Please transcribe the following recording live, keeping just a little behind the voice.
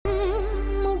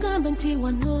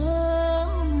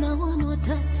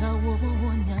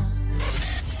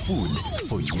Food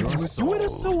for your soul. Siwera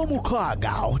sawa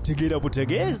mukaga otegera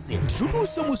butegezi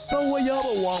tutuuse mu sawa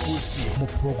y'abawanguzi mu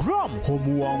program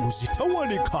Omuwangunzi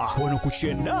Tawanika wano ku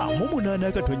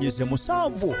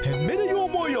 9/8/7 emmere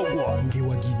y'omwoyo gwo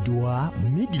ngewagiddwa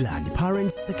Midland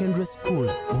Parent Secondary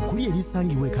Schools okuli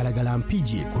erisangibwa Kalagala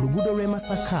Mpigi ku luguudo lw'e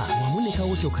Masaka wamu ne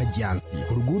Kawoto Kajjansi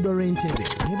ku luguudo lw'Entebbe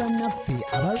ne bannaffe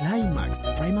aba Climax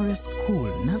Primary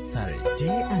School Nursery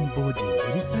Day and Boarding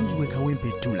erisangibwa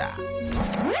Kawempe Tula.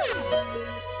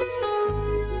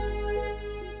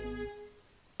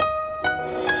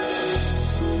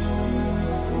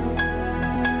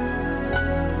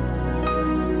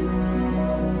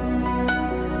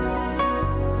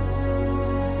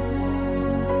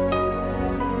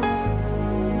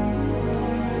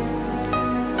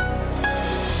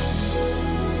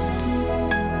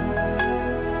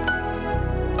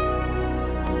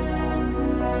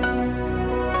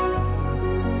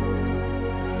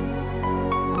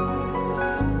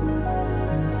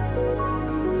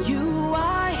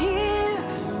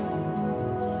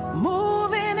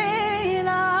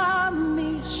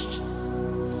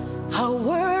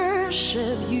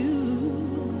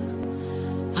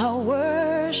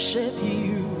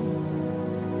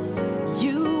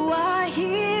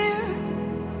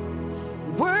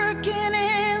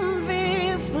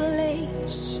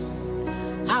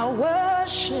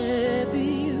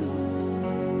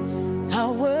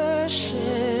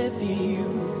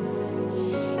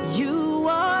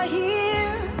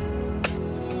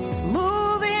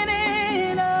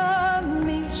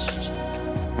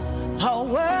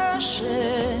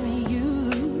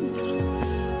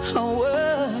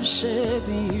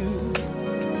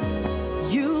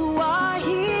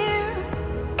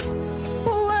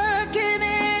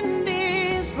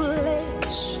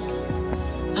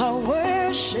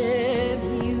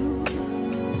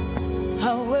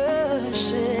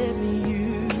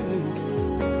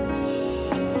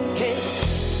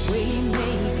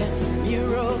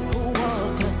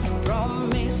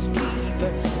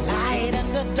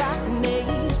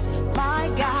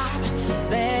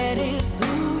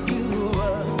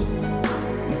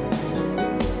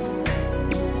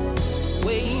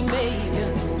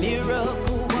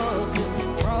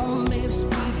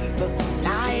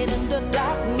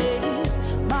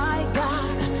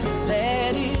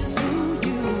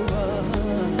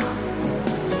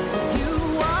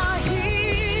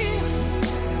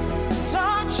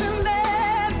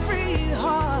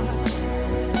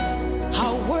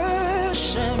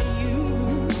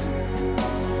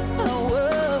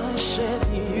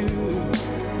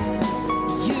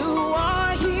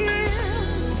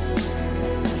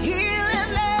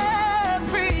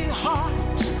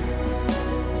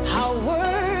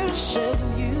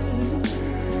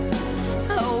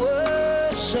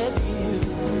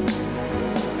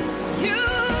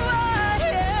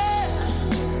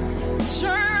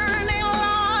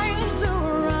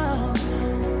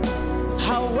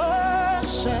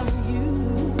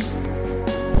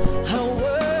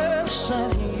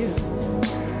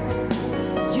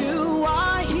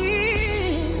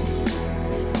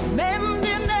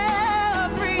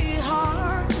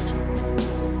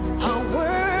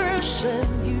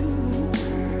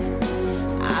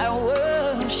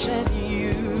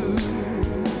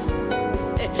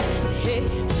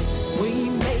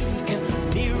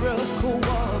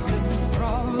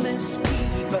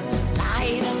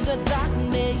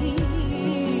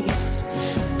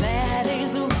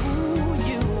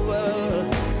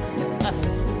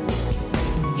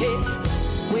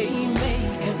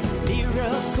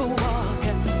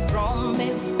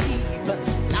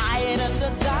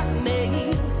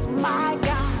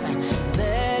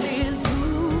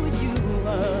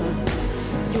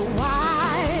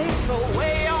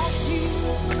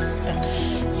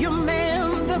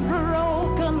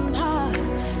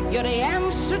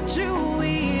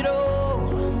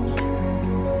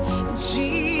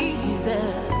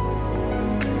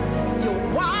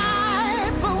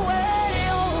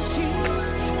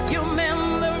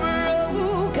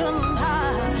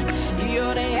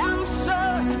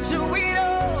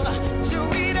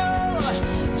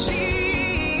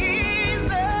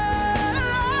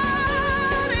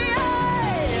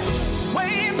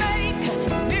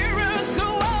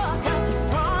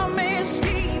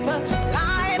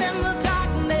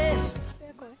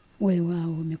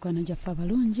 Jafa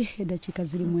balungi edakika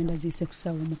ziri mwenda zise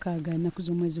kusawa mukaga na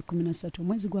kuzomwezi 13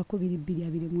 mwezi gwa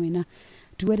 2024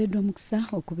 tuwereddwa omukisa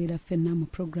okubeera ffenna mu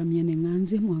programu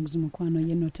y'enenganzi muwanguzi mukwano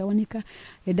yenno Tawanika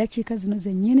eddakiika zino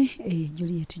zennyini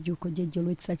Juliet Jjuko jjejjo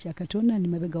lw'ekisa kya Katonda ndi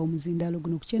mabega omuzindaalo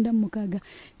guno ku 96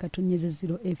 katonyeze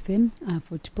 0 FM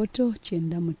FORTPORTAL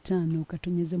 95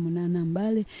 katonyeze 8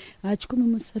 MBALE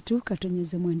 103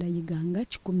 katonyeze 9 IGANGA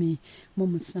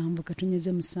 107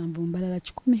 katonyeze 7 MBARARA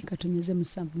 10 katonyeze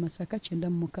 7 MASAKA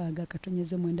 96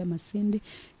 katonyeze 9 MASINDI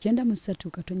 93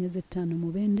 katonyeze 5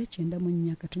 MUBENDE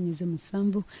 94 katonyeze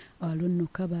 7 alunno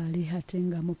KABAALE ate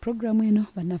nga mu programu eno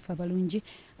bannaffe abalungi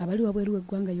abali wabweru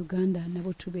w'eggwanga Uganda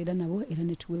nabo tubeera nabo era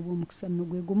ne tuweebwa omukisa nno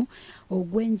gwe gumu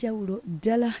ogw'enjawulo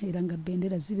ddala era nga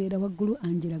bendera zibeera waggulu.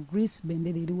 Angela Grace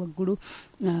bendera eri waggulu,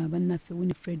 bannaffe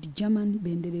Winifred German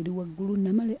bendera eri waggulu,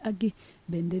 Namale Agi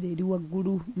bendera eri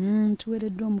waggulu.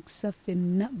 Tuweereddwa omukisa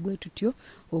ffenna bwe tutyo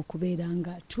okubeera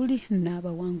nga tuli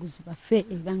n'abawanguzi baffe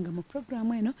era nga mu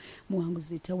programu eno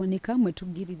Muwanguzi Tawanika mwe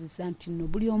tugiririza nti nno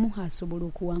buli omu asobola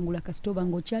okuwangula kasitoba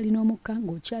ng'okyalina omukka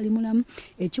ng'okyali mulamu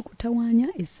ekikutawaanya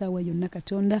essaawa yonna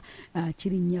Katonda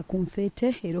kirinnya ku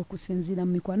nfeete era okusinziira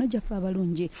mu mikwano gyaffe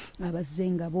abalungi abazze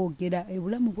nga boogera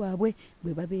obulamu bwabwe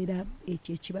bwe babeera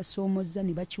ekyo ekibasoomozza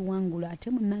ne bakiwangula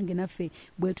ate munnange naffe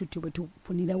bwe tutyo bwe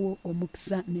tufunirawo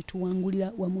omukisa ne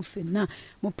tuwangulira wamu ffenna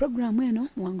mu programu eno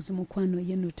Muwanguzi mukwano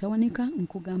yenno Tawanika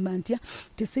nkugamba ntya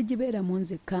tisigibeera mu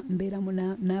nzekka mbeera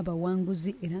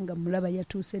n'abawanguzi era nga mulaba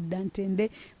yatuuse dda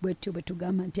ntende bwe tutyo bwe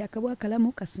tugamba nti akabwa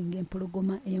akalamu kasinga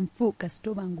empologoma enfu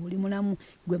kasitoba ng'oli mulamu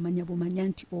gwe manya bumanya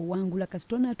nti owangula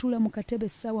kasitona atuula mu katebe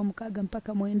essaawa 6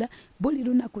 mpaka 9 buli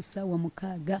lunaku ssaawa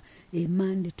 6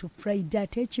 Monday to Friday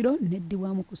ate ekiro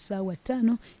neddiwamu ku ssaawa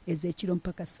 5 ez'ekiro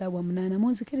mpaka ssaawa 8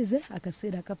 munzikirize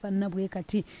akaseera akafaanana bwe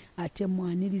kati ate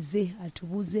mwanirize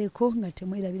atubuuzeeko nga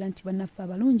temwerabira nti bannaffe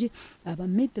abalungi aba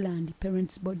Midland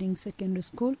Parents Boarding Secondary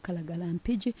School Kalagala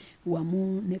Mpigi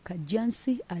wamu ne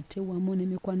Kajansi ate wamu ne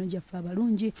mikwano gyaffe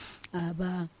abalungi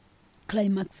aba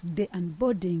Climax Day and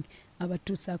Boarding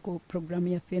abatuusaako programu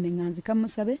yaffe enenganzi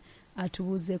kamusabe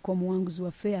atubuuzeeko omuwanguzi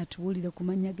waffe atubuulire ku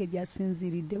mannya ge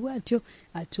gy'asinziiridde bw'atyo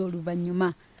ate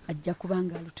oluvannyuma ajja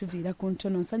kubanga alutuviira ku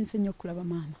ntono. Nsanyuse nnyo okulaba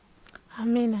maama.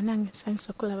 Amiina, nange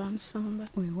nsanyuse okulaba musumba.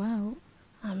 Weewaawo.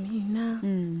 Amiina.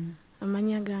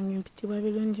 Amanya gange mpitibwa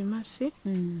Birungi Masi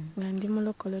nga ndi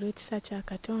mulokole lw'ekisa kya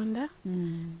Katonda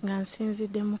nga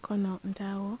nsinzidde mukono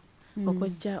ntaawo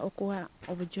okujja okuwa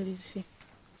obujulizi.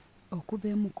 Okuva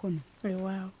emukono?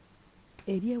 Weewaawo.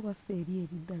 Eri ewaffe eri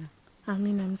ddala?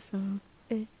 Amiina musumba.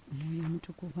 Mwoyo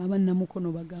mutukuvu.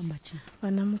 Abannamukono bagamba ki?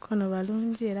 Bannamukono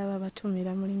balungi era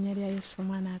babatumira mu linnya lya Yesu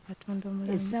omwana wa Katonda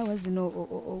omulamu. Essaawa zino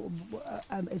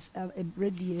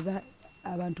rediyo eba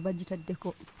abantu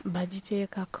bagitaddeko?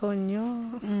 Bagiteekako nnyo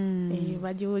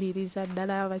bagiwuliriza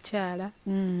ddala abakyala.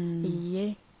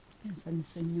 Iye.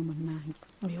 Ensanyusa nnyo munnange.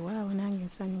 Weewaawo nange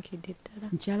nsanyukidde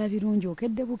ddala. Nkyala Birungi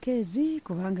okedde bukeezi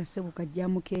kubanga ssebuka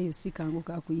jjamukeeyo si kangu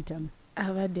kakuyitamu.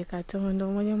 Abadde Katonda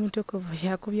omwoyo omutukuvu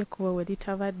yakubye kuba we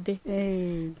litabadde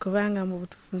kubanga mu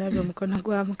butuufu ndabye omukono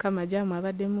gwa Mukama gyamu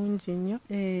abadde mungi nnyo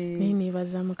naye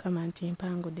neebaza Mukama nti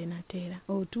mpangudde nateera.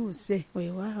 Otuuse?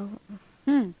 Weewaawo.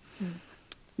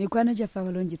 Mikwano gyaffe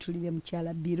abalungi tulire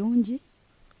mukyala Birungi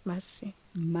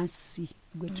Masi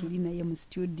gwe tuli naye mu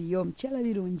studio. Mukyala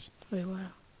Birungi,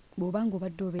 weewaawo, bw'obanga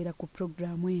obadde obeera ku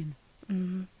programu eno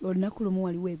olunaku lumu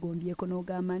wali weegombyeko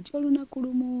n'ogamba nti olunaku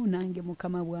lumu nange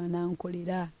Mukama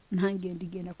bw'anankolera nange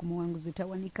ndigenda ku Muwanguzi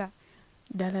Tawanika?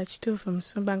 Ddala kituufu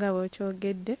musumba nga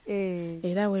bw'okyogedde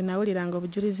era we nawuliranga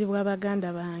obujulizi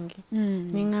bw'abaganda bange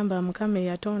neŋŋamba Mukama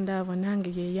eyatonda abo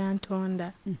nange ye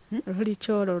yantonda. Luli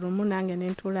kyolo lumu nange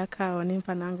ne ntuulako awo ne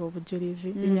mpa nange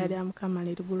obujulizi linnya lya Mukama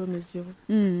ligulumizibwa.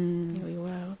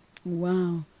 Weewaawo.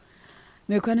 Waaw.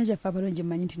 Mikwano gyaffe abalungi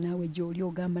mmanyi nti naawe gy'oli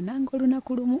ogamba nange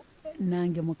olunaku lumu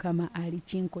nange Mukama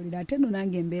alikinkolera. Ate no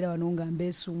nange mbeera wano nga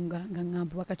mbeesunga nga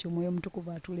ŋŋamba wakati omwoyo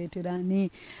omutukuvu atuleetera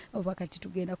ani oba kati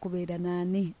tugenda kubeera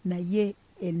naani. Naye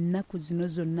ennaku zino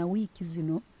zonna wiiki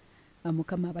zino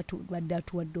Mukama badde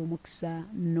atuwadde omukisa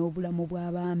n'obulamu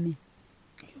bw'abaami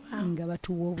nga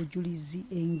batuwa obujulizi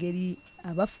engeri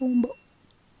abafumbo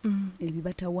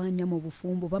ebibatawaanya mu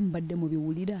bufumbo bamubadde mu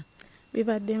biwulira.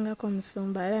 Bibaddengako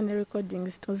musumba era ne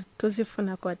recordings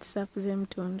tuzifuna ku WhatsApp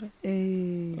z'emutundwe.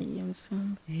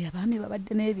 Musumba. Abaami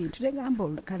babadde n'ebintu tegamba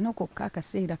kanoko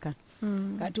akaseera kano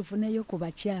katufuneyo ku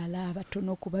bakyala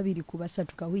abatono ku 2 ku 3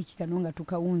 kawiiki kano nga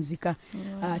tukawunzika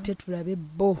ate tulabe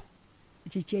bo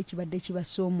kiki ekibadde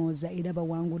kibasoomooza era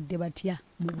bawangudde batya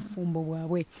mu bufumbo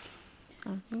bwabwe.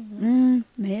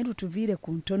 Naye lutuviire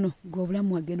ku ntono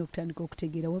g'obulamu wagenda okutandika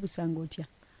okutegeera wabusanga otya?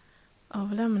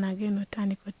 Obulamu nagenda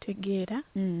otandika otegeera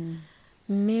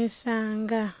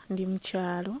neesanga ndi mu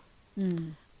kyalo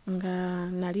nga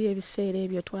nali ebiseera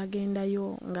ebyo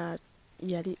twagendayo nga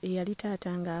yali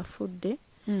taata nga afudde.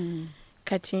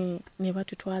 Kati ne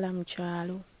batutwala mu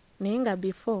kyalo naye nga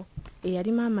before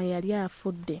eyali maama yali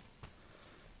afudde.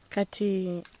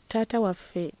 Kati taata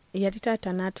waffe eyali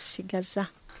taata n'atusigaza.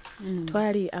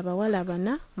 Twali abawala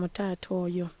 4 mu taata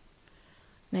oyo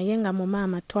naye nga mu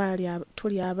maama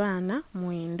tuli abaana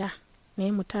 9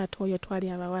 naye mu taata oyo twali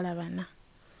abawala 4.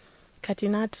 Kati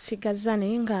n'atusigaza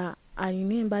naye nga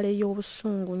alina embala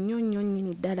y'obusungu nnyo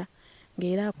nnyini ddala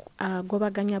ng'era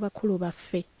agobaganya bakulu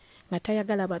baffe nga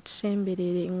tayagala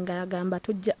batusemberere ng'agamba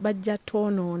bajja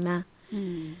twonoona.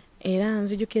 Era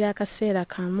nzijukira akaseera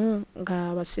kamu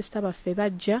nga basista baffe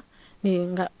bajja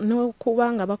n'okuba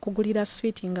nga bakugulira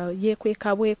switi nga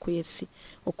yeekweka bwekwesi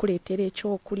okuleetera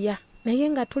ekyokulya naye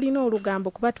nga tulina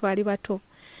olugambo kuba twali bato.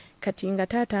 Kati nga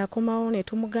taata akomawo ne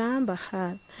tumugamba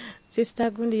sista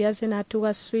gundi yaze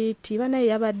n'atuwa switi banaye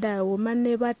yabadde awo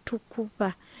manne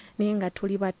batukuba naye nga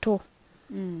tuli bato.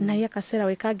 Naye akaseera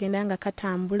we kagenda nga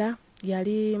katambula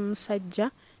yali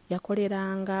musajja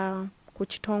yakoleranga ku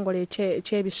kitongole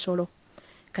eky'ebisolo.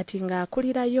 Kati nga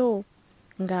akulirayo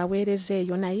ng'aweereza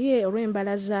eyo naye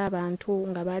olw'embala z'abantu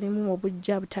nga balimu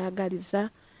obujja butaagaliza.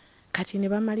 Kati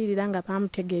ne bamalirira nga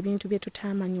bamutega ebintu bye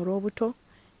tutamanyi olw'obuto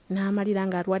n'amalira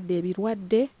nga alwadde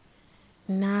ebirwadde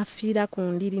n'afiira ku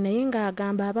ndiri naye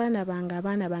ng'agamba abaana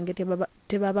bange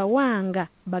tebabawanga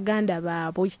baganda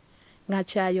baabwe nga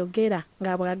kyayogera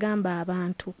nga bw'agamba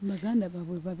abantu. Baganda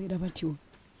baabwe babeera batyo?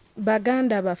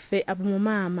 Baganda baffe mu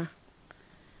maama.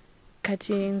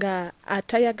 Kati nga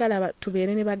atayagala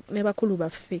tubeere ne bakulu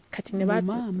baffe. Kati ne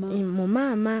mu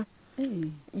maama.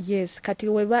 Yes, kati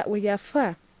we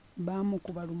yafa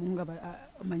baamukuba lumu nga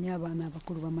amanyi abaana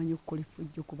abakulu bamanyi okukola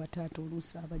effujjo ku bataata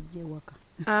oluusi abajja ewaka.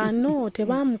 No,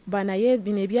 tebaamukuba naye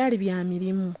bino ebyali bya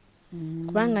mirimu.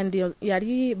 Kubanga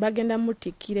yali bagenda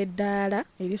mutikkira eddaala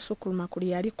erisukkuluma ku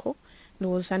lyaliko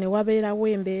ndowooza ne wabeerawo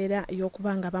embeera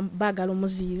y'okuba nga baagala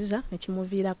omuziyiza ne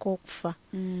kimuviirako okufa.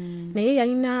 Naye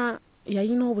yalina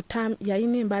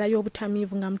embala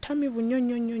y'obutamiivu nga mutamiivu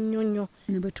nnyo.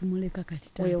 Ne bwe tumuleka kati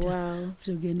taata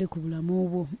tugende ku bulamu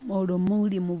obwo olwo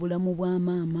muli mu bulamu bwa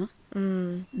maama.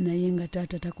 Naye nga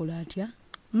taata takola atya?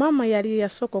 Maama yali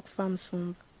yasooka okufa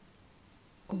Musumba.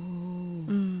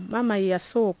 Maama ye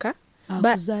yasooka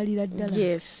akuzaalira ddala?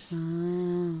 Yes.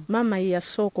 Maama ye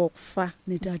yasooka okufa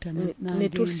ne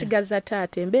tusigaza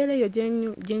taata. Embeera eyo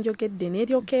gye njogedde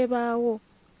n'eryoka ebaawo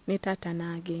ne taata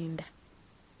n'agenda.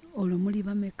 Olwo muli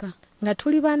bameka? Nga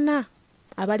tuli 4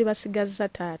 abali basigaza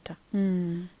taata.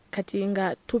 Kati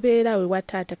nga tubeera we wa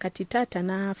taata. Kati taata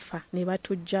n'afa ne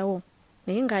batujjawo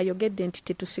naye ng'ayogedde nti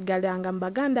tetusigalanga mu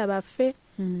baganda baffe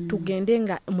tugende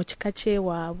nga mu kika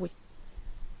kyewaabwe.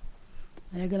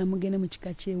 Ayagala mugende mu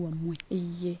kika kyewammwe?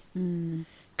 Iye.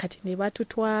 Kati ne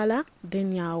batutwala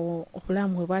then awo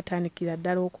obulamu bwe bwatandikira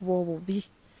ddala okuba obubi.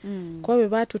 Kuba bwe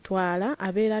batutwala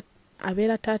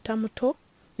abeera taata muto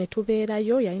ne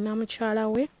tubeerayo yalina mukyala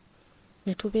we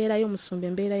ne tubeerayo Musumba.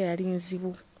 Embeera yali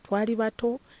nzibu twali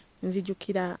bato.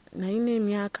 Nzijukira nalina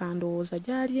emyaka ndowooza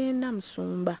gyali 4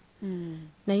 Musumba.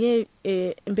 Naye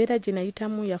embeera gye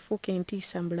nayitamu yafuuka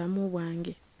entiisa mu bulamu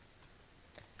bwange.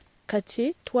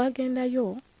 Kati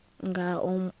twagendayo nga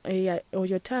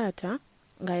oyo taata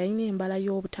nga yalina embala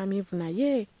y'obutamiivu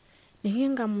naye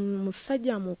nga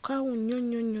musajja mukawu nnyo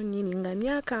nnyini nga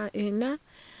myaka 4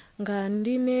 nga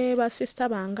ndi ne basista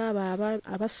bange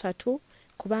abo 3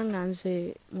 kubanga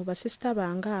nze mu basista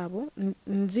bange abo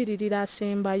nziririra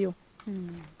asembayo.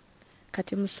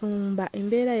 Kati Musumba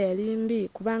embeera yali mbi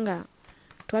kubanga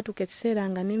twatuuka ekiseera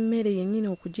nga n'emmere yennyini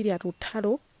okugirya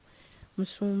lutalo.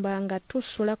 Musumba nga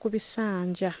tusula ku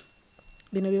bisanja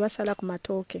bino bye basala ku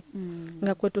matooke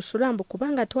nga kwe tusula mbu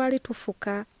kubanga twali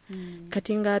tufuka.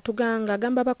 Kati nga tuganga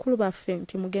agamba bakulu baffe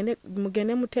nti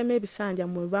mugende muteme ebisanja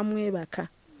mwe bamwebaka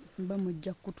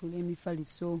bamujja kutula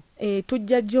emifaliso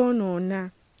tujja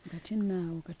gyonoona. Kati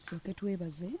naawe katusooke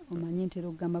twebaze omanye ntera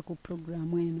okugamba ku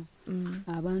puroguramu eno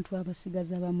abantu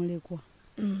abasigaza bamulekwa.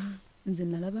 Nze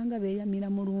nalabanga beeyamira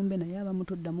mu lumbe naye abamu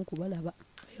toddamu kubalaba.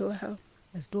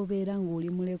 Kasita obeera ng'oli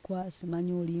mulekwa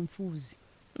simanyi oli nfuuzi.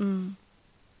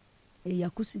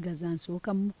 Eyakusigaza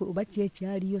nsooka oba ki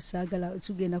ekyaliyo saagala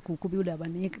tugenda kukubilaba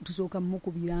naye tusooka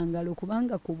mukubira ngalo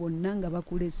kubanga ku bonna nga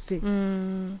bakulesse.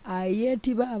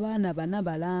 Ayeetiba abaana 4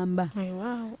 balamba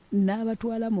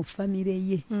n'abatwala mu famire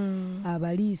ye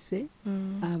abaliise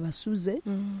abasuze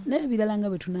n'ebirala nga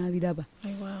bwe tunaabiraba.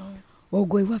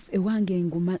 Ogwo ewange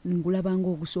ngulabanga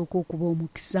ogusooka okuba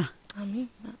omukisa.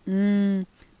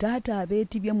 Taata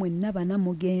abeetibye mwenna 4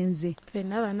 mugenze.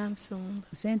 Ffenna 4 Musumba.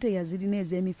 Sente yazirina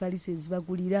ez'emifaliso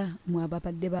ezibagulira mu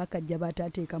ababadde bakajja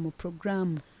bataateeka mu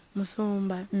puroguramu.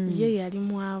 musumba ye yali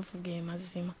mwavu ge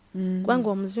mazima kubanga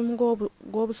omuzimu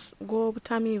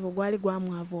gw'obutamiivu gwali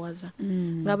gwamwavuwaza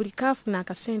nga buli kaafuna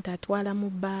akasente atwala mu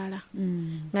bbaala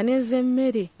nga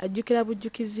n'ez'emmere ajjukira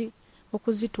bujjukizi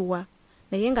okuzituwa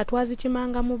naye nga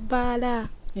twazikimanga mu bbaala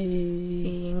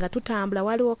nga tutambula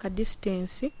waliwo ka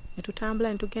distance ne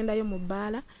tutambula ne tugendayo mu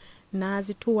bbaala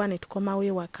n'azituwa ne tukomawo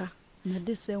ewaka.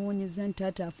 Nadde seewuunyiza nti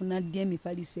taata afuna ddi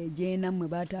emifaliso egy'ena mmwe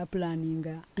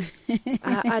baatapulaninga.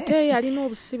 Ate yalina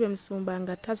obusibe musumba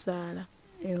nga tazaala.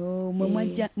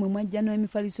 Mwe mwajja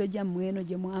n'emifaliso gyammwe eno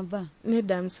gye mwava?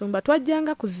 Nedda musumba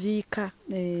twajjanga kuziika.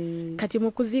 Kati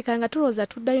mu kuziika nga tulowooza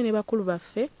tuddayo ne bakulu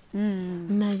baffe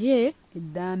naye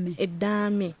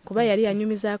eddaame kuba yali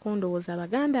yanyumizaako ndowooza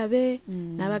baganda be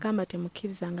n'abagamba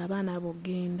temukkiriza nga abaana abo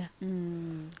genda.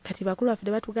 Kati bakulu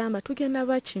baffe batugamba tugenda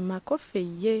bakimako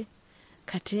ffeye.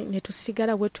 Kati ne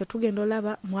tusigala bwetwe tugenda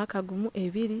olaba mwaka gumu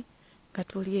ebiri nga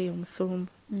tuli eyo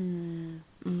musumba.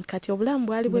 Kati obulamu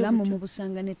bwali bulamu mu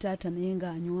busanga ne taata naye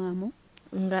ng'anywamu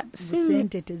nga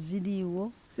sente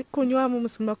teziriiwo. Si kunywamu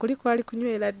musumba kuli kwali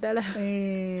kunywera ddala.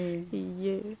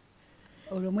 Ye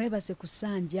olwo mwebase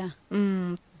kusanja.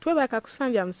 Twebaka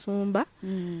kusanja musumba.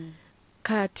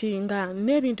 Kati nga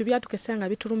n'ebintu byatukesa nga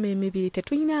bituluma emibiri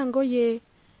tetulina ngoye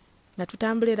nga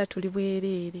tutambula era tuli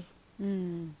bwereere.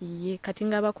 Ye kati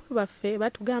nga abakulu baffe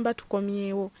batugamba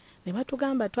tukomyewo ne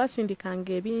batugamba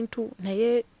twasindikanga ebintu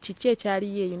naye kiki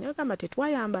ekyaliyo eyo ne bagamba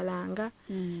tetwayambalanga.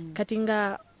 Kati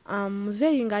nga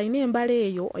muzeeyi ng'alina embala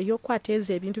eyo ey'okwata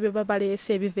ezo ebintu bye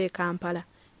babaleese ebiva e Kampala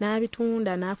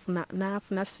n'abitunda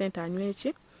n'afuna ssente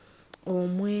anyweki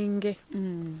omwenge.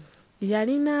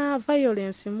 Yalina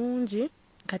violence mungi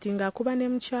kati ng'akuba ne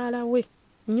mukyala we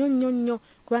nnyo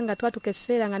kubanga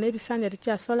twatukeseera nga n'ebisanja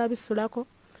tekyasobola bisulako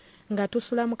nga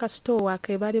tusula mu kasitoowa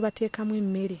ke bali bateekamu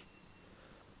emmere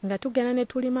nga tugenda ne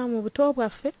tulima mu buto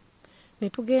bwaffe ne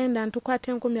tugenda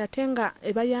ntukwata enkumi ate nga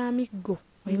eba y'amiggo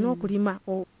olina okulima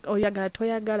oyagala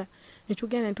toyagala ne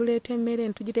tugenda ne tuleeta emmere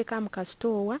ne tugiteeka mu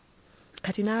kasitoowa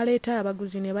kati n'aleeta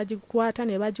abaguzi ne bagikwata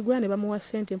ne bagigula ne bamuwa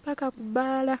ssente mpaka ku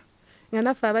bbaala nga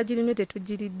naffe abagirimye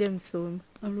tetugiridde musumba.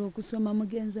 Olw'okusoma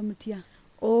mugenze mutya?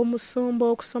 Omusumba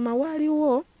okusoma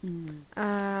waliwo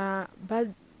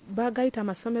bagayita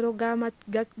amasomero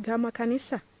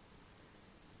g'amakanisa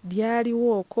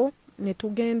lyaliwo okwo ne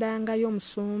tugendangayo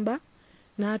omusumba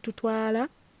n'atutwala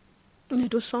ne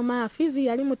tusoma. Fiizi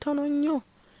yali mutono nnyo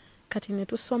kati ne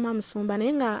tusoma musumba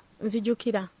naye nga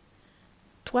nzijukira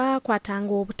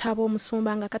twakwatanga obutabo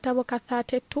omusumba nga katabo ka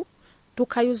 32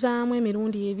 tukayuzaamu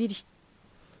emirundi 2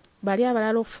 bali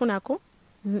abalala okufunako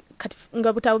kati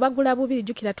nga butabo bagula bubiri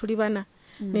jukira tuli bana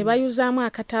ne bayuzaamu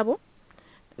akatabo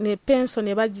ne penso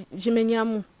ne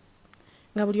bagimenyamu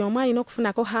nga buli omu alina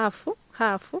okufunako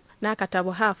haafu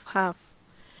n'akatabo haafu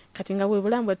kati nga bwe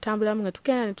bulamu bwe tutambulamu nga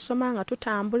tugenda ne tusoma nga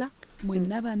tutambula.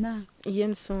 Mwenna bana? Ye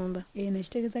musumba.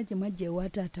 Nekitegeeza gye mwajja ewa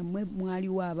taata mmwe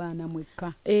mwaliwo abaana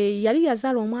mwekka? Yali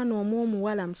yazaala omwana omu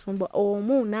omuwala musumba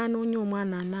omu n'anoonya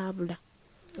omwana anaabula.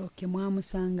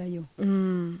 Mwamusangayo?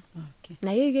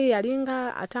 Naye ye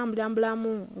yalinga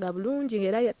atambulambulamu nga bulungi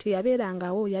era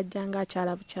teyabeerangawo yajjanga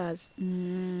akyala bukyazi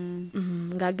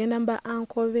ng'agenda mba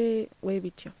ankobe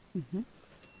w'ebityo.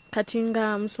 Kati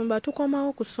nga musumba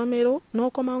tukomawo ku ssomero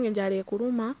n'okomawo ng'enjala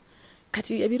ekuluma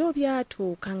kati ebiro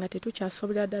byatuuka nga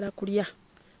tetukyasobola ddala kulya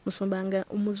musumba nga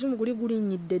omuzimu guli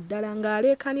gulinnyidde ddala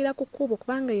ng'aleekanira ku kkubo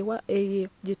kubanga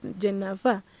gye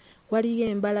nava waliyo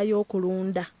embala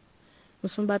y'okulunda.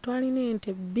 Musumba twalina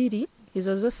ente 2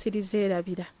 ezo zo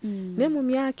sirizeerabira ne mu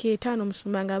myaka 5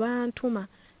 musumba nga bantuma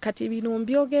kati bino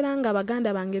mbyogera nga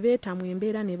baganda bange beetamwa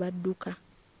embeera ne badduka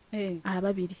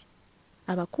ababiri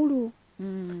abakulu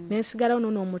n'ensigalawo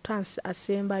nono omuto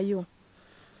asembayo.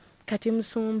 Kati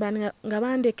musumba nga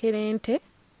bandekera ente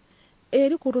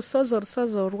eri ku lusozi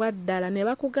olwaddala ne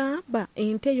bakugamba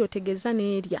ente eyo tegeza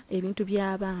n'erya ebintu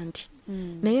by'abandi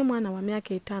naye mwana wa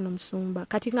myaka 5 musumba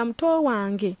kati nga muto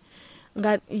wange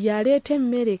nga yaleeta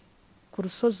emmere ku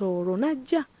lusozi olwo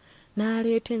najja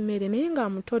n'aleeta emmere naye nga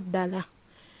muto ddala.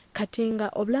 Kati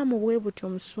nga obulamu bwe butyo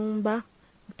musumba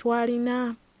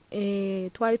twalina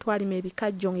twalima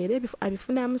ebikajjo ng'era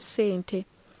abifunamu ssente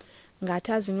ng'ate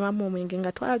azinywamu omwenge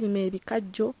nga twalima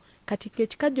ebikajjo kati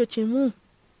ekikajjo kimu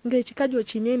ng'ekikajjo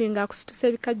kinene ng'akusitusa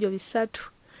ebikajjo 3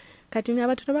 kati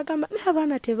n'abatono bagamba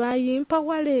n'abaana tebayimpa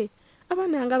wale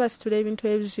abaana nga basitula ebintu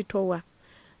ebizitowa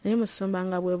naye musumba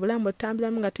nga bwe bulamu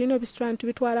butambulamu nga tulina ebisitula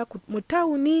tubitwala mu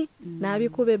tawuni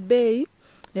n'abikuba ebbeeyi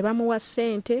ne bamuwa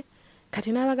ssente kati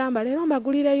n'abagamba leero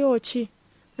mbagulireyo ki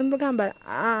nemugamba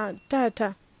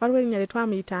taata waliwo erinnya lye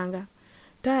twamuyitanga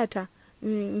taata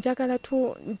njagala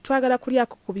twagala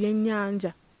kulyako ku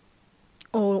byennyanja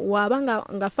wabanga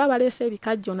nga fa balese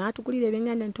ebikajjo n'atugulira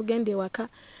ebyennyanja ntugende ewaka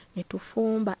ne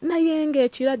tufumba naye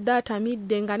ng'ekira data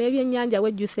midde nga n'ebyennyanja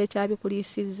wejjusa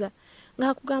ekyabikuliisizza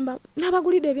ng'akugamba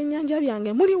n'abagulidde ebyennyanja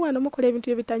byange muli wano mukola ebintu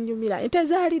ebitanyumira ente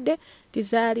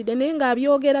tizaalidde naye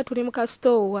ng'abyogera tuli mu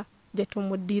kasitoowa gye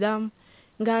tumuddiramu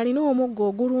ng'alina omuggo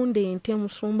ogulunda ente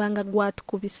musumba nga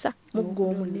gwatukubisa muggo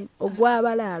omunene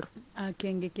ogw'abalaalo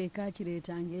akenge ke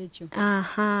kakireetanga ekyo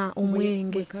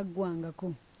omwenge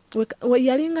kaggwangako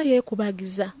yalinga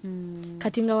yeekubagiza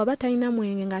kati nga waba talina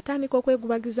mwenge ng'atandika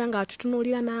okwegubagiza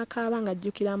ng'atutunuulira n'akaaba nga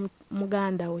ajjukira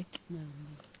muganda we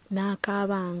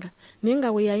n'akaabanga naye nga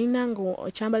we yalina nga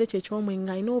ekyambalo kye eky'omwenge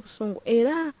alina obusungu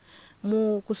era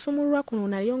mu kusumululwa kuno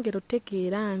nayongera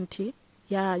otegeera nti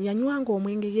yanywanga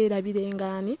omwenge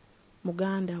yeerabirengaani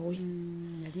muganda we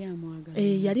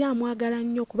yali amwagala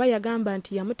nnyo kuba yagamba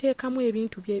nti yamuteekamu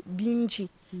ebintu bingi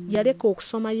yaleka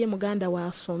okusoma ye muganda we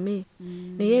asome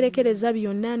neyerekereza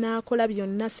byonna n'akola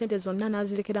byonna sente zonna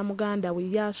n'azirekera muganda we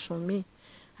yasome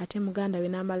ate muganda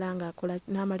we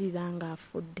n'amalirira nga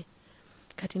afudde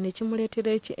kati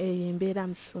nekimuleetera embeera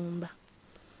Musumba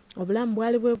obulamu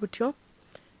bwali bwe butyo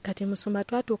kati Musumba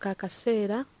twatuuka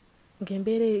akaseera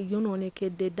ng'embeera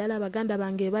yonoonekedde ddala baganda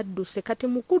bange badduse kati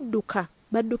mu kudduka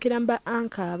baddukira mu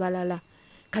ba-anka abalala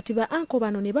kati ba-anko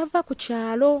bano ne bava ku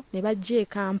kyalo ne bajja e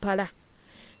Kampala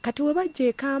kati we bajja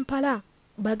e Kampala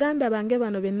baganda bange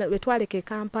bano be twaleka e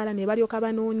Kampala ne balyoka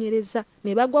banoonyereza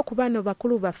ne bagwa ku bano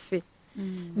bakulu baffe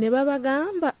ne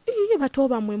babagamba bato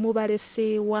bammwe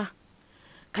mubaleseewa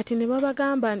kati ne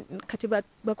babagamba kati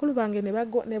bakulu bange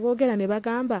ne boogera ne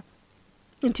bagamba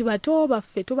nti bato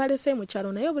baffe tubalese mu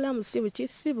kyalo naye obulamu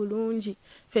si bulungi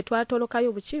ffe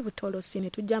twatolokayo buki butolosi ne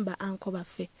tujja mba anko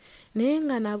baffe naye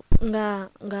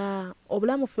nga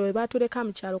obulamu ffe bwe baatuleka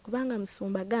mu kyalo kubanga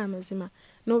Musumba g'amazima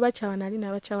n'obakyawa nali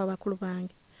n'abakyawa bakulu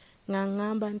bange nga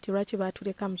ngamba nti lwaki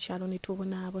baatuleka mu kyalo ne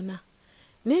tubonaabona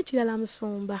n'ekirala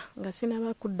Musumba nga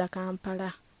sinaba kudda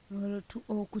Kampala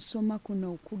okusoma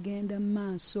kuno kugenda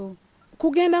maaso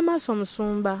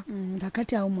Musumba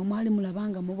kakati awo mwe mwali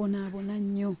mulabanga mubonaabona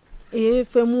nnyo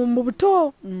ffe mu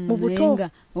buto nga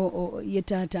ye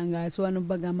taata ng'asobola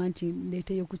n'obagamba nti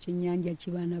ndeeteyo ku kyennyanja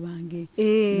kibaana bange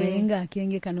naye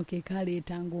ng'akenge kano ke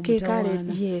kaleetanga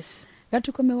omutawaana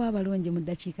gatukomewo abalungi mu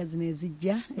ddakiika zino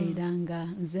ezijja era nga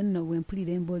nze nno bwe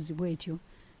mpulira emboozi bw'etyo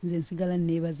nze nsigala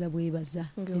neebaza bwebaza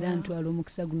era ntwala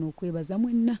omukisa guno okwebaza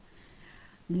mwenna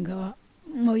nga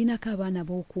olinako abaana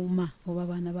b'okuuma oba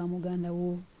baana ba muganda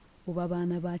wo oba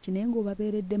baana baki naye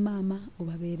ng'obabeeredde maama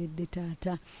obabeeredde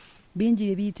taata bingi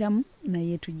bye biyitamu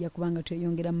naye tujja kubanga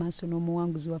tweyongera mu maaso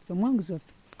n'omuwanguzi waffe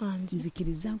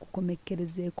nzikiriza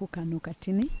nkukomekkerezeeko kano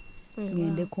katini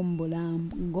ŋŋendeko mu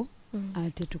bulango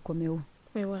ate tukomewo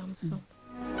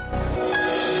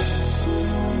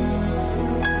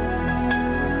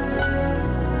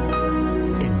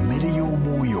emmere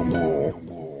y'omwoyo gwo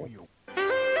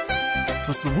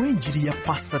tusubwe enjiri ya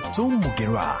Pastor Tom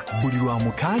Mugerwa buli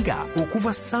Lwamukaaga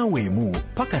okuva ssaawa emu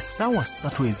paka ssaawa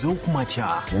 3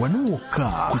 ez'okumakya wano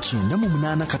wokka ku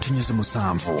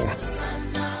 98.7.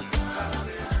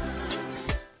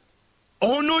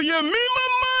 Ono ye Mima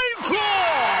Michael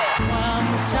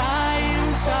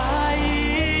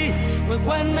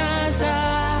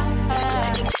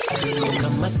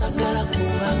kamasagala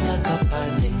kubanga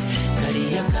kapande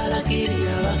kaliya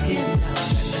kalagirira bagenda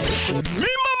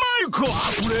Mima Michael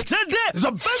akuletedde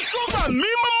the best of the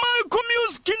Mima Michael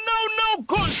Music Now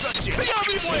concert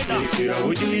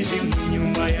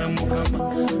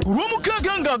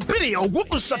Olw'Omukaaga nga 2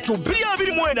 Ogwokusatu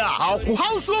 2024 awo ku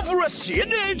House of Rest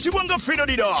eyitibwa nga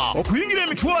Finalira okuyingira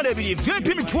emitwalo 2 VIP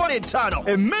emitwalo 5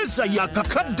 emmeeza ya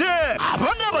kakadde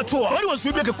abaana abato abali wansi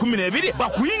w'emyaka 12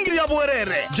 bakuyingirira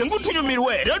bwereere gye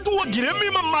tunyumirwe era tuwagire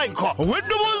Mima Michael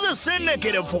ow'eddoboozi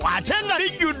esseennekerevu ate nga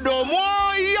lijjudde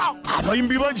omwoyo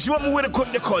abayimbi bangi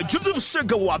bamuwerekoddeko Joseph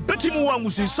Segawa Betty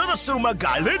Muwanguzi Sara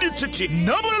Serumaga Lady Titi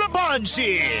n'abalala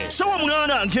bangi sawa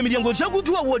 8 ng'emiryango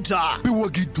gyaguddwa wodda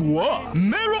biwagiddwa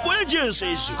Merobo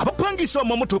Agencies abapangisa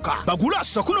amamotoka bagula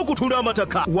sako n'okutunda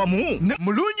amataka wamu ne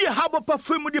Mulungi Harbour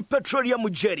Perfumed Petroleum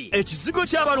Jelly ekizigo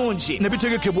ky'abalungi ne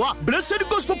bitegekebwa Blessed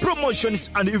Gospel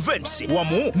Promotions and Events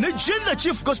wamu ne Gender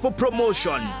Chief Gospel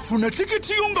Promotion. Funa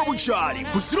tikiti yunga bukyali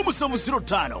ku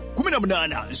 0705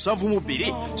 18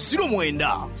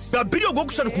 72 Babiri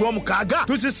ogwokusatu ku Lwamukaaga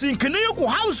tuzisinkeneyo ku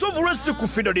House of Rest ku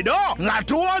Finalira nga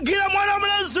tuwagira mwana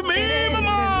mulezi Mima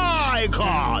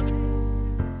Michael.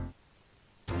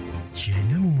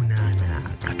 98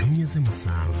 katonyeze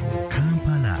 7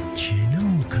 Kampala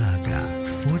 96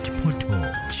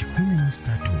 FORTPORTAL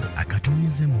 13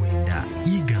 akatonyeze 9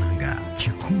 IGANGA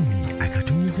 10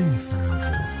 akatonyeze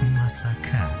 7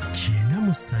 Masaka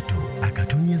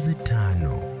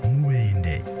 93.5,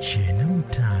 Mubende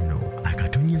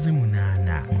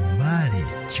 95.8, Mbale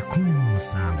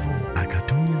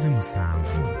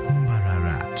 17.7,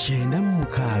 Mbarara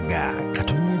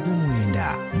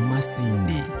 96.9,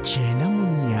 Masindi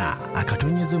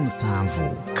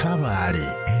 94.7, Kabaale.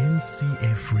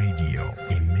 NCF Radio,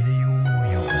 emmere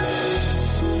y'omwoyo gwo.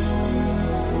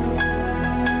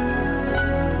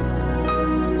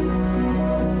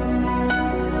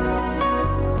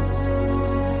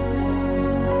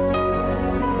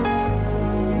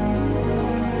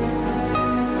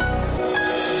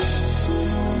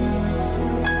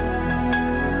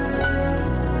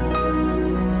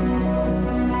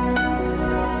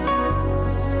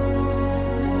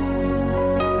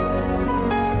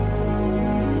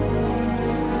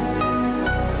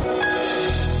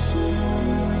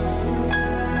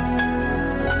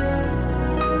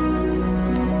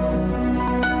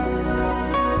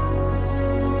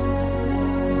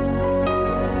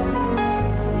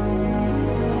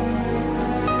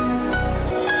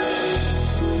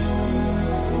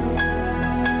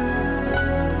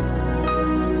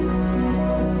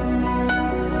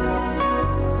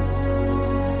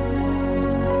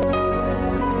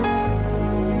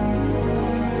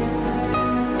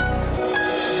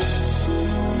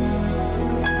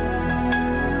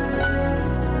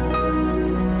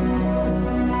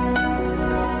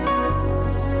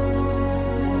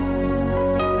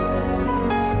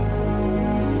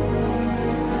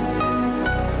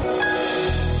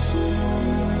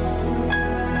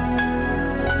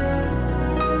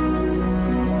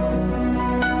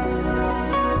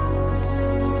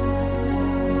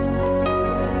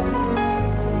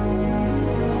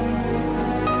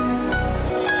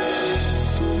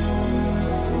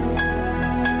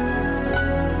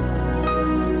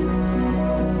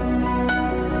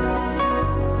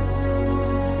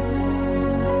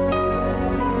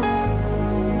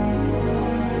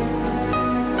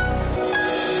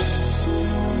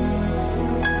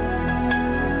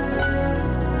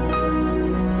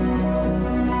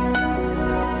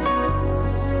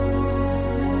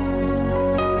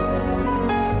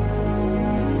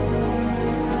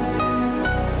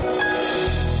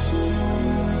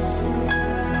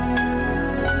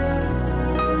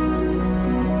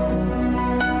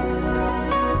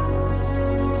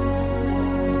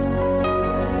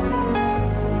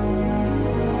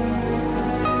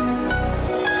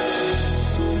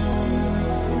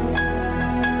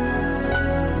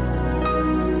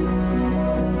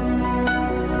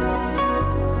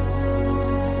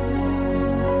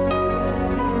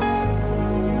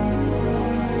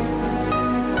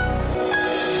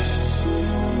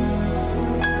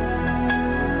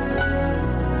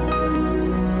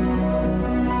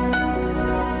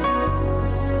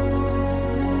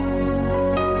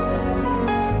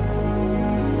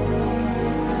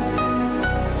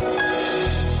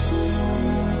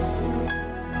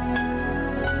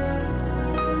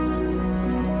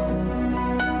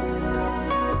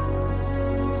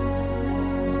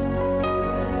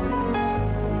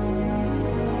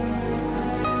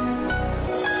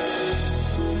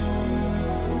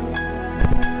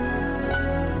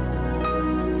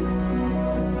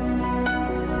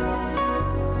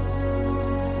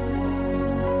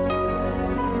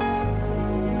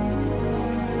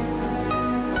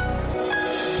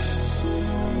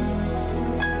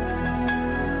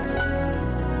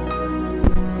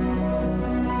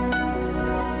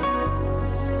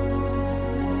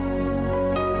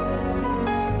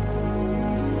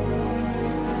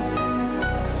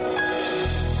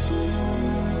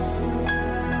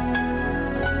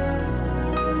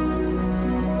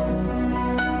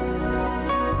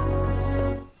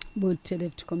 Butere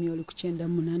tukomye oli kuchenda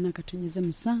munana katonyeze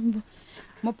musanvu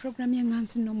mu program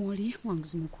y'enganzi nomoli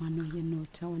Omuwangunzi mukwano yenno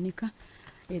Tawanika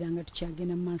era nga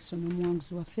tukyagenda maaso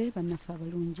n'omuwanguzi waffe bannafe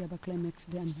abalungi aba Climax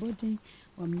Day and Boarding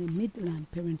omne Midland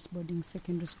Parents Boarding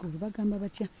Secondary School bagamba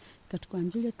batya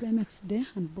katukwanjule Climax Day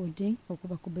and Boarding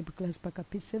okuba ku baby class paka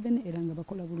P7 era nga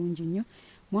bakola bulungi nnyo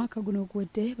mwaka guno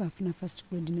okuwedde bafuna first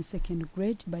grade ne second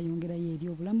grade bayongerayo eri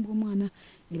obulamu bw'omwana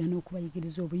era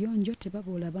n'okubayigiriza obuyonjo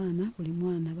tebaboola abaana buli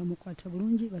mwana bamukwata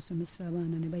bulungi basomesa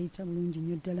abaana ne bayita bulungi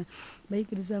nnyo ddala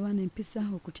bayigiriza abaana empisa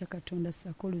okutya Katonda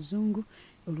ssaako oluzungu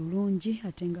olulungi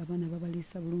ate nga abaana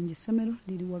babaliisa bulungi essomero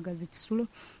liri wagazi kisulo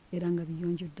era nga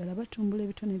biyonjo ddala batumbula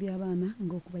ebitone by'abaana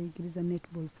ng'okubayigiriza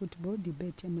netball, football,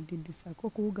 debate, MD sako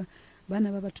kuuga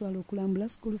bana babatwala okulambula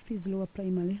school fees lower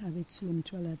primary abetsulo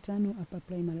mitwalo 5 upper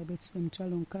primary abetsulo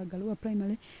mitwalo 6 lower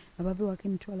primary abave wake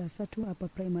mitwalo 3 upper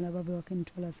primary abave wake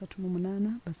mitwalo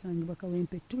 38 basangi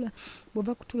bakawempetula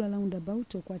bova kutula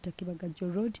roundabout okwata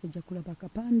Kibagajo road ejja kulaba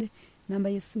kapande namba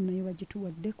yesimu nayo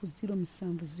bagituwadde ku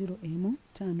 0701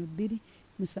 52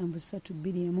 ne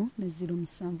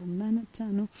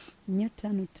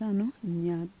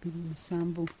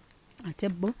 0785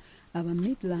 atebbo aba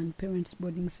Midland Parents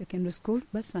Boarding Secondary School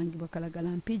basangibwa Kalagala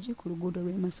Mpigi ku luguudo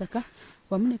lw'e Masaka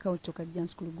wamu ne Kawutoka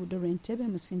Jans ku luguudo lw'e Ntebe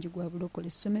musingi gwa bulokole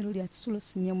essomero lya Kisulo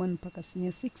senior 1 mpaka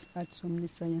senior 6 arts home ne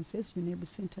sciences UNEB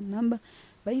center number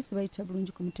bayizi bayita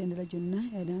bulungi ku mutendera gyonna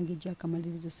erangi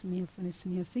gy'akamalirizo senior 4 ne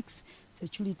senior 6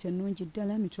 security ennungi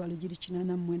ddala mitwalo giri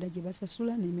 89 gye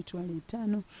basasula n'emitwalo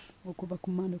 5 okuva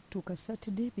ku Monday okutuuka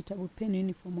Saturday bitabo pen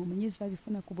uniform omuyizi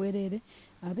abifuna ku bwereere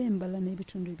ab'embala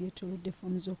n'ebitundu ebyetoolodde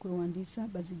foomu z'okwewandiisa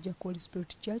bazijja ku Holy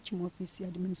Spirit Church mu ofiisi ya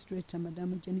administrator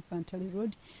Madam Jennifer Ntale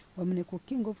Road wamu ne ku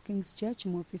King of Kings Church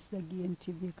mu ofiisi ya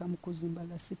GNTV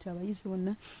Kamukuzimbala City abayizi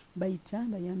bonna bayita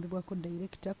bayambibwako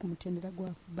director ku mutendera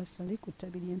gwa basale ku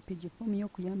tabiri MPG foomu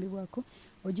y'okuyambibwako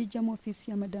ogijja mu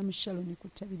ofiisi ya Madam Sharon ku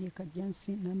tabiri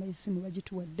Kajjansi namba y'essimu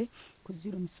bagituwadde ku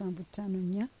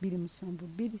 0754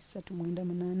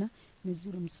 272 ne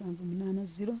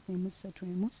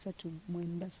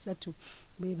 0780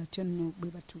 bwe batyo nno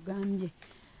bwe batugambye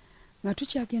nga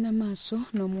tukyagenda maaso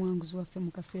n'omuwanguzi waffe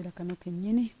mu kaseera kano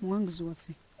kennyini muwanguzi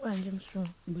waffe wanje Musumba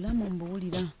bulamu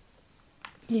mbuwulira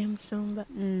ye Musumba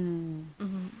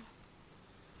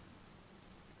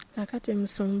akati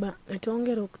Musumba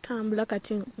etongera okutambula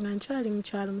kati nga nkyali mu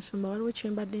kyalo Musumba waliwo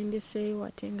kyembadde ndeseeyo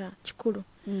ate nga kikulu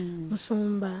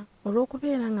Musumba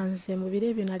olw'okubeera nga nze mu biro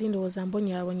ebyo nali ndowooza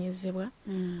mbonyaabonyezebwa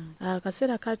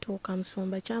akaseera katuuka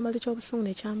Musumba kyambalo ky'obusungu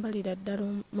ne kyambalira ddala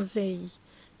muzeeyi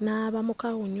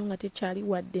n'abamukawo nnyo nga tekyali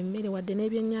wadde emmere wadde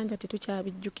n'ebyennyanja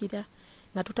tetukyabijjukira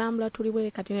nga tutambula tuli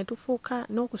bwe kati ne tufuuka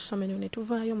n'okusomero ne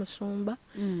tuvaayo Musumba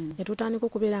ne tutandika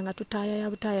okubeera nga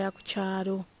tutaayaya butaaya ku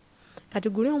kyalo kati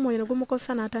guli omwoyo ne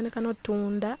gumukosa n'atandika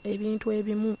n'otunda ebintu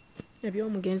ebimu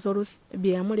eby'omugenzi olusi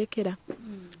bye yamulekera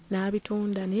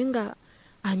n'abitunda naye nga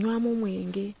anywamu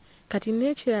omwenge kati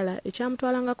n'ekirala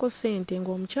ekyamutwalangako ssente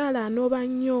ng'omukyala anoba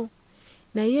nnyo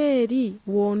naye eri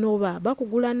woonoba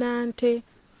bakugula nante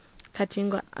kati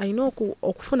nga alina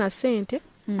okufuna ssente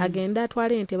agenda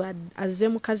atwala ente azze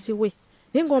mukazi we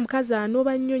naye ng'omukazi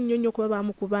anoba nnyo kuba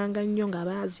bamukubanga nnyo nga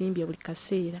baazimbye buli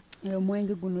kaseera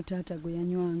omwenge guno taata gwe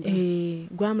yanywanga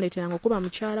gwamuleeteranga okuba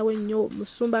mukyala we nnyo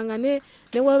Musumba nga ne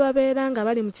webabeera nga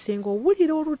bali mu kisenge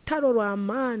owulira olutalo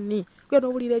lw'amaanyi genda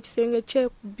owulira ekisenge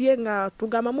kyekubye nga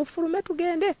tugamba mufulume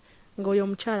tugende ng'oyo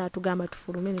omukyala atugamba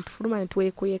tufulume ne tufuluma ne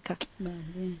twekweka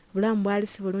bulamu bwali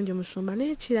si bulungi Musumba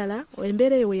n'ekirala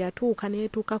embeera eyo we yatuuka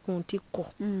n'etuuka ku ntikko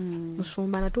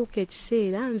Musumba natuuka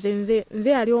ekiseera nze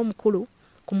yali omukulu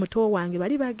ku muto wange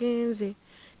bali bagenze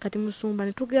kati Musumba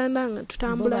ne tugenda nga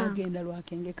tutambula bagenda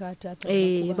lwakenge ka taata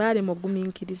baale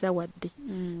mugumiikiriza wadde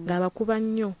ng'abakuba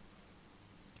nnyo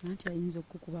anti ayinza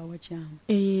okukuba wakyamu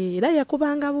era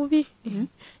yakubanga bubi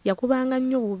yakubanga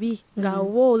nnyo bubi nga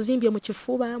oba ozimbye mu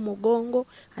kifuba mugongo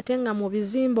ate nga mu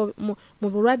bizimbo mu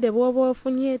bulwadde bw'oba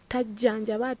ofunye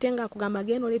tajjanjaba ate nga akugamba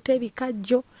genda oleeta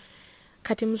ebikajjo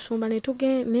kati Musumba ne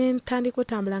ntandika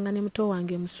otambulanga ne muto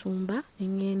wange Musumba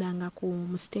ngenda nga ku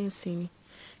Mustenseni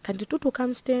kati tutuuka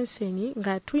Mustenseni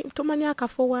nga tumanya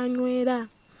akafo wanywera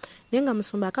naye nga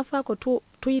Musumba akafo ako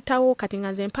tuyitawo kati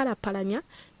nga nze mpalapalanya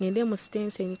ngende mu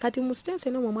Mustenseni kati mu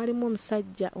Mustenseni omwo mwalimu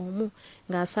omusajja omu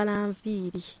ng'asala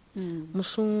nviiri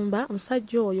Musumba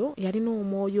omusajja oyo yalina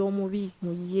omwoyo omubi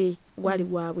mu ye gwali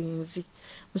gwa bwenzi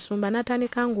Musumba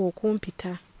n'atandika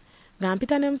ng'okumpita nga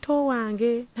mpita ne muto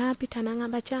wange n'ampita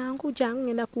n'angamba jangu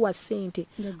ngenda kuwa ssente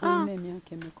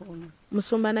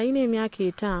Musumba nalina emyaka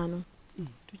 5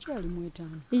 tukyali mu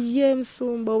 5 ye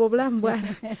Musumba obwo bulamu bwala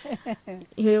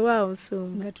yeewaawo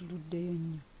Musumba nga tuluddeyo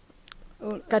nnyo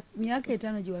myaka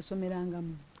 5 gye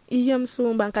wasomerangamu iye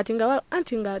Musumba kati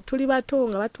anti nga tuli bato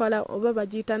nga batwala oba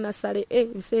bagiyita nasale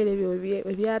ebiseera ebyo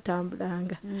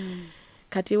ebyatambulanga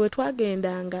kati we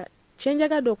twagendanga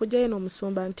kyenjagadde okujjayo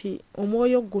n'Omusumba nti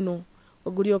omwoyo guno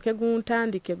ogulyoke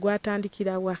guntandike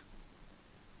gwatandikirawa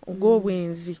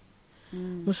ogw'obwenzi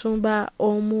Musumba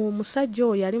omusajja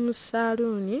oyo yali mu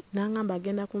saaluuni n'angamba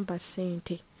agenda kumpa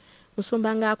ssente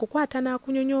Musumba nga akukwata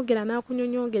n'akunyonyogera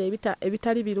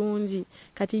ebitali birungi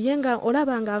kati ye nga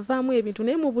olaba nga avaamu ebintu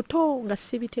naye mu buto nga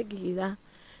sibitegeera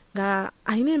nga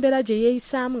alina embeera gye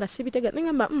yeeyisaamu nga sibitegeera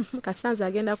n'angamba kasanze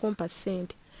agenda kumpa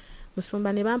ssente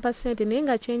Musumba ne bampa ssente naye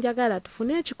nga kyenjagala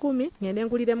tufune 10 ngende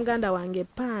ngulire muganda wange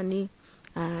paani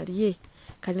alye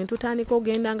kati ne tutandika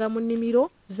ogendanga mu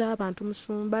nnimiro z'abantu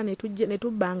musumba ne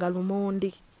tubbanga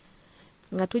lumonde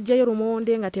nga tujjayo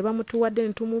lumonde nga tebamutuwadde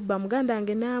ne tumubba muganda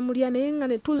wange n'amulya naye nga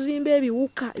ne tuzimba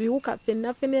ebiwuka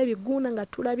ffenna n'ebiguuna nga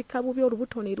tulabika bubi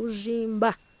olubuto ne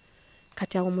luzimba.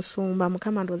 Kati awo musumba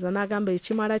mukama ndowooza n'agamba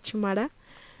ekimala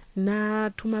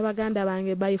n'atuma baganda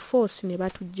bange by force ne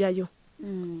batujjayo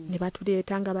ne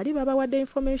batuleeta nga bali babawadde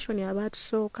information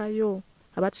abatusooka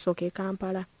e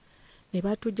Kampala ne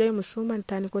batujjayo musumba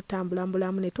netandika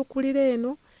otambulambulamu ne tukulira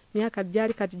eno myaka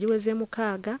gyali kati giweze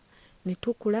 6 ne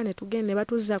tukula ne tugenda ne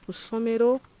batuzza ku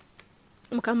ssomero.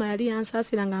 Mukama yali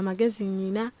yansaasira nga amagezi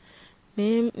nnyina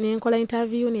ne nkola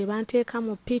interview ne banteeka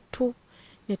mu pitu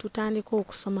ne tutandika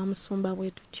okusoma musumba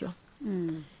bwe tutyo.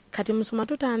 Kati musoma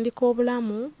tutandika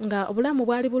obulamu nga obulamu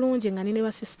bwali bulungi nga nine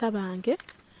basista bange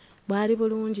bwali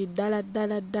bulungi ddala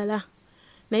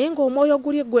naye ng'omwoyo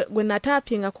guli gwe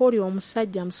nataapinga ko oli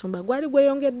omusajja musumba gwali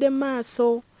gweyongedde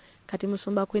maaso. Kati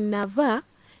musumba kwe nava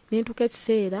ne ntuka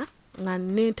ekiseera nga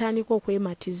nentandika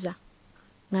okwematiza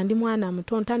nga ndi mwana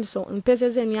muto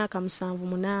mpezeza emyaka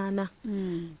 7-8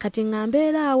 kati nga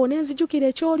mbeera awo nenzijukira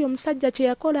ekyoli omusajja kye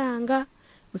yakolanga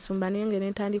musumba nenge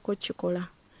nentandika okikola.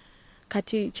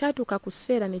 Kati kyatuuka ku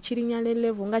sseera ne kirinya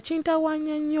level nga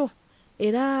kintawanya nnyo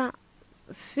era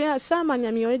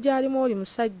saamanya myoyo gyalimu oli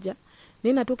musajja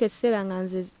naye natuuka ekiseera nga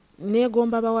nze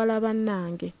neegomba bawala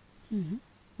bannange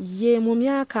ye mu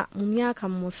myaka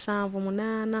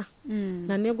 7-8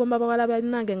 nga neegomba bawala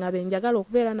bannange nga benjagala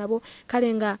okubeera nabo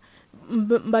kale nga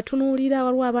mbatunuulira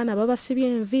waliwo abaana babasibye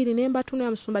enviiri ne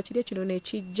mbatunuulira musumba kiri kino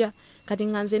nekijja kati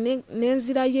nga nze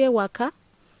nenzirayo ewaka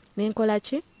nenkola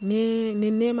ki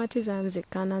neematiza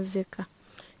nzekka na zeka.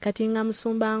 Kati nga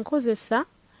musumba nkozesa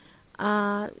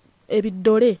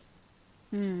ebiddole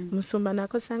musumba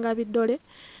nakosanga biddole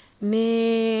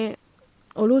ne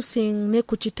oluusi ne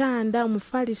ku kitanda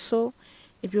omufaliso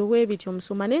ebyo weebityo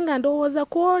musumba naye nga ndowooza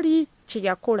kwoli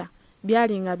kyeyakola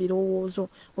byali nga birowoozo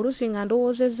oluusi nga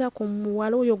ndowoozezza ku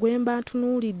muwala oyo gwe mba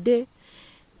ntunuulidde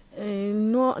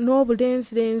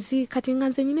n'obulenzirenzi kati nga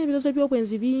nze nyina ebirozo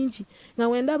by'obwenzi bingi nga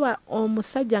wendaba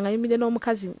omusajja nga yimiridde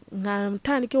n'omukazi nga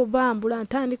ntandika obambula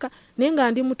ntandika naye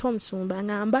nga ndi muto musumba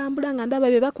nga mbambula nga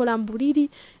ndaba bye bakola mu buliri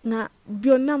nga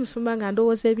byonna musumba nga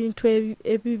ndowooza ebintu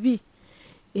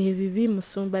ebibi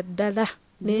musumba ddala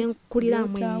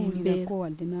nenkuliramu embeera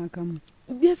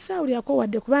byesaawulirako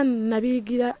wadde kuba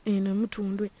nabiyigira eno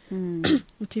Mutundwe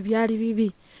nti byali bibi.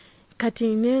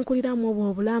 Kati nenkuliramu obwo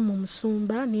obulamu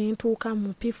musumba nentuuka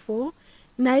mu pifo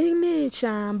nalina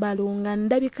ekyambalo nga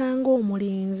ndabika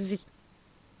ng'omulenzi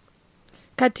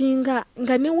kati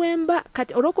nga newemba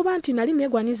kati olw'okuba nti nali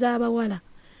negwaniza abawala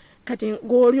kati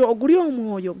oguli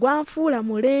omwoyo gwanfuula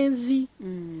mulenzi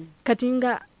kati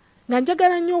nga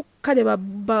njagala nnyo kale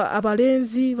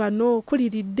abalenzi bano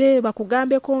okuliridde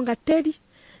bakugambeko nga teri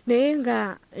naye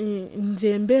nga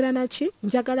nze mbeera naki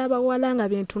njagala abawala nga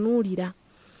bentunuulira.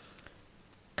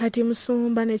 Kati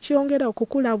musumba ne kyongera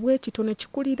okukula bwe kito ne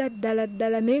kikulira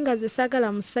ddala naye nga ze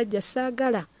saagala musajja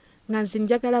saagala nga nze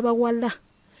njagala bawala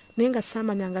naye nga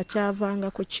saamanya nga kyavanga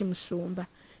ku kimusumba.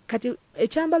 Kati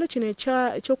ekyambalo kino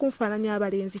ekyokunfaananya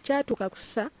abalenzi kyatuuka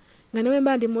kussa nga newe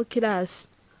mba ndi mu kiraasi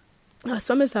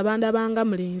abasomesa bandabanga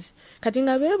mulenzi kati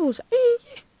nga beebuuza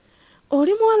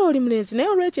oli muwala oli mulenzi naye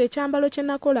olwekyo ekyambalo kye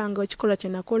nakolanga ekikola kye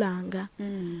nakolanga.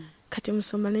 Kati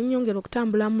musumba ne nnyongera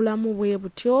okutambula mulamu bwe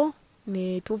butyo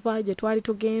ne tuva gye twali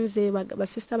tugenze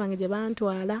basista bange gye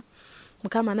bantwala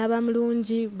mukama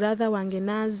n'abamulungi brother wange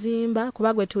n'azimba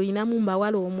kuba gwe tulinamu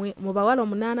mu bawala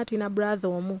 8 tulina brother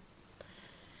omu.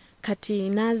 Kati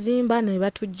n'azimba ne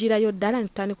batujjirayo ddala ne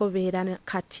tutandika obeera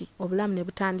kati obulamu ne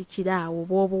butandikira awo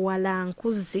bw'obuwala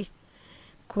nkuze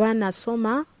kuba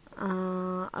nasoma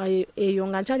eyo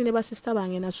nga nkyali ne basista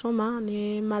bange nasoma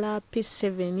ne mala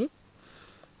P7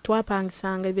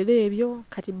 twapangisanga ebiro ebyo.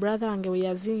 Kati brother wange we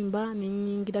yazimba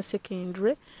nenyingira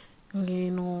secondary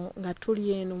ngeno nga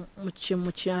tuli eno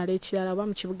mu kyalo ekirala oba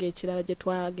mu kibuga ekirala gye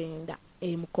twagenda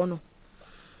Mukono.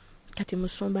 Kati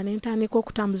musumba nentandika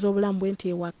okutambuza obulamu bwe nti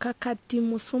ewaka. Kati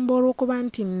musumba olw'okuba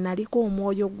nti naliko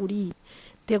omwoyo guli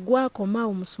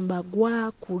tegwakomawo musumba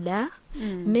gwakula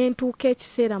nentuuka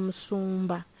ekiseera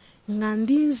musumba nga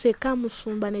ndinzeka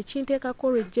musumba ne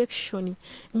kinteekako rejection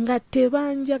nga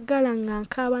tebanjagala nga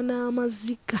nkaaba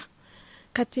n'amaziga.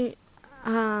 Kati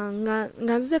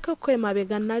nga nzeko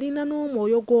kwemabega nalina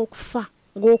n'omwoyo gw'okufa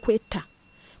gw'okwetta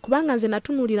kubanga nze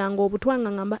natunuliranga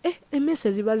obutwanga ngamba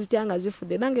emmese ziba zityanga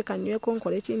zifudde nange kanyweko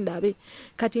nkole kindabe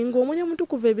kati ng'omwoyo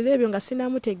omutukuvu ebiro ebyo nga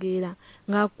sinamutegeera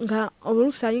nga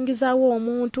oluusi ayingizaawo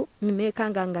omuntu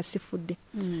neekanga nga sifudde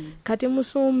kati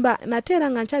musumba nateera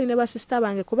nga nkyali ne basisita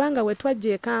bange kubanga we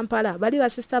twajja e Kampala bali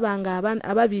basisita bange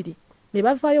ababiri ne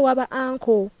bavaayo waba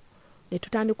anko ne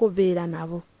tutandika obeera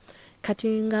nabo kati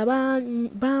nga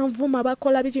banvuma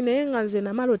bakola biki naye nga nze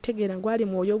namala otegeera gwali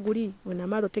mwoyo guli we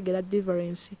namala otegeera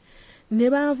deliverance ne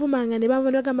banvumanga ne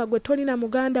bagamba gwe tolina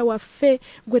muganda waffe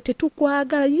gwe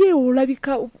tetukwagala ye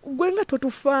olabika gwe nga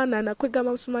totufaanana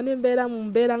kwegamba musuma nembeera mu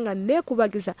mbeera nga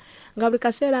neekubagiza nga buli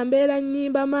kaseera mbeera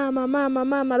nnyimba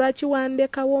maama lwaki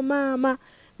wandekawo maama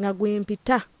nga gwe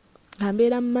mpita nga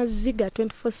mbeera mu maziga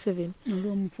 24/7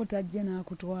 olw'omufuta ajja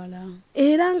n'akutwala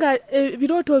era nga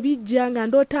ebirooto bijja nga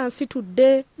ndoota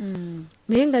nsitudde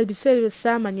naye nga ebiseera ebyo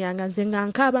saamanyanga nze nga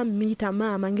nkaaba mmiyita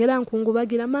maama ngera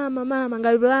nkungubagira maama nga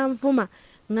banvuma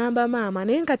ngamba maama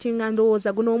naye kati nga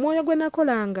ndowooza guno omwoyo gwe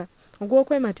nakolanga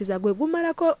ogw'okwematiza gwe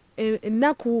gumalako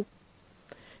ennaku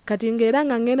kati ngera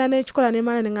nga ngenda n'ekikola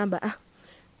nemala ne ngamba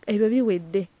ebyo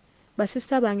biwedde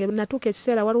basisita bange natuuka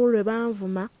ekiseera waliwo lwe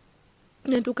banvuma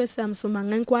nentuuka essaawa musumba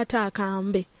nga nkwata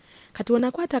akambe kati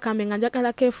wenakwata akambe nga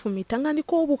njagala keefumita nga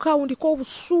ndiko obukawu ndiko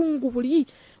obusungu buli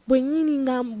bwennyini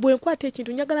nga bwenkwata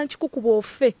ekintu njagala nkikukuba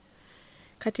ofe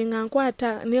kati nga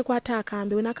nekwata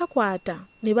akambe wenakakwata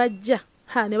ne bajja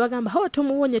ne bagamba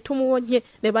tumuwonye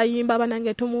ne bayimba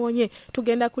banange tumuwonye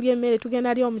tugenda kulya emmere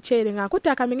tugenda lya omuceere nga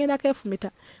nkutte akambe ngenda keefumita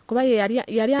kuba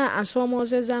yali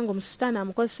ansoomoozeza nga omusitaani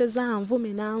amukozeseza nvume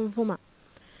n'anvuma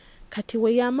kati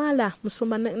we yamala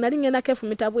musumba nali ngenda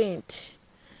keefumita bwenti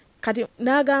kati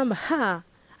n'agamba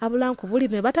abula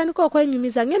nkubulire ne batandika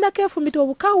okwenyumiza ngenda keefumita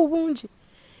obukawu bungi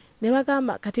ne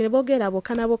bagamba kati ne boogera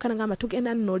bookana ngamba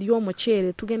tugenda nno lya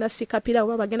omuceere tugenda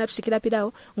sikapirawo oba bagenda tusikira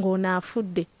pirawo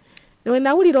ng'onaafudde we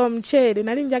nawulira omuceere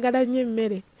nali njagala nnyo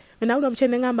emmere we nawulira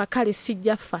omuceere ne ngamba kale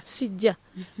sijja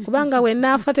kubanga we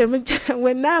naafa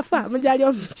mujja lya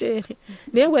omuceere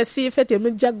naye we siife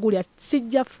temujja gulya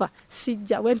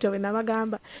sijja wentyo we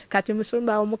nabagamba kati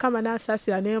musumba awo mukama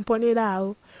n'asaasira n'emponera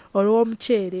awo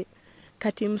olw'omuceere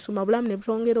kati musumba bulamu ne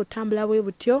butongera otambula bwe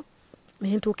butyo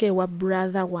ne ntuuka ewa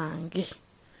brother wange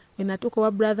we natuuka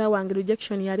ewa brother wange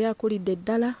rejection yali akulidde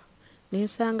ddala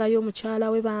nensangayo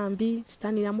omukyala we bambi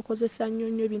sitaani yamukozesa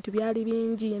nnyo ebintu byali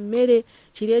bingi emmere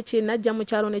kiri eki najja mu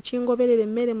kyalo ne kingoberera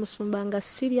emmere musumba nga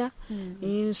sirya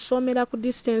nsomera ku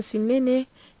distance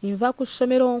nnene nva ku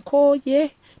ssomero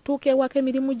nkooye tuuka ewaka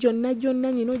emirimu gyonna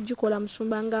nyina ogikola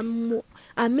musumba nga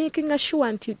amakinga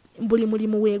sure nti buli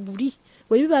mulimu weeguli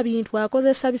we biba bintu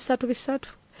akozesa bisatu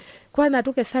kuba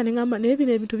natuuka esaana ngamba naye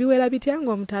bino ebintu biwera bitya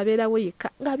ng'omuntu abeerawo yekka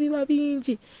nga biba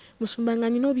bingi musumba nga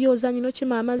nina obyoza nina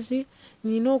okima amazzi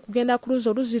nina okugenda ku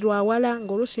oluzi lwawala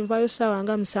ng'oluusi nvayo ssaawa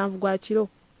nga 7 gwa kiro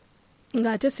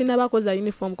ng'ate sinnabakoza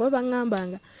uniform kuba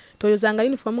baŋŋambanga toyozanga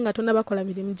uniform nga tonnabakola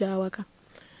mirimu gy'awaka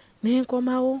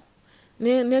nenkomawo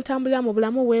netambulira mu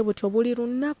bulamu bwe butyo buli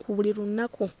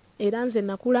lunaku era nze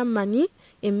nakula mmanyi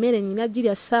emmere nina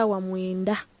girya ssaawa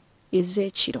 9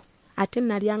 ez'ekiro ate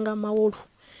nalyanga mawolu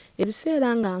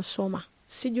ebiseera nga nsoma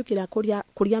sijjukira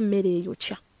kulya mmere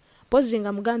eyokya mpozi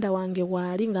nga muganda wange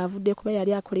waali ng'avudde kuba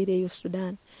yali akolera eyo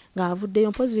Sudan ng'avuddeyo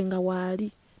mpozi nga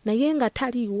waali naye nga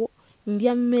taliiwo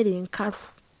ndya mmere enkalu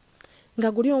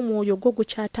nga guli omwoyo gwo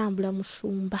gukyatambula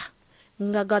musumba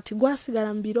nga gati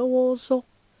gwasigala mu birowoozo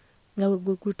nga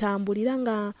gutambulira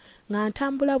nga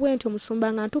ntambula bwentyo musumba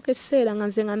nga ntuuka ekiseera nga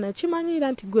nze nga nakimanyira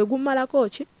nti gwe gumalako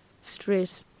ki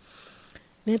stress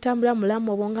netambula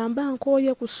mulamu obwo nga mba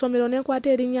nkooye ku ssomero nenkwata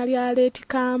erinnya lya Leeti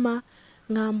Kaama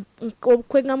nga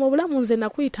kwegamba obulamu nze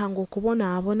nakuyitanga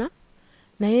okubonaabona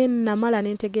naye namala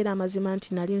nentegeera amazima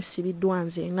nti nali nsibiddwa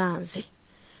nze nganze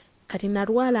kati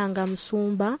nalwalanga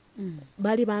musumba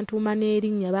bali bantuuma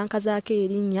n'erinnya bankazaako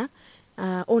erinnya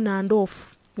on and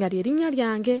off nga lyerinnya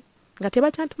lyange nga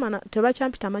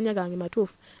tebakyampita amanya gange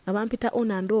matuufu nga bampita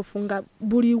on and off nga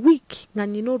buli wiiki nga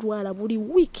nina olwala buli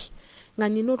wiiki nga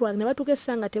nina olwala ne batuuka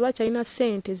essaawa nga tebakyalina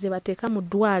ssente ze bateeka mu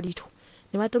ddwaliro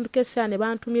ne batuuka essaawa ne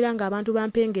bantumira nga abantu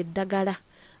bampenga eddagala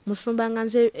musumba nga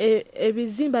nze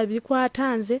ebizimba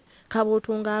bikwata nze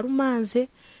kabooto nga alumanze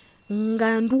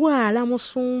nga ndwala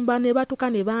musumba ne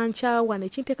batuuka ne bankyawa ne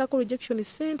kinteekako rejection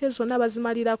ssente zonna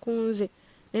bazimalira ku nze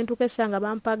ne ntuuka essaawa nga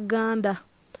bampa ganda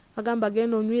bagamba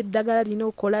genda onywa eddagala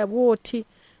lina okukola bwoti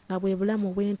nga bwe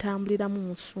bulamu bwentambuliramu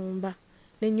musumba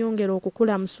nenyongera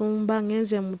okukula musumba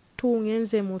ngenze mu 2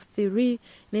 ngenze mu 3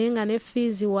 naye nga ne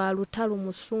fees wa lutalo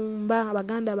musumba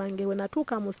abaganda bange we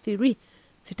natuuka mu 3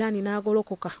 sitaani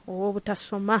n'agolokoka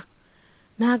obutasoma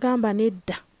n'agamba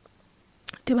nedda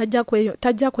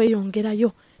tajja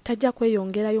kweyongerayo tajja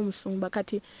kweyongerayo musumba.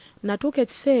 Kati natuuka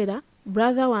ekiseera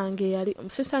brother wange yali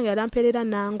sister wange yalamperera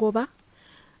nangoba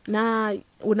na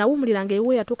unawumuliranga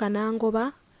ewe yatuuka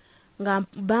nangoba nga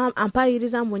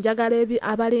ampayiriza mbu njagala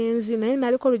abalenzi naye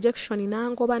naliko rejection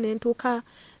nangoba nentuuka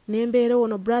nembeera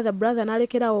ono brother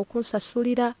nalekerawo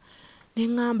okunsasulira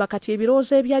neŋŋamba kati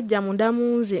ebirowoozo ebyajja munda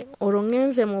munze olwo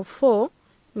ŋŋenze mu 4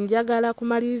 njagala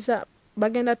kumaliza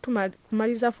bagenda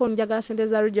kumaliza 4 njagala sente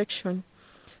za rejection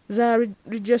za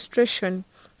registration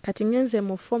kati ŋŋenze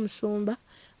mu 4 musumba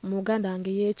muganda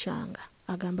wange yeekyanga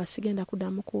agamba sigenda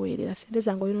kuddamu kuweerera sente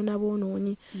zange olino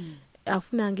naboonoonyi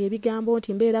afunanga ebigambo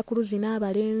nti mbeera ku luzi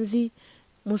n'abalenzi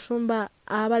musumba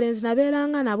abalenzi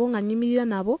nabeeranga nabo nga nyimirira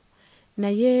nabo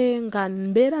naye nga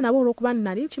mbeera nabo olw'okuba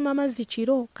nali nkima amazzi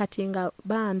kiro kati nga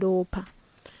bandoopa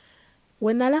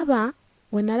we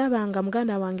nalaba nga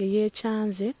muganda wange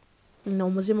yeekyanze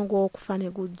n'omuzimu gw'okufa ne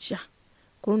gujja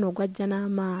ku luno gwajja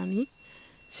n'amaanyi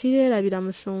sireerabira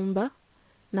musumba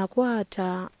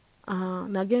nakwata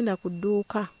nagenda ku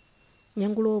dduuka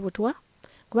nyengula obutwa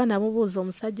kuba namubuuza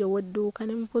omusajja ow'edduuka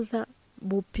ne mubuuza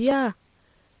bupya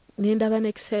nendaba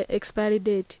ne expiry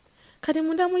date kati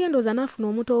munda muyendoza nafuna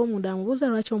omuntu ow'omunda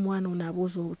amubuuza lwaki omwana ono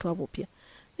abuuza obutwa bupya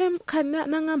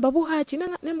naŋŋamba buhaki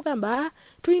nemugamba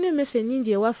tulina emmese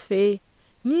ennyingi ewaffe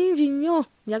nyingi nnyo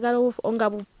njagala nga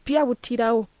bupya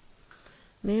buttirawo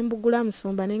nembugula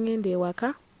musumba neŋŋenda ewaka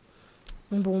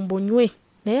mbunywe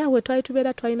naye awe twali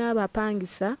tubeera twalina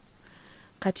abapangisa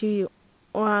kati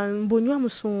mbunywa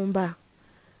musumba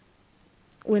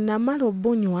we namala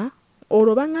obunywa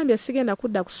olwo baŋŋambye sigenda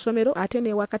kudda ku ssomero ate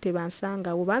n'ewaka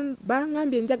tebansangawo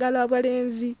baŋŋambye njagala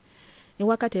abalenzi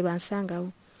ewaka tebansangawo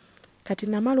kati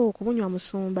namala okubunywa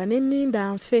musumba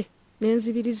nenninda nfe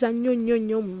nenzibiriza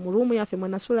nnyo mu ruumu yaffe mwe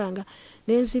nasulanga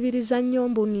nenzibiriza nnyo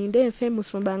mbu ninde nfe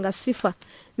musumba nga sifa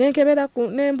nenkebera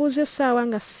nembuuza essaawa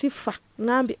nga sifa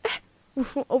ŋŋambye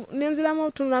nenziramu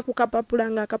otunula ku kapapula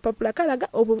nga akapapula kalaga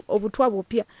obutwa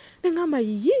bupya neŋŋamba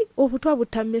obutwa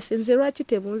butamese nze lwaki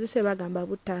tebunzise bagamba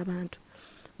butta abantu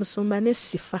musumba ne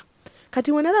sifa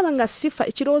kati we nalaba nga sifa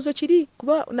ekirowoozo kiri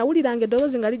kuba nawuliranga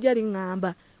eddoboozi nga lijja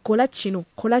liŋŋamba kola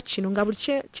kino nga buli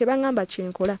kye baŋŋamba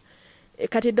kyenkola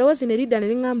kati eddoboozi ne lidda ne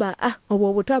liŋŋamba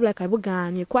obwo obutwa bulaka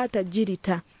bugaanye kwata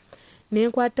jirita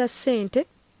nenkwata ssente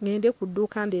ngende ku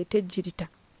dduuka ndeete ejjirita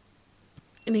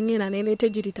nengena neleete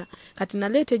ejjirita kati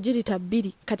naleete ejjirita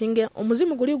 2 kati nge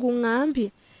omuzimu guli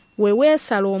guŋŋambye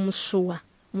weweesala omusuwa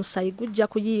musayi gujja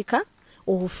kuyiika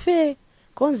ofe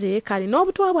konze kali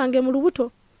n'obutwa bwange mu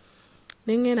lubuto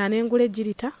nengena nengula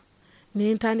ejjirita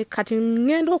nentandika kati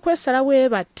ngenda okwesala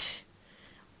weebati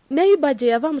neiba gye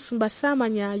yava musumba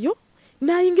saamanyayo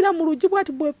nayingira mu luggi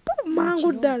bwati bwe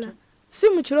mangu ddala si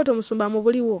mu kiroto musumba mu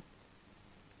buliwo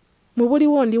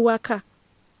ndi waka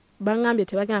baŋŋambye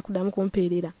tebagenda kuddamu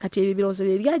kumpeerera kati ebyo birowoozo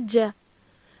bye byajja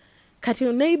kati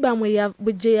neiba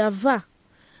gye yava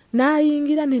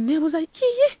nayingira neneebuuza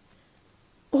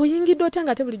oyingidde otya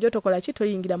nga te bulijjo tokola ki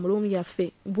toyingira mu luumu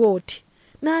yaffe bwoti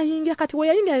nayingira kati we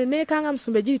yayingira neneekanga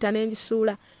musumba ejjirita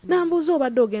n'engisuula nambuuza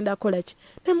obadde ogenda kukola ki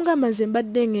nemugamba nze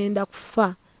mbadde ngenda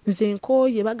kufa nze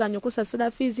nkooye baganya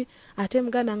okusasula fiizi ate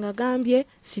muganda ngagambye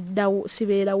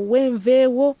sibeera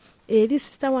wenveewo eri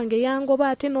sista wange yangoba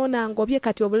ate noonangobye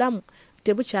kati obulamu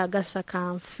tebukyagasa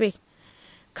kanfe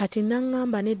kati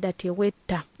naŋŋamba nedda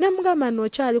tewetta nemugamba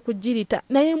nookyali kujjirita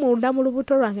naye munda mu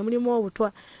lubuto lwange mulimu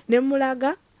obutwa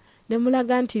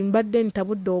nemulaga nti mbadde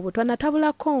ntabudde obutwa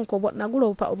natabula konko nagula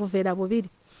obuveera 2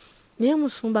 naye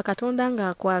musumba katonda nga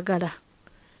akwagala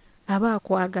aba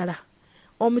akwagala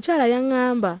omukyala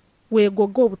yaŋŋamba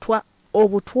weegoga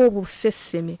obutwa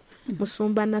obuseseme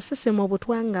musumba nasesema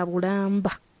obutwa nga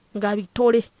bulamba nga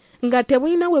bitole nga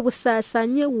tebulina we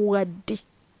busaasanye wadde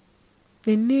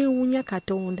neneewunya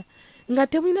katonda nga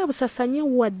tebulina busaasanye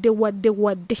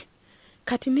wadde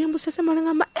kati nembusesema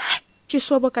neŋŋamba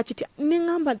kisoboka kitya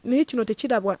neŋŋamba naye kino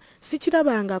tekirabwa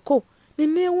sikirabangako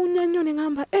neneewunya nnyo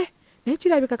neŋŋamba naye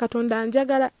kirabika katonda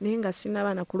njagala naye nga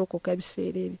sinaba nakulokoka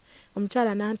ebiseera ebyo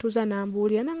omukyala nantuuza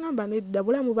nambuulira naŋŋamba nedda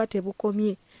bulamu ba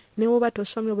tebukomye newoba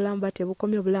tosomye obulamu ba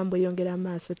tebukomye obulamu bweyongera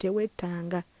maaso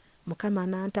tewettanga mukama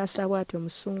nantaasa bw'atyo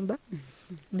musumba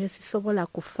nesisobola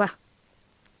kufa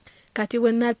kati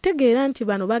we nategeera nti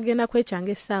bano bagenda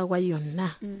kwekyanga essaawa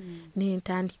yonna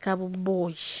nentandika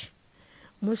bubooyi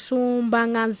musumba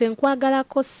nga nze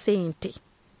nkwagalako ssente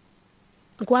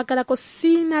nkwagalako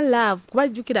siina love kuba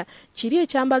jjukira kiri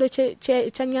ekyambalo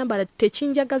kyanyambala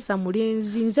tekinjagaza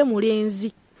mulenzi nze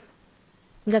mulenzi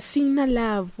nga siina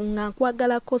love nga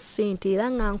nkwagalako ssente era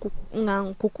nga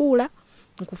nkukuula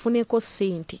nkufuneko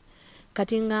ssente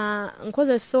kati nga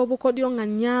nkozesa obukodyo nga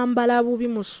nyambala bubi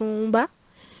musumba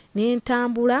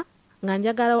nentambula nga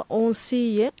njagala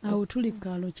onsiye. Awo tuli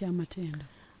kaalo kya Matenda.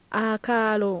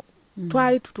 Akaalo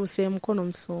twali tutuuse Mukono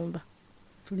Musumba.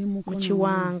 Tuli Mukono mu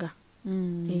Kiwanga.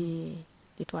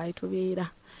 Twali tubeera.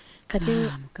 Kati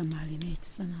Mukama alina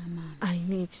ekisa n'amaanyi.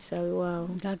 Alina ekisa waawo.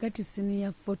 Kakati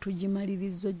siniya fo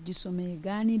tugimaliriza ogisoma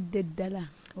egaanidde ddala.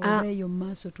 Oba eyo mu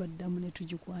maaso twaddamu ne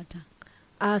tugikwata.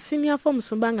 Siniya fo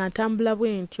Musumba nga ntambula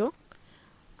bwe ntyo.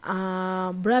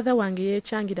 Brother wange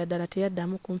yeekyangira ddala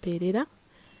teyaddamu kumpeerera.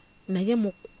 Naye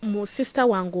mu sister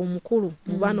wange omukulu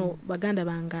mu bano baganda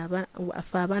bange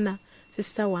afe abana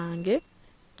sister wange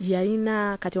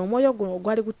yalina kati omwoyo guno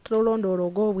gwali gutolondoola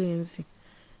ogw'obwenzi.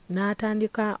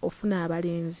 N'atandika ofuna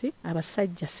abalenzi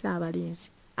abasajja si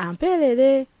abalenzi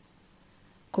ampeerere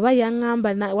kuba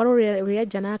yaŋŋamba waliwo lwe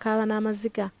yajja n'akaaba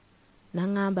n'amaziga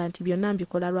n'aŋŋamba nti byonna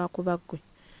mbikola lwakuba ggwe.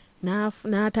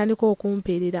 N'atandika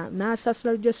okumpeerera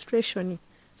n'asasula registration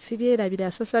siryerabira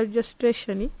asasula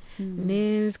registration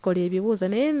n'enkola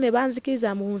ebibuuzo naye ne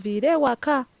banzikiriza mu nviire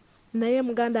ewaka. Naye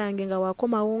muganda wange nga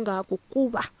wakomawo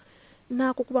ng'akukuba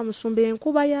n'akukuba Musumba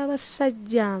enkuba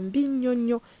y'abasajja mbi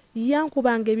nnyonnyo.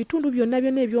 Yankubanga ebitundu byonna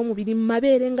eby'omubiri mu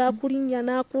mabeere ng'akulinnya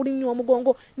n'akulinnya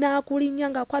omugongo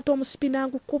n'akulinnya ng'akwata omusipi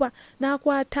n'agukuba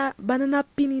n'akwata banana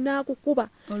pini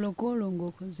n'akukuba. Olokolo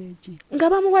ng'okoze ki? Nga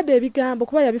bamuwadde ebigambo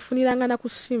kuba yabifuniranga na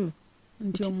ku ssimu.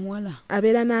 Nti omuwala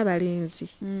abeera n'abalenzi.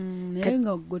 Naye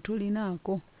nga gwe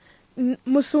tulinaako.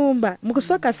 Musumba mu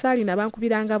kusooka saalina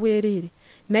bankubiranga bwereere.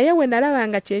 Naye we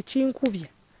nalabanga kyekinkubya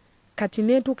kati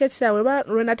n'entuuka essaawa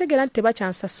lwe nategeera nti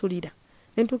tebakyansasulira.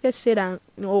 Nentuuka esseera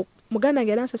muganda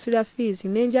ngera nsasulira fees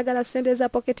nenjagala ssente za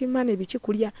pocket money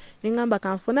bikikulya neŋŋamba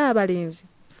kanfuna abalenzi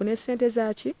nfune ssente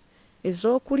zaki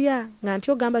ez'okulya nga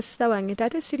nti ogamba sister wange nti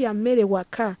ate sirya mmere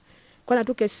waka kwa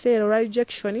natuuka esseera olwa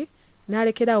rejection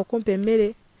n'alekeraawo kumpa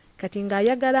emmere kati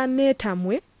ng'ayagala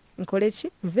neetamwe nkole ki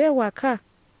nve waka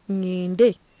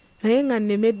ŋŋende naye nga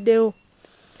nnemeddewo.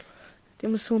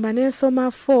 Musumba n'ensoma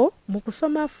 4 mu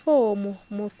kusoma 4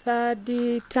 mu third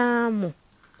term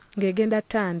ngegenda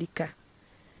tandika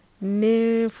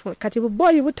kati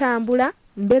buboyi butambula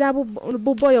mbeera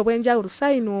buboyi obwenjawulo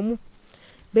sayina omu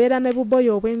beera ne buboyi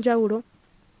obwenjawulo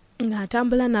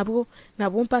ng'atambula nabwo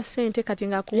nabumpa ssente kati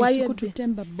ng'akuwayedde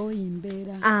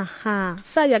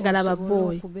saayagala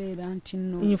baboyi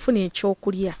nfuna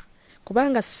ekyokulya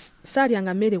kubanga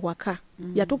saalyanga mmere waka.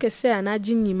 Yatuuka esseera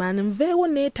n'aginnyima nveewo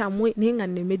neetamwe naye nga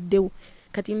nnemeddewo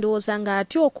kati ndowooza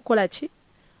ng'atya okukola ki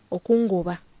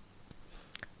okungoba.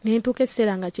 Nentuuka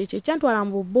esseera nga kyekyo ekyantwala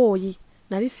mu buboyi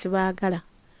nali sibaagala.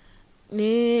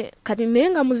 Kati naye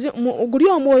nga guli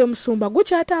omwoyo Musumba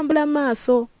gukyatambula mu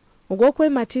maaso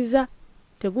ogw'okwematiza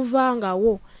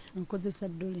teguvangawo. Nkozesa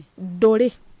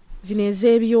ddole zino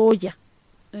ez'ebyoya.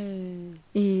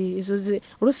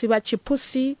 Olusi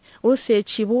bakipusi olusi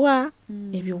ekibwa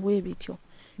ebyo bwe bityo.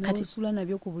 Kati sula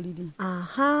nabyo ku buliri.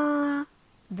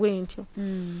 Bwe ntyo.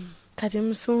 Kati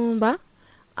Musumba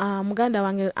muganda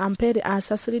wange ampere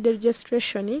asasulidde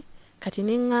registration kati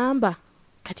neŋŋamba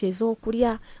kati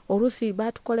ez'okulya olusi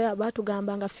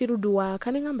batugamba nga field work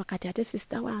neŋŋamba kati ate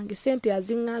sister wange sente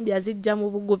aziŋŋambye azijja mu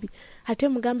bugubi ate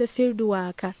mugambe field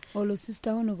work. Olwo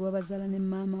sister wono gwe bazaala ne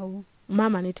maama wo?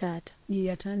 Maama ne taata. Ye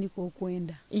yatandika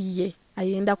okwenda? Ye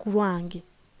ayenda ku lwange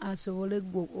asobole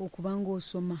okuba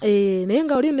ng'osoma. Naye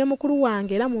nga oli ne mukulu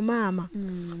wange era mu maama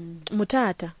mu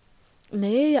taata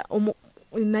naye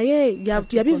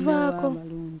yabivaako.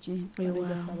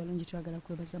 Abalungi twagala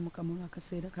kwebaza Mukama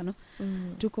olw'akaseera kano.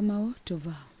 Tukomawo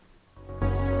tuvaawo.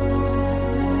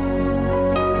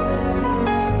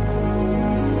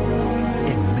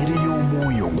 Emmere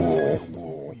y'omwoyo gwo.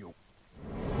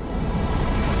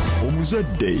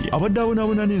 Omuzadde abadde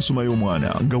abonaabona n'ensoma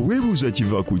y'omwana nga weebuuza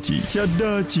kiva ku ki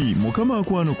kyaddaaki Mukama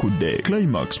akwanukudde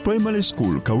Climax Primary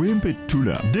School Kawempe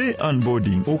Ttula Day and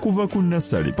Boarding okuva ku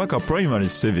nursery paka primary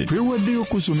 7 twewaddeyo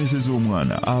okusomeseza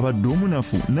omwana abadde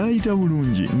omunafu n'ayita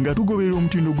bulungi nga tugoberera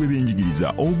omutindo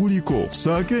gw'ebyenjigiriza oguliko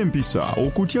saako empisa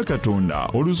okutya Katonda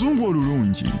oluzungu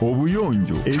olulungi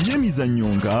obuyonjo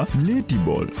ebyemizannyo nga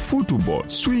netball football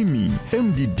swimming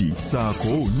MDD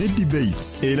saako ne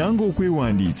debates era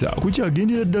ng'okwewandiisa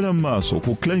kukyagendera ddala mu maaso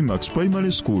ku Climax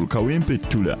Primary School Kawempe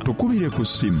Ttula tukubire ku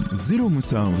ssimu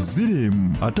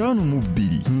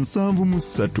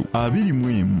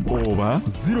 0705527321 oba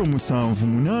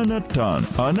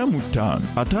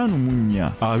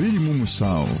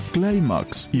 0785455427.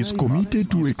 Climax is committed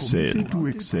to excel.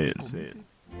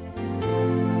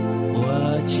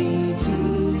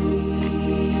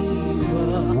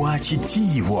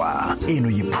 Wakitiibwa. Eno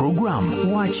ye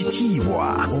program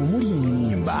Wakitiibwa omuli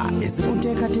ennyimba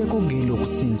ezikuteekateeka okugenda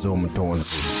okusinza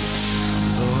omutonzi.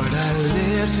 Lord, I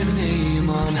lift your name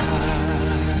on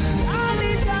high.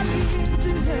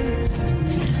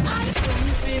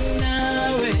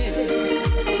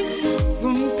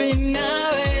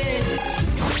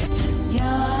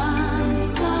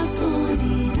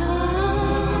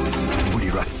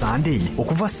 Monday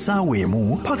okuva ssaawa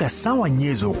emu paka ssaawa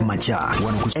nyeezi okumakya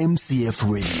wano ku MCF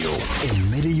Radio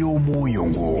emmere y'omwoyo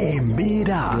gwo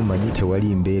embeera. Omanyi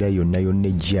tewali mbeera yonna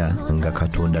ejja nga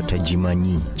Katonda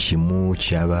tagimanyi. Kimu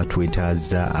kyaba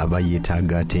twetaaza aba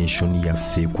yeetaaga attention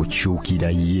yaffe kukyukira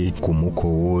ye,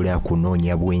 kumukowoola,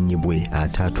 kunoonya bwenyi bwe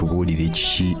ate atubuulire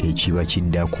kiki ekiba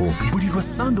kiddako. Buli lwa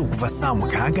Sande okuva ssaawa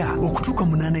 6 okutuuka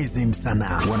 8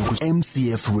 ez'emisana wano ku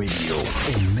MCF Radio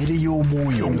emmere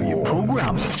y'omwoyo gwo.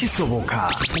 Program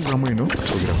kisoboka. Programu eno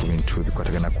twogera ku bintu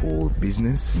bikwatagana ku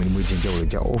business, emirimu egy'enjawulo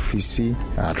egya office,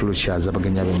 tulukyaza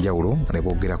abagenyi ab'enjawulo ne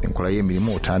boogera ku nkola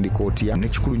y'emirimu otandika otya,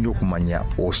 n'ekikulu nnyo okumanya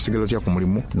osigala otya ku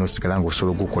mulimu n'osigala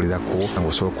ng'osobola ogukolerako,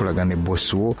 ng'osobola okukolagana ne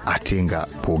bosi wo ate nga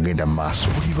bw'ogenda mu maaso.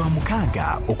 Buli lwa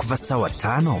 6 okuva ssaawa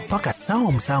 5 paka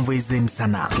ssaawa 7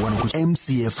 ez'emisana wano ku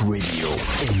MCF Radio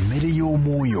emmere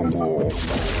y'omwoyo gwo.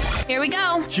 Here we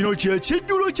go. Kino kye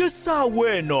kijjulo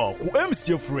ky'essaawa eno ku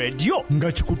MCF Radio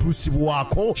nga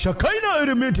kikutuusibwako Shakaina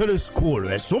Elementary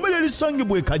School, essomero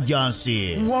erisangibwa e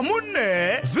Kajjansi, wamu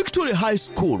ne Victory High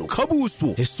School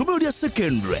Kabuusu, essomero lya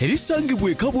secondary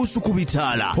erisangibwa e Kabuusu ku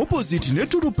Bitaala opposite ne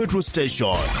Tulu Petrol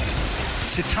Station.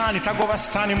 Sitaani tagoba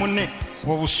sitaani munne,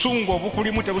 obusungu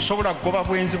obukulimu tebusobola kugoba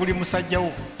bwenzi buli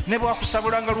musajjawo. Ne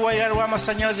bwakusabulanga luwaya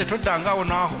lw'amasannyalaze toddangaawo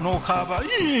n'okaaba.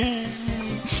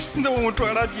 Omuntu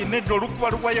alabye nedda olukuba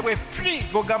luwaye bwe pi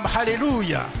gogamba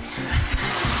haleluya.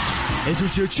 Ekyo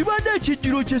kye kibadde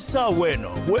ekijjulo ky'essaawa eno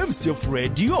ku MCF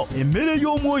Radio emmere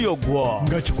y'omwoyo gwo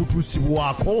nga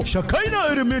kikutuusibwako Shakaina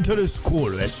Elementary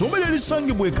School, essomero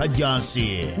erisangibwa e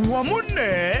Kajjansi, wamu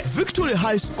ne Victory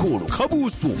High School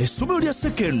Kabuusu, essomero lya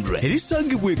secondary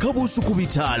erisangibwa e Kabuusu ku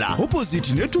Bitaala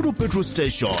opposite ne Tulu Petrol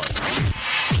Station.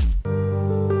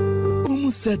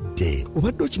 Omusadde,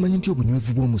 obadde okimanyi nti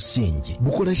obunywevu bw'omusingi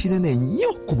bukola kinene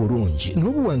nnyo ku bulungi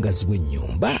n'obuwangazi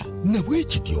bw'ennyumba? Nabwe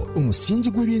kityo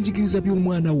omusingi gw'ebyenjigiriza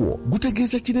by'omwana wo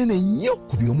gutegeeza kinene nnyo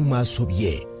ku by'omu maaso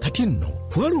bye. Kati nno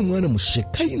twala omwana mu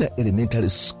Shekaina Elementary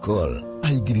School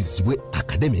ayigirizibwe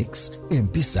academics,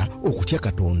 empisa, okutya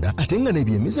Katonda ate nga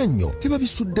n'ebyemizannyo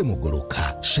tebabisudde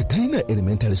mugoloka. Shekaina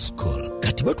Elementary School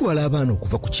kati batwala abaana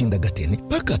okuva ku kindagateni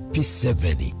paka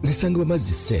P7 lisangibwa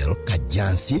Mazzi Cell,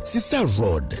 Kajjansi, Sisa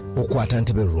Road, okwata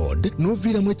Ntebe Road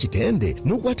n'oviiramu Ekitende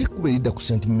n'okwata ekkubo eridda ku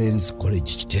St. Mary's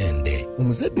College Kitende.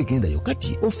 Omuzadde gendayo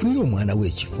kati ofunire omwana we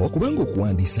ekifo kubanga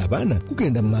okuwandiisa abaana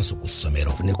kugenda mu maaso ku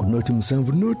ssomero. Fune ku nooti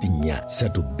 7 nooti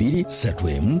 4 32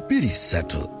 31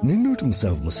 23 ne nooti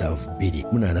 772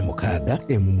 86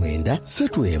 9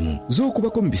 31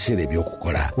 z'okubako mu biseera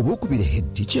eby'okukola. Oba okubira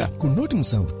head teacher ku nooti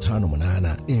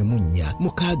 758 4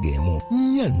 6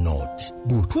 4 nooti.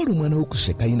 Bw'otwala omwana wo ku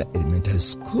Shekaina Elementary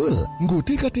School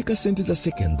ng'oteekateeka ssente za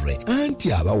secondary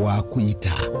anti aba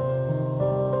waakuyita.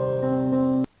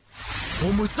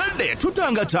 Omuzadde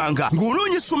tutangatanga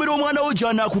ng'onoonya essomero omwana wo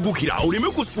gy'anaakugukira oleme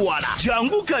kuswala.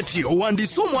 Jangu kati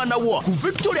owandiise omwana wo ku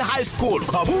Victory High School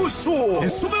Kabuusu,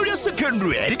 essomero lya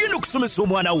secondary erigenda okusomesa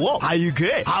omwana wo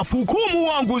ayige afuuke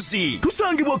omuwanguzi.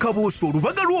 Tusangibwa Kabuusu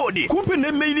Lubaga Road kumpi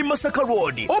ne Main Masaka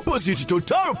Road opposite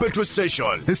Total Petrol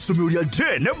Station. Essomero lya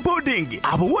day ne boarding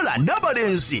abawala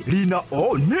n'abalenzi lina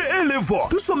O ne A-level.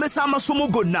 Tusomesa amasomo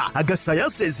gonna aga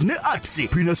sciences ne arts.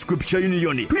 Tulina scripture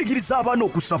union, tuyigiriza abaana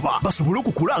okusaba basobole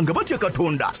okukula nga batya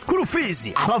Katonda. School fees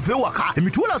abava ewaka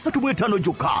emitwalo 35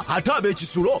 gyokka, ate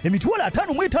ab'ekisulo emitwalo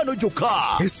 55 gyokka.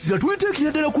 Essira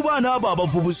tuliteekera ddala ku baana abo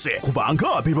abavubuse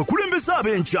kubanga be bakulembeze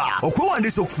ab'enkya.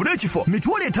 Okwewandiisa okufuna ekifo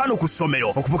mitwalo 5 ku ssomero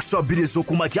okuva ku saa 2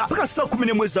 ez'okumakya paka saa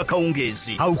 11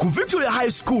 ez'akawungeezi. Awo ku Victoria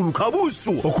High School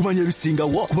Kabuusu. Okumanya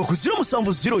ebisingawo kuba ku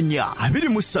 0704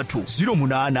 23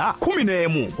 08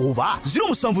 11 oba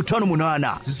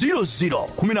 0758 00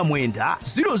 19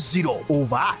 00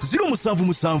 oba 0771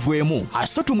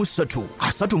 33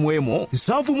 31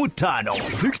 75.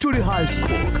 Victory High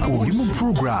School. Oli mu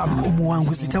program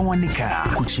Omuwangunzi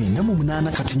Tawanika ku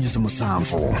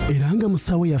 98.7 era nga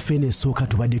musawo yaffe n'esooka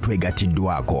tubadde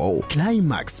twegatiddwako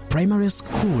Climax Primary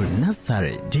School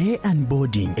Nursery Day and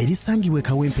Boarding erisangibwa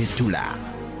Kawempe Tula.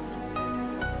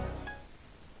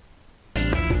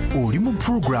 Oli mu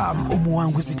program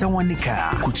Omuwangunzi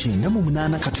Tawanika ku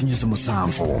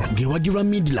 98.7 ng'ewagirwa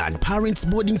Midland Parents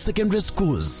Boarding Secondary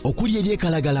Schools okuli eri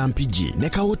Kalagala Mpigi ne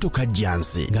Kawoto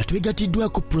Kajjansi nga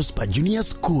twegatiddwako Prosper Junior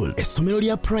School, essomero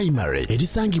lya primary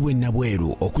erisangibwa e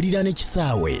Nabweru okuliraana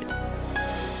ekisaawe.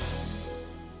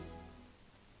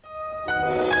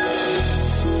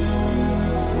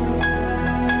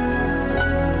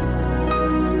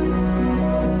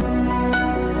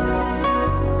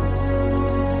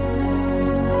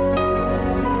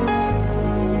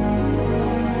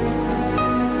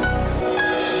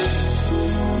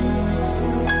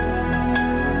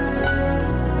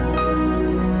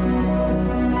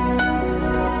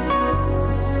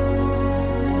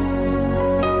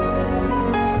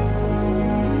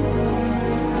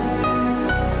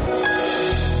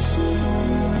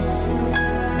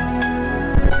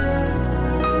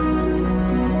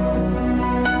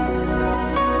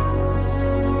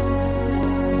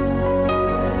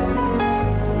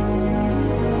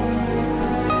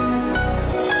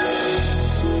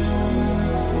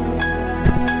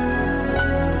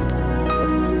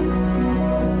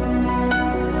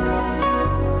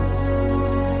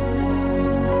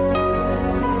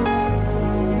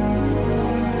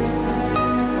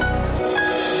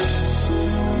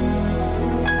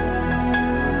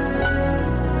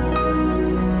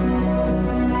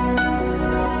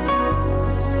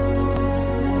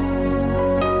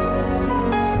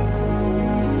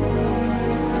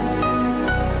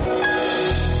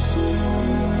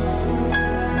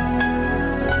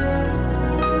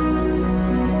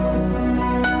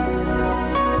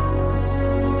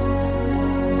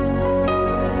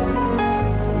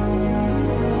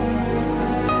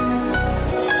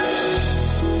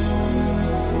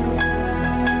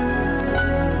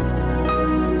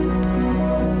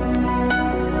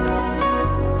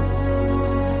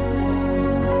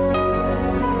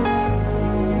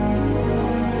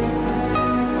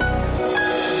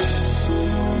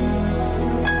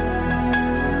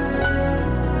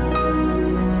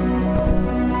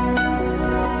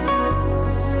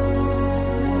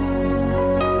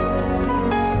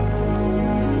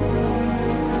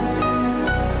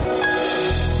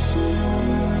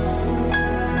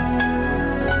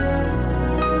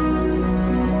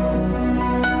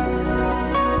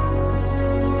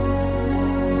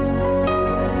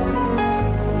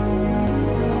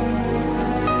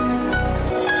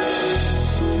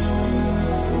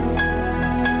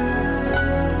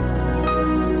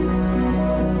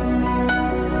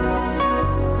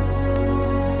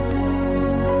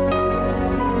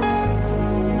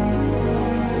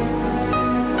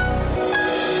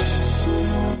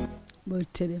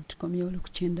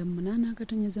 9:98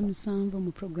 akatonyeza 7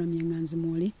 mu program y'enganzi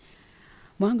mwoli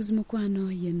Omuwangunzi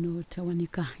mukwano yenno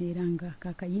Tawanika era nga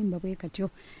kakayimba bwe katyo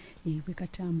bwe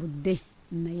katambudde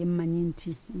naye mmanyi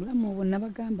nti bulamu bonna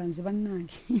bagamba nze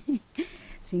bannange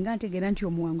singa ntegeera nti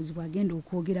omuwanguzi bwagenda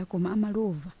okwogerako Mama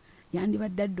Lova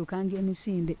yandibadde addukanga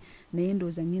emisinde naye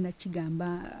ndooza ngenda kigamba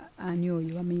ani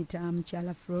oyo bamuyita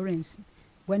mukyala Florence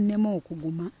bwannema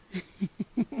okuguma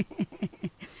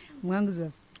omuwanguzi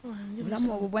waffe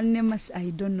bulamu obwo bwannema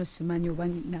I don't know simanyi oba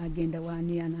nagenda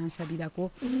wani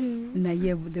anansabirako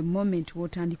naye the moment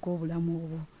wotandika obulamu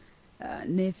obwo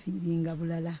nefiiringa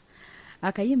bulala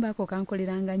akayimba ako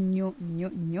kankoleranga nnyo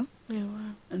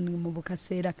mu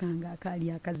bukaseera kange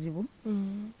akaali akazibu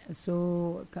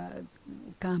so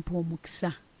kampa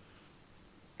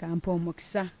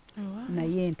omukisa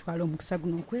naye ntwala omukisa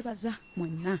guno okwebaza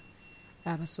mwenna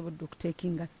abasobodde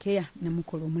okuteekinga care ne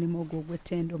mukola omulimu ogwo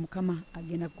ogw'ettendo Mukama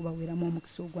agenda kubaweeramu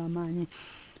omukisa ogw'amaanyi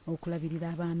okulabirira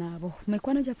abaana abo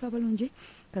mikwano gyaffe abalungi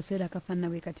kaseera akafaanana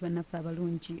bwe kati bannaffe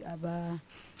abalungi aba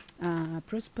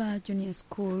Prosper Junior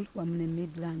School wamu ne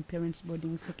Midland Parents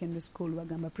Boarding Secondary School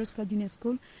bagamba Prosper Junior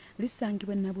School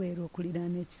lisangibwa Nabweru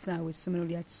okuliraana ekisaawe essomero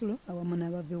lya Kisulo awamu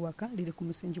n'abava ewaka liri ku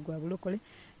musingi gwa bulokole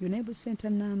United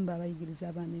Center number abayigiriza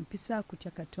abaana empisa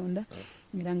kutya Katonda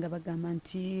era nga bagamba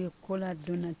nti kola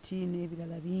donati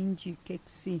n'ebirala bingi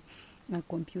kekisi na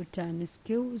computer ne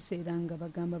skills era nga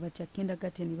bagamba batya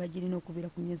kindergarten bagirina okubeera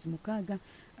ku myezi 6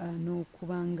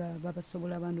 n'okubanga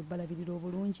babasobola abantu balabirira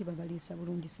obulungi babaliisa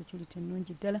bulungi security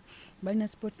ennungi ddala balina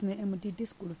sports ne MDD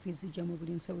school fees ijja mu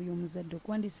buli nsawo y'omuzadde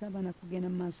okwandiisa abaana kugenda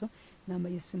mu maaso namba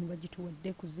y'essimu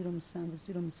bagituwadde ku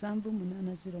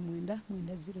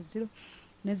 0707809900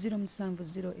 ne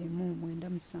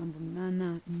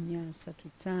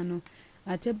 0709788435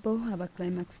 ate bo aba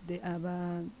climax de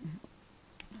aba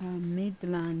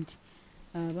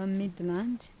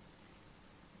Midland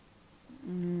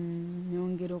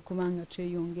nyongera okubanga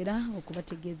tweyongera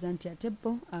okubategeeza nti ate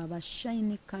bo aba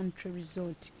Shiny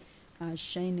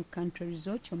Country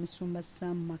Resort omusumba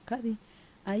Sam Makabi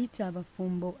ayita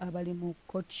abafumbo abali mu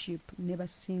courtship ne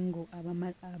basingo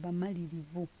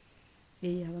abamalirivu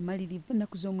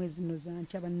ennaku z'omwezi no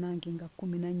zankya bannange nga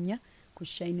 14 ku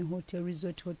Shiny Hotel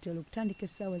Resort Hotel okutandika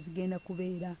essaawa zigenda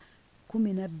kubeera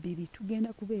 12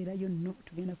 tugenda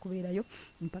kubeerayo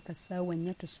mpaka ssaawa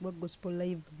 4 tosubwa gospel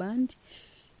live band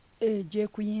gye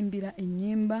kuyimbira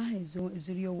ennyimba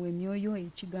eziri ow'emyoyo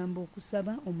ekigambo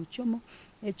okusaba omuchomo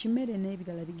ekimere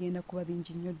n'ebirala bigenda kuba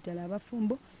bingi nnyo ddala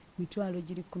abafumbo mitwalo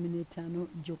giri 15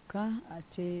 gyokka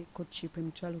ate courtship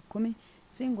emitwalo 10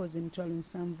 singles emitwalo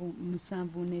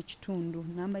 7 n'ekitundu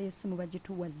namba y'essimu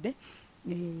bagituwadde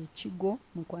Kigo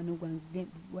mukwano gwange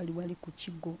wali ku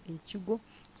Kigo ekigo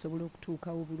sobola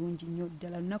okutuukawo bulungi nnyo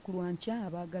ddala lunaku lwankya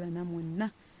abaagala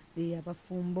namwenna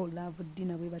abafumbo love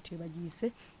dinner bwe batyo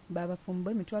bagiyise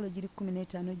babafumbo emitwalo giri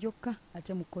 15 gyokka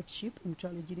ate mu courtship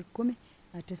emitwalo giri 10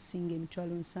 ate singa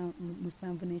emitwalo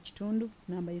 7 n'ekitundu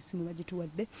namba y'essimu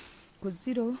bagituwadde ku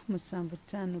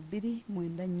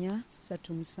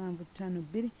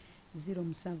 0752943752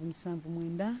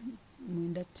 0779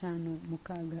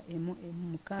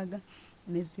 95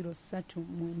 ne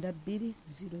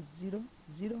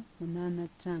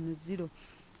 0392000850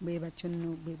 bwe batyo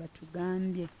nno bwe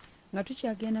batugambye nga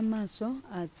tukyagenda maaso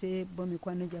ate bo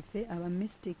mikwano gyaffe aba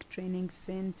Mystic Training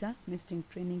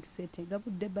Center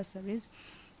gabudde bursaries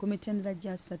ku mitendera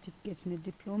gya certificate ne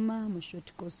diploma mu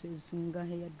short courses nga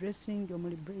hair dressing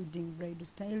omuli braiding, bridal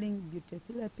styling, beauty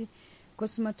therapy,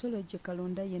 cosmetology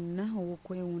kalonda yenna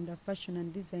owokwewunda fashion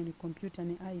and design computer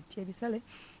ne IT ebisale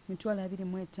mitwalo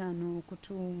 25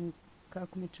 okutuuka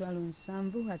ku mitwalo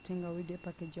 7 ate nga wide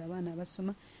package abaana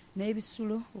abasoma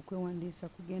n'ebisulo okwewandiisa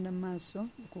kugenda maaso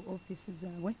ku office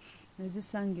zaabwe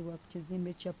ezisangibwa ku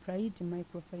kizimbe kya Pride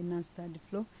Microfinance 3rd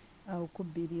floor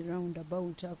okubiri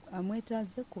roundabout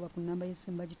amwetaaze kuba ku namba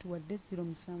y'essimu bagituwadde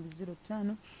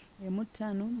 0705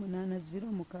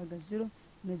 58060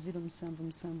 ne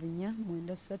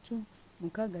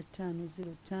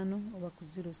 0774936505 oba ku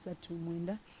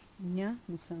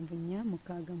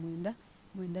 0394946995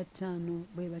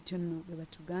 bwe batyo nno bwe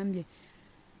batugambye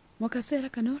mu kaseera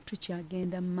kano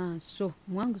tukyagenda mu maaso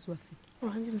muwanguzi waffe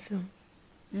wangi musoma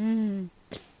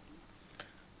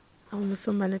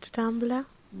omusomba ne tutambula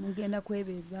mugenda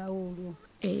kwebeezaawo olwo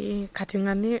kati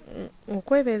nga ne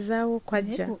okwebeezaawo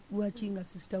kwajja lwaki nga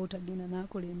sisita utagenda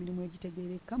n'akola emirimu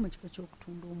egitegeereka mu kifo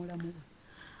ky'okutunda omulamu we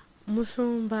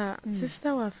musumba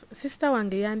sisita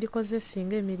wange yandikoze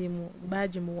singa emirimu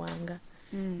baagimuwanga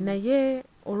naye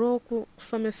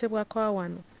olw'okusomesebwa kwa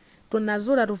wano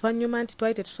tunazuula luvannyuma nti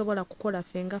twali tetusobola kukola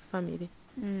ffe nga famire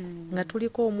nga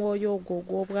tuliko omwoyo ogwo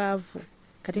ogw'obwavu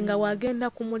kati nga wagenda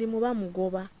ku mulimu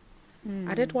bamugoba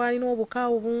ate twalina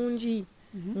obukaawo bungi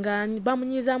nga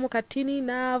bamunyizaamu katini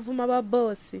n'avuma ba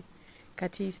boosi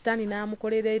kati sitaani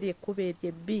n'amukolera eryo ekkuba eryo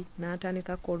ebbi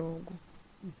n'atandika kolongo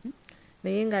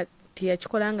naye nga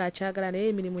teyakikola ng'akyagala naye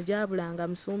emirimu gyabulanga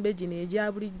musumbe gino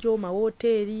egya bulijjo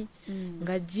mawoteeri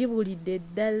nga gibulidde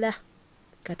ddala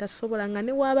katasobola nga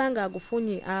ne waabanga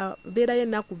agufunye abeerayo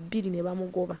ennaku 2 ne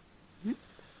bamugoba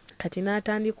kati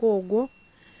n'atandika ogwo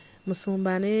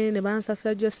musumba ne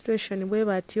bansasula registration bwe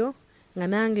batyo nga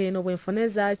nange eno bwe nfuna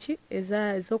ezaaki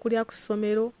ez'okulya ku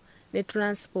ssomero ne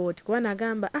transport kuba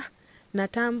nagamba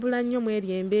natambula nnyo mu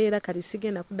eri embeera kati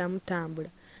sigenda kuddamu tambula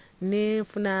ne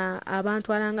nfuna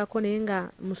abantu alangako naye nga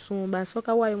musumba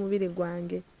nsooka waayo mubiri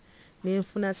gwange ne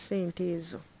nfuna ssente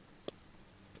ezo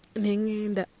ne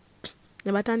ngenda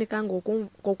ne batandika nga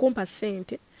okumpa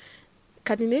ssente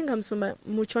kati naye nga musumba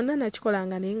mu kyonna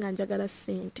nakikolanga naye nga njagala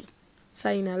ssente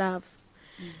sayina love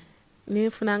ne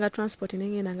nfunanga transport ne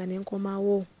ngendanga ne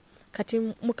nkomawo kati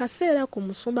mu kaseera ku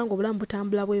musumba ng'obulamu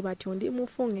butambula bwe batyo ndi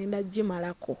mufu ngenda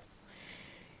gimalako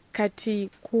kati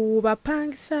ku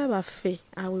bapangisa baffe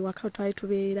awe waka twali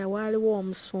tubeera waaliwo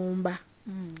omusumba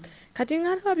kati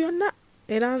ngaalaba byonna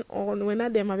era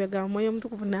wenadde emabega omwoyo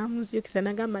omutukuvu n'amuzuukiza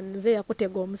n'agamba nze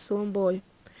yakutega omusumba oyo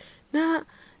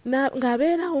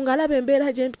ng'abeerawo ng'alaba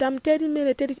embeera gye mpitamu teri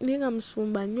mmere naye nga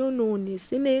musumba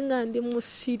nyonoonese naye nga ndi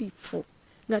musirifu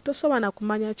nga tosobola na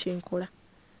kumanya kyenkola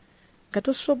nga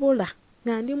tosobola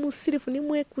nga ndi musirifu ni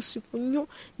mwekusifu nnyo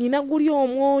nina guli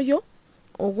omwoyo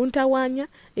oguntawanya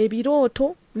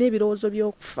ebirooto n'ebirowoozo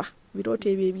by'okufa ebirooto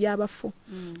ebyo ebyabafu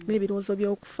n'ebirowoozo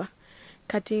by'okufa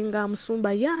kati nga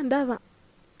musumba yandaba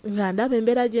nga ndaba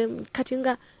embeera gye kati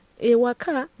nga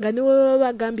ewaka nga niwe baba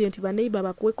bagambye nti baneiba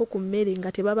bakuweko ku mmere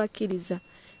nga tebabakkiriza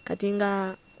kati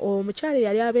nga omukyala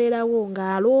yali abeerawo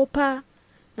ng'aloopa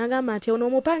nagamba nti ono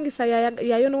omupangisa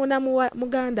yayonoona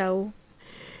mugandawo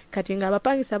kati nga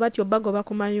abapangisa batyo bagoba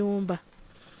ku mayumba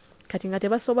kati nga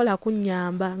tebasobola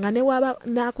kunnyamba nga ne waba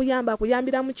nakuyamba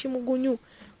kuyambira mu kimugunyu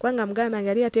kubanga muganda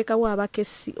yali yateekawo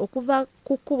abakesi okuva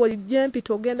ku kkubo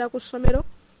ly'empita ogenda ku ssomero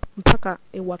mpaka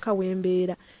ewaka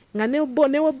wembeera nga ne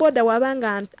boda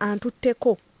wabanga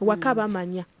antutteko ewaka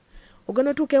bamanya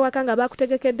ogenda otuuka ewaka nga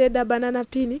bakutegekedde edda banana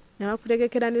pini ne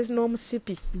bakutegekera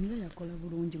n'omusipi nga yakola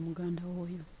bulungi muganda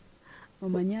oyo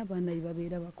omanyi abaana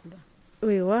babeera bakula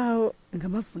weewaawo nga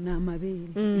bafuna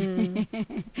amabeere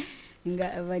nga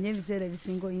abanye ebiseera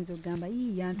ebisinga oyinza okugamba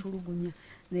yantulugunya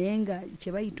naye nga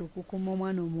kyebayita okukuma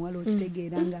omwana omuwala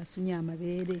okitegeera ng'asunye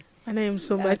amabeere anaye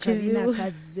musumba kizibu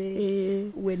kazze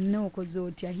wenna okoze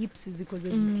otya hips zikoze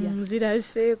zitya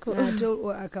ziraseeko ate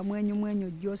akamwenyumwenyu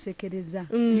ojjosekereza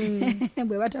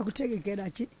bwe batakutegekera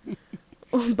ki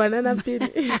banana pini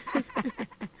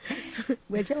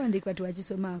bwekyawandiikwa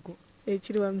tiwakisomaako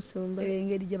ekiri wa musumba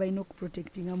engeri gye balina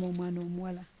okuprotectingamu omwana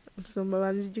omuwala musumba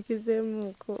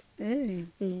banzijukizeemuuko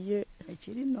iye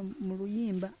ekiri no mu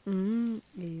luyimba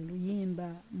luyimba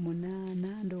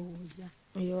 8 ndowooza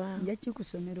nja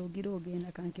kikusomera ogira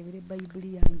ogenda kankebera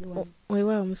bayibuli yange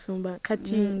weewaawo musumba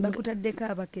kati bakutaddeko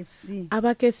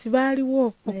abakesi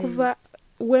baaliwo okuva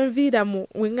wenviiramu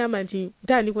wengamba nti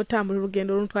ntandika otambula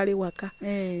olugendo oluntwala ewaka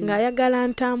ng'ayagala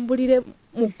ntambulire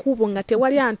mu kkubo nga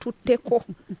tewali antutteko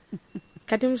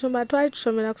kati musumba twali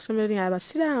tusomera ku ssomero lya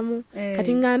abasiraamu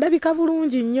kati nga ndabika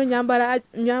bulungi nnyo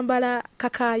nyambala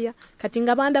kakaaya kati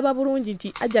nga bandaba bulungi nti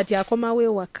ajja ti akomawo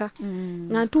ewaka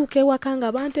nga ntuuka ewaka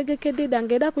nga bantegekedde dda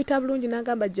ng'era kuyita bulungi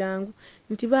n'agamba jangu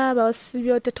nti baaba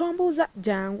osibyo tetombuuza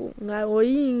jangu nga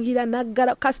oyingira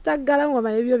naggala kasita ggala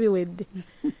ngoma ebyo biwedde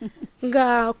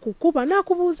nga kukuba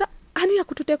nakubuuza ani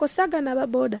yakututeeko saagana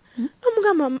ababoda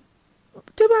omugamba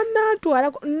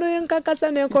tebannantwala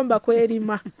nenkakasa nenkomba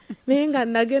kwerima naye nga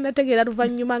nagenda tegeera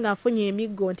luvannyuma nga nfunye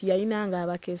emiggo nti yayinanga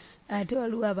abakesi ate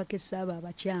waliwo abakesi abo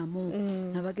abakyamu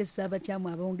abakesi abakyamu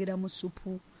abongera mu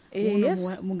supu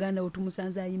muganda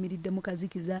wetumusanze ayimiridde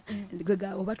mukazikiza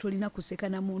oba tolina kuseka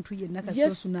na muntu yenna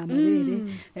kasitosuna amabeere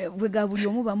bwega buli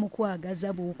omu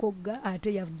bamukwagaza bwokogga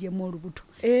ate yavujjemu olubuto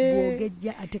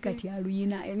bwogejja ate kati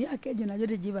aluyina emyaka egyo nagyo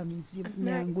tegiba mizibu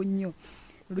nyangu nnyo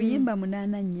luyimba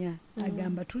 8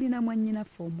 agamba tulina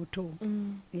mwannyinaffe omuto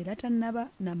era tannaba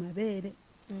namabeere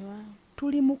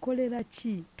tuli mukolera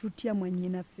ki tutya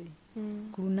mwannyinaffe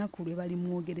ku lunaku lwe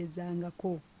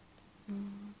balimwogerezangako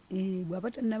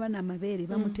bw'aba tannaba namabeere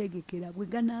bamutegekera bwe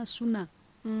ganaasuna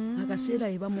akaseera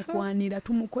we bamukwanira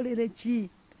tumukolere ki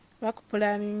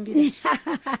bakupulaningira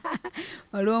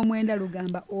olw'omwenda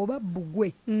lugamba oba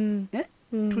bbugwe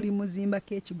tuli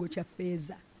muzimbako ekigo kya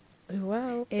ffeeza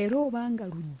era obanga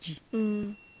luggi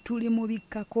tuli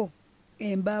mubikkako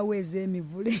embaawo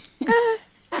ez'emivule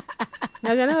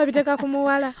nga byonna babiteeka ku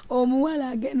muwala. Omuwala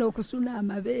agenda okusuna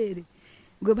amabeere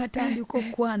gwe batandika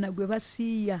okwana gwe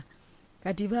basiiya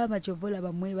kati baaba kyovola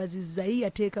bamwebazizza ye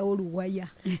yateekawo luwaya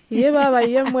ye baaba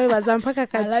ye mwebaza mpaka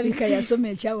kati alabika yasoma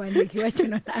ekyawandiikibwa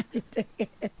kino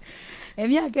nakitegeera.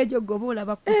 Emyaka egyo gwe oba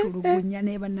olaba kutulugunya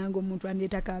ne bannanga omuntu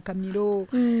andeetako akamiro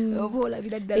oba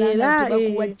olabira ddala nga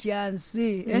tebakuwa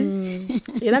kyansi.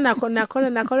 Era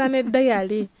nakola ne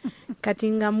dayali kati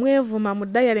nga mwevuma mu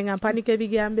dayali nga mpandika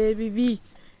ebigambo ebibi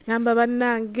ngamba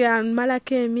bannange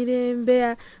amalako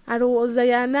emirembe alowooza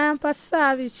yanampa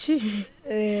saabiki.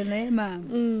 Naye maama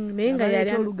naye nga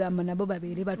yali olugambo nabo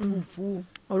babeere batuufu.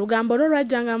 Olugambo olwo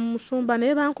lwajjanga mu musumba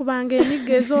naye bankubanga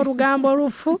emigga ez'olugambo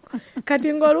olufu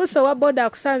kati ng'oluusi owa boda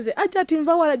akusanze ajja ati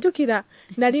nva wala jjukira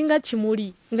nalinga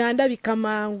kimuli nga ndabika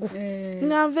mangu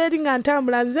nga nva eri nga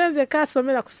ntambula nzenze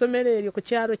kaasomera ku ssomero eryo ku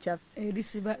kyalo kyaffe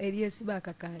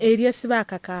eryesiba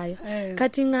akakaaya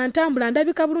kati nga ntambula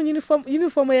ndabika bulungi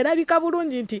yunifoomu erabika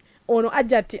bulungi nti ono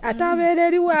ajja ati ate abeera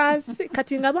eri wansi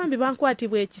kati nga bambi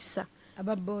bankwatibwa ekisa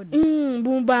ababoda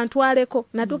bantwaleko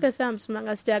natuuka esaawa musumba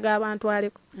nga sikyagala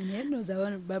bantwaleko naye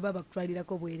nnoza baba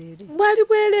bakutwalirako bwereere bwali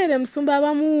bwereere musumba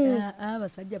abamu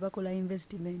abasajja bakola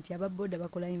investment ababoda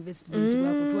bakola investment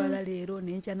bwakutwala leero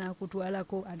nenkya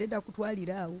n'akutwalako ate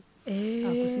takutwalira awo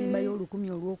akusimbayo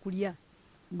 10 olw'okulya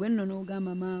gwe nno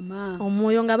n'ogamba maama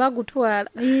omwoyo nga bagutwala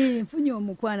nfunye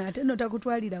omukwana ate no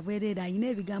takutwalira bwereere ayina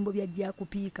ebigambo byajja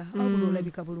kupiika wabula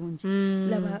olabika bulungi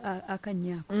laba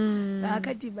akanyaako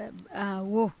akati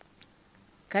awo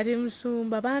kati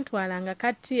musumba bantwalanga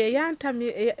kati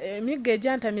emigga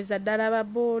egyantamiza ddala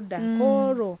ababoda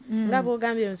nkolo nga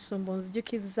boogambye musumba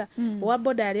onzijukizza owa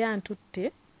boda yali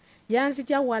antutte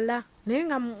yanzija wala naye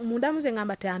nga mundamuze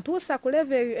ngamba teantuusa ku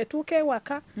leve etuuka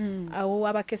ewaka awo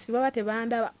abakesi baba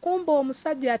tebandaba kumba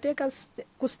omusajja ateeka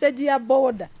ku stage ya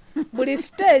boda buli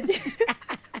stage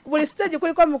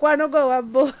kuliko mukwano gwe wa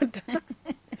boda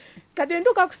kati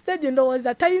ntuuka ku stage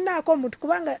ndowooza tayinaako omuntu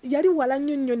kubanga yali wala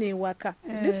nnyo n'ewaka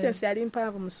distance yali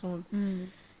mpanvu musumba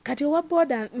kati owa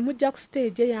boda mujja ku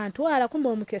stage yantwala kumba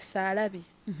omukesi alabye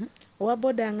owa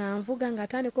boda nga nvuga nga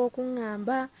atandika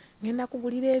okuŋŋamba ngenda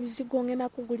kugulira ebizigo ngenda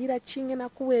kugulira ki ngenda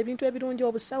kuwa ebintu ebirungi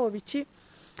obusawo biki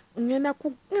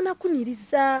ngenda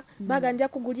kunyiriza baga nja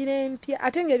kugulira empya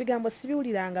ate ng'ebigambo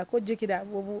sibiwulirangako jjukira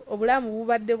obulamu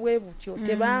bubadde bwe butyo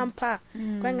tebampa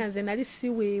kubanga nze nali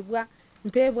siweebwa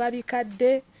mpeebwa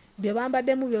bikadde bye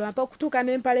bambaddemu bye bampa okutuuka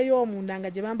n'empale y'omunda nga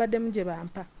gye bambaddemu gye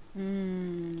bampa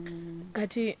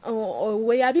kati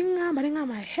we yabiŋŋamba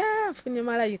neŋŋamba nfunye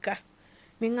malayika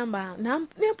neŋŋamba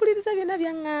nempuliriza byonna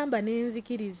byaŋŋamba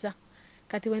nenzikiriza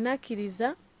kati we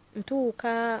nakkiriza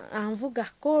ntuuka anvuga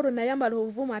koolwo nayambala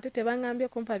obuvumu ate tebaŋŋambye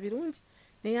kumpa birungi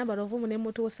neyambala obuvumu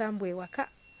nemutuusa mbu ewaka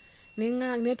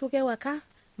netuuka ewaka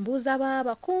mbuuza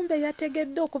baaba kumbe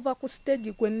yategedde okuva ku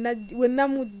stage we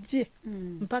namugje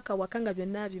mpaka waka nga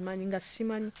byonna abimanyi nga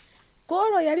simanyi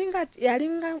koolwo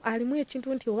yalinga alimu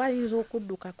ekintu nti oba ayinza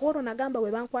okudduka koolwo nagamba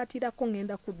we bankwatirako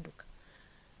ngenda kudduka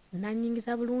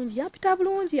nanyingiza bulungi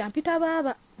yampita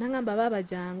baaba nagamba baaba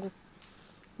jangu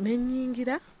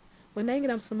nenyingira bwe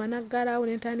nayingira musoma naggalawo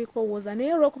nentandika owooza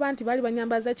naye olwokuba nti baali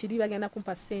banyambaza kiri bagenda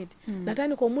kumpa ssente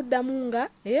natandika omuddamu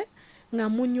nga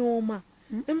munyooma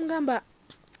nemugamba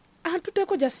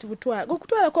antuteko jasi butwala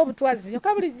okutwalako obutwazi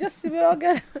yokka bulijjo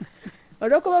sibyogera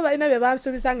olwokuba balina bye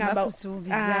bansuubiza ngamba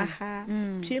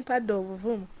kimpadde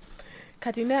obuvumu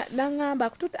kati naŋŋamba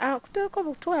akuteeko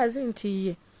obutwazi nti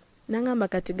ye naŋŋamba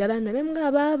kati galamya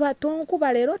nemugamba baaba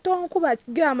tonkuba leero tonkuba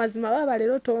gira amazima baaba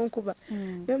leero tonkuba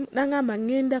naŋŋamba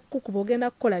ŋŋenda kukuba ogenda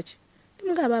kukola ki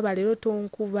nemugamba baaba leero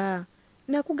tonkuba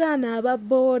nakugaana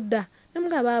ababoda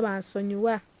nemugamba baaba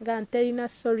nsonyiwa nga nteyina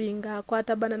sori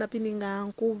ng'akwata banana pini nga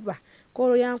nkuba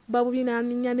koolwo yankuba bubi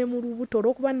naninnya ne mu lubuto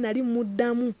olw'okuba nali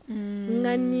muddamu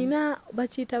nga nnina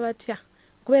bakiyita batya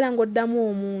kubeera ng'oddamu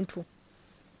omuntu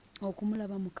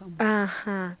okumulaba mukamu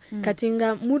kati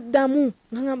nga muddamu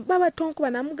nga baba tonkuba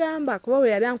namugamba kuba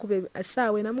bwe yali ankuba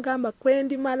essaawa namugamba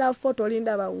kwendimala foto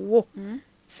olindaba wo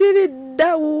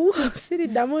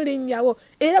siriddamu linnyawo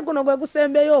era guno gwe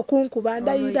gusembeyo okunkuba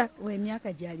ndayira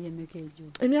emyaka gyali emeka egyo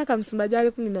emyaka musumba gyali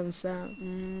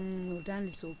 17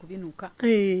 otandise okubinuka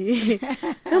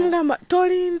namugamba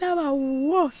tolindaba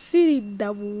wo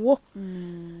siridda buwo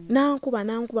nankuba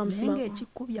musumba naye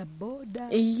ekikubya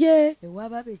boda ye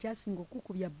ewaba ekyasinga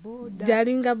okukubya boda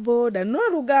gyalinga boda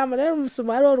n'olugambo naye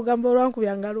musumba ali olugambo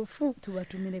olwankubyanga lufu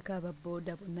tubatumireko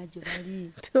ababoda bonna gye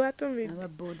bali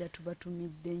ababoda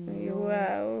tubatumidde nnyo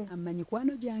amanyi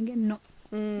kwano gyange nno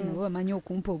nabo bamanyi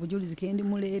okumpa obujulizi kendi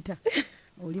muleeta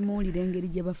oli muwulira engeri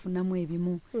gye bafunamu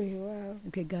ebimu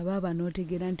kegaba aba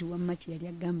n'otegeera nti wamma kye yali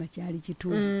agamba kyali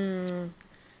kituufu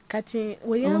kati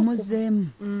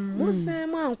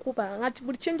muzeemu ankuba ngati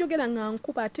buli kyenjogera nga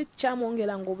nkuba ate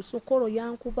kyamwongera nga obusokolo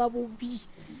yankuba bubi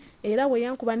era we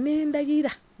yankuba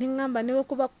nendayira neŋŋamba newe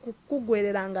kuba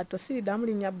kugwerera nga tosiridamu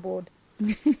linnya booda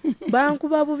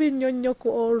bankuba bubi nnyo ku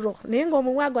olwo naye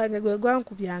ng'omumwa gwange gwe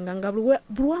gwankubyanga nga buli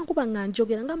wankuba nga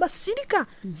njogera ngamba sirika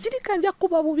nja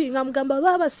kuba bubi nga mugamba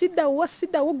baba siddawo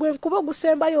gwe nkuba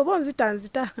ogusembayo oba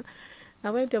nzita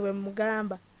abwente bwe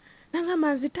mugamba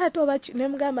nangamba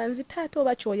nemugamba nzitaate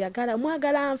oba kyoyagala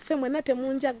mwagala nfe mwena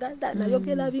temunjagala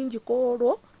nayogera bingi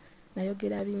koolwo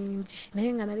nayogera bingi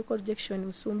naye nga naliko rejection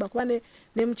musumba kuba ne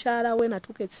mukyala we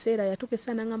natuuka ekiseera yatuuka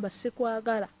essa nangamba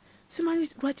sikwagala simanyi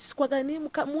lwaki sikwagala naye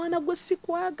mwana gwe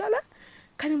sikwagala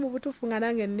kali mu butuufu nga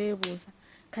nange neebuuza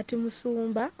kati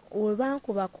musumba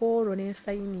webankuba koolwo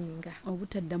nensayininga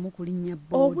obutaddamu kulinnya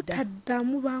booda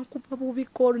obutaddamu bankuba bubi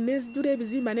koolwo nezijula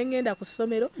ebizimba nengenda ku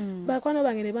ssomero bakwano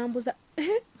bange ne bambuuza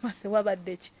mase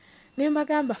wabadde ki ne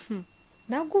mbagamba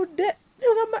nagudde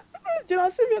negamba gino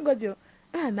nsibyego gino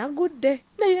nagudde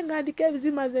naye ngandika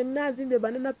ebizimba zenna nzimbe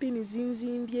banana pini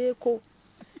zinzimbyeko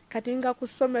kati nga ku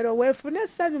ssomero weefune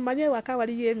essanyu manye waka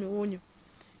waliyo emiwunyo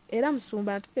era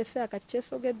musumba natuuka ekiseera kati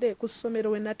kyesogedde ku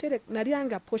ssomero we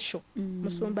nalyanga posho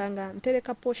musumba nga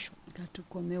ntereka posho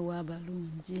katukomewo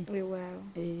abalungi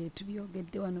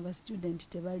tubyogedde wano ba student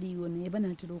tebaliiwo naye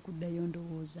banatera okuddayo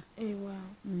ndowooza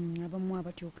abamu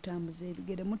abatya okutambuza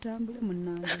ebigere mutambule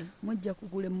munnange mujja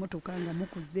kugula emmotoka nga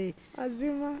mukuze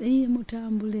azima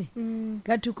mutambule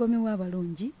katukomewo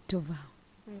abalungi tovaawo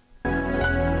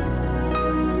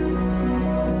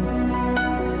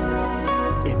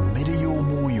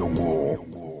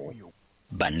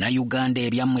Bannayuganda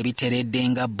ebyammwe biteredde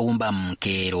nga bbumba mu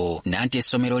nkeero nanti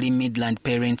essomero li Midland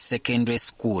Parent Secondary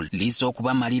School liza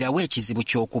okubamalirawo ekizibu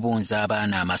ky'okubunza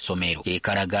abaana amasomero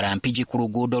ekalagala mpigi ku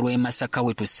luguudo lw'e Masaka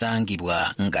we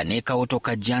tusangibwa nga n'ekawoto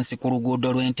kajjansi ku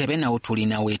luguudo lw'Entebe nawo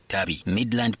tulinawo ettabi.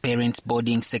 Midland Parents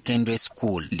Boarding Secondary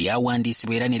School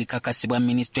lyawandiisibwa era ne likakasibwa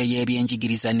Minisitule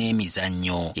y'ebyenjigiriza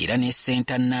n'emizannyo era ne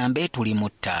ssenta Nambe tuli mu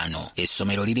 5.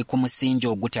 Essomero liri ku musingi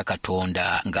ogutya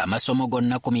Katonda ng'amasomo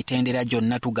gonna ku mitendera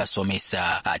gyonna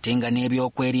tugasomesa ate nga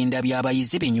n'ebyokwerinda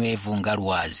by'abayizi binywevu nga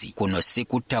lwazi. Kuno si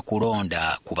kutta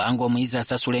kulonda kubanga omuyizi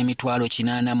asasula emitwalo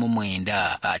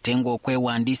 89 ate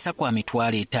ng'okwewandiisa kwa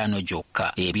mitwalo 5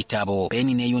 gyokka. Ebitabo,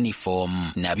 peni ne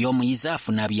uniform nabyo omuyizi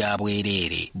afuna bya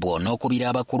bwereere. Bw'onookubira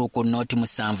abakulu ku nooti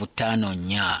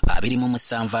 754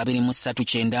 27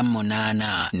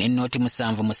 2398 ne nooti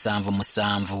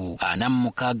 777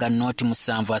 46 nooti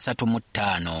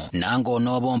 735 nange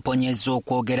onooba omponyezza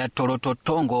okwogera tolototo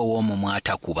ng'ow'omumwa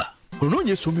atakuba.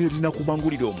 Onoonya essomero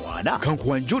linakubangulira omwana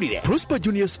kankuwanjulire Prosper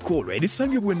Junior School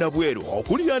erisangibwa Nabweru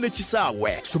okuliraana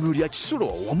ekisaawe. Essomero lya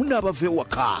Kisulo wamu n'abava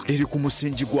ewaka liri ku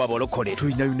musingi gw'abalokole.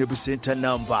 Tulina UNEB center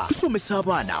namba. Tusomesa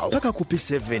abaana paka ku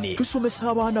P7. Tusomesa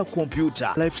abaana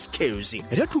computer life skills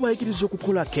era tubayigiriza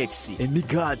okukola cakes,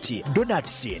 emigaati,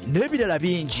 donuts n'ebirala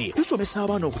bingi. Tusomesa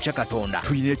abaana okutya Katonda.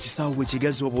 Tulina ekisaawe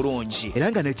kigazi obulungi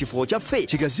era nga n'ekifo kyaffe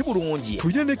kigazi bulungi.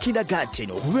 Tulina ne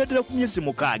kindergarten okuva ddala ku myezi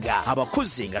 6.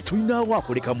 Abakozi nga tulina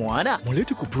wakuleka mwana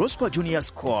muleti ku Prosper Junior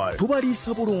School.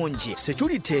 Tubaliisa bulungi,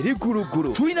 security eri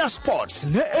gulugulu. Tulina sports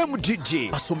ne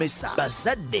MDD. Basomesa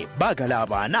bazadde baagala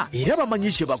abaana era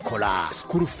bamanyi kye bakola.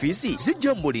 School fees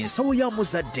zijja mu buli nsawo ya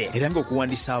muzadde era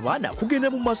ng'okuwandiisa abaana kugenda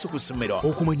mu maaso ku ssomero.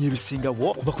 Okumanya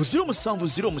ebisingawo kuba ku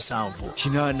 0707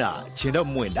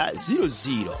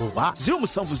 89900 oba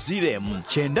 0707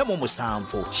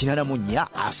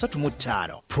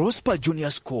 947 Prosper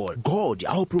Junior School. God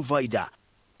our provider.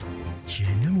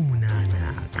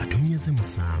 98 katonyeze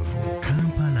 7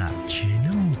 Kampala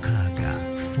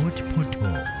 96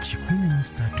 FORTPORTAL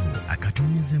 13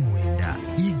 akatonyeze 9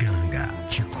 IGANGA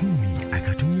 10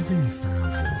 akatonyeze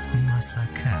 7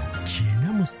 MASAKA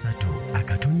 93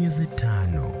 akatonyeze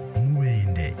 5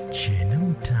 MUBENDE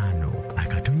 95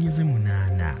 akatonyeze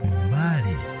 8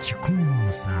 MBALE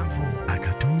 17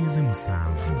 akatonyeze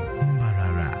 7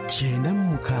 MBARARA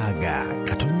 96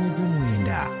 katonyeze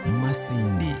 9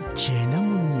 MASINDI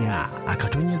 94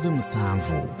 akatonyeze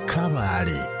 7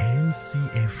 KABAALE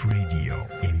NCF Radio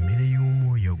emmere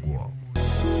y'omwoyo gwo.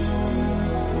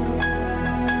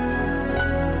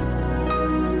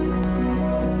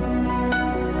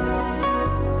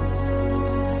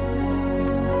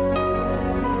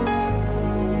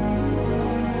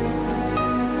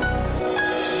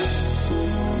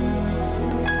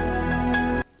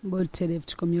 Telev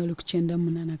tukomye olu ku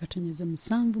 98 akatonyeze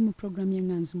 7 mu programu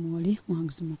y'enganzi mwoli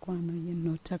Omuwangunzi mukwano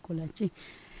yenno takola ki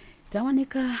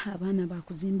Tawanika abaana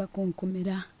bakuzimba ko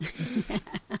nkomera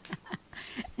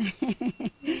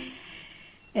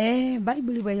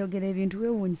Bible bwayogera ebintu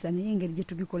weewuunyisa naye engeri gye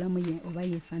tubikolamu oba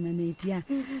yeefaanana etya.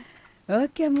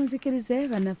 Okay, muzikirize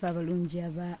bannaffe abalungi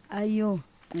aba ayo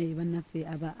bannaffe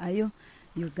aba ayo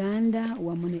Uganda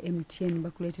wamu ne MTN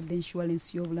bakuleetedde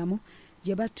insurance y'obulamu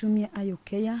gye batumye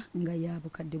ayokeya nga ya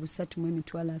bukadde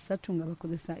 3,300 nga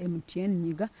bakozesa MTN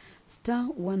nyiga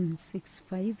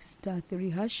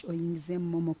 *165*3# oyingize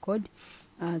MOMO code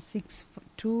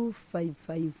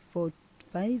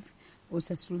 625545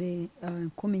 osasule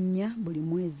 14 buli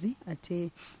mwezi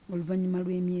ate oluvannyuma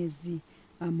lw'emyezi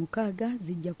mukaaga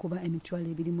zijja kuba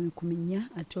 $214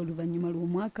 ate oluvannyuma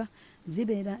lw'omwaka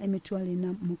zibeera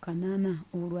 $408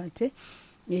 olwate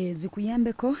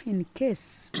zikuyambeko in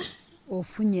case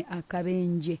ofunye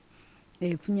akabenje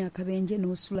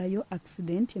n'osulayo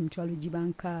accident emitwalo giba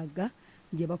 6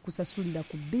 gye bakusasulira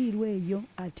ku bbiiru eyo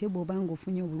ate bw'obanga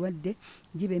ofunye obulwadde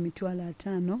giba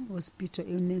 $500 hospital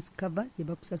illness cover gye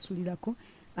bakusasulirako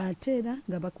ate era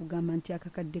nga bakugamba nti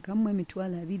akakadde kamu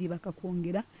 $200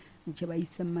 bakakwongera kye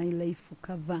bayise my life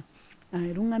cover.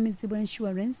 Erungamizibwa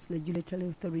insurance regulatory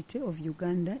authority of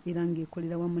Uganda era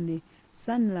ng'ekolera wamu ne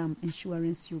Sanlam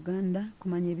Insurance Uganda.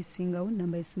 Kumanya ebisingawo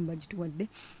namba y'essimu bagituwadde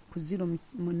ku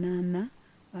 0800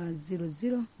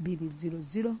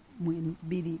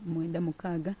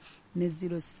 00200296 ne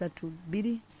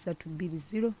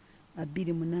 032320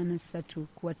 283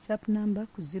 ku WhatsApp namba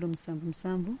ku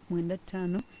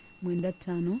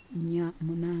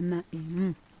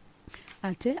 0775959481.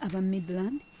 Ate aba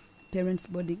Midland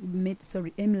Parents Body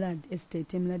Emlad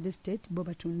Estate bo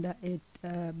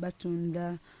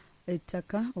batunda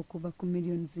ettaka okuva ku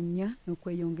millions 4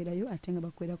 n'okweyongerayo ate nga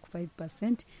bakwera ku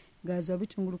 5%. Gaza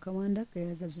bitungulu Kawanda,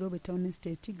 Gaza Zirobe Town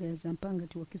Estate, Gaza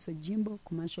Mpangati Wakiso Jimbo,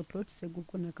 Commercial Plot,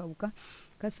 Seguko na Kawuka,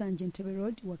 Kasanje Ntebe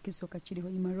Road, Wakiso Kachiriho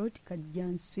Ima Road,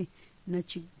 Kajansi na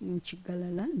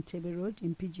Chigalala Ntebe Road,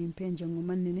 Mpiji Mpenja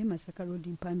Ngomanene, Masaka Road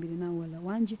Mpambire na wala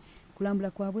wanje,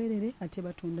 kulambula kwa bwerere ate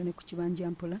batunda ne ku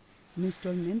kibanja Mpola.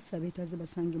 Installments abetaze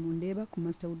basange mu Ndeeba ku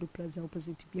Masterwood Plaza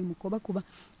opposite Mukoba kuba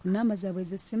ku namba zaabwe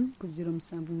z'essimu ku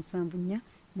 0774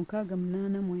 689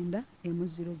 100 ne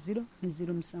 0700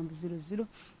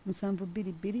 722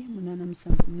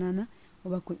 878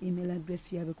 oba ku email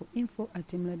address yabe ku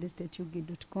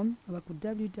info@emladestateug.com oba ku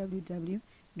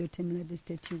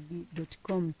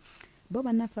www.emladestateug.com. Bo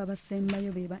bannaffe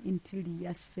abasembayo beba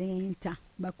Interior Center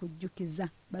bakujjukiza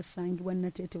basangibwa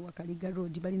Natete Wakaliga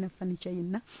Road balina furniture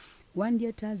yenna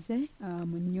wandyetaze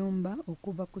mu nnyumba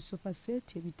okuva ku sofa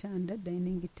set, ebitanda,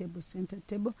 dining table, center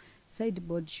table,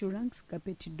 sideboard, shuranks,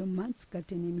 carpet, doormats,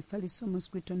 curtain, emifaliso,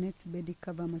 mosquito nets, bed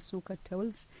cover, masuka,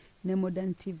 towels ne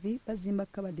modern TV. Bazimba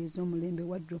kabade ez'omulembe,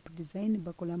 wardrobe design,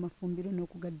 bakola amafumbiro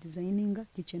n'okuga designinga,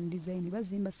 kitchen design,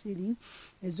 bazimba ceiling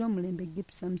ez'omulembe,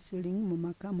 gypsum ceiling mu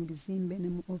maka, mu bizimbe ne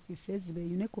mu offices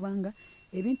beeyune kubanga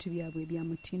ebintu byabwe bya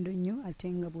mutindo nnyo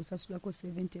ate nga bw'osasulako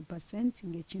 70%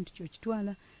 ng'ekintu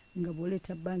ky'okitwala nga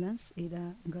bw'oleeta balance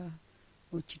era nga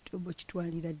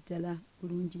okitwalira ddala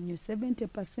bulungi nnyo.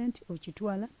 70%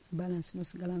 okitwala balance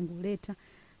n'osigala ng'oleeta.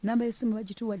 Namba y'essimu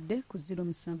bagituwadde ku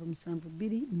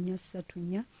 0772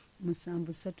 434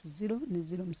 730 ne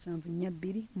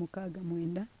 0742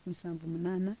 699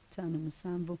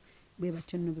 7857 bwe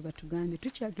batyo nno bwe batugambye.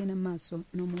 Tukyagenda mu maaso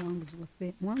n'omuwanguzi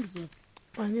waffe. Muwanguzi waffe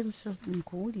wange Musumba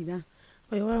nkuwulira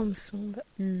oyo wa Musumba.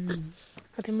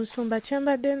 Kati Musumba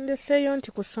kyembadde ndeseeyo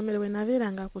nti ku ssomero we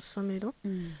nabeeranga ku ssomero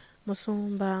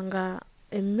Musumba nga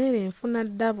emmere nfuna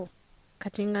ddabo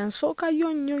kati nga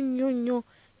nsookayo nnyo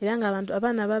era nga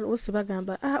abaana baluusi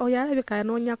bagamba oyo alabika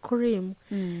anoonya cream.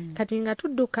 Kati nga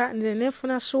tudduka nze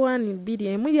neefuna suwaani 2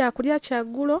 emu yakulya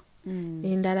kyaggulo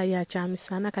endala ya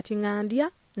kyamisana kati nga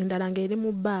ndya endala ng'eri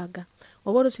mu bbaaga.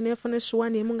 Oba oluusi neefuna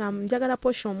essuwaani emu nga njagala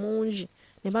posho mungi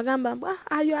ne bagamba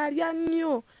ayo alya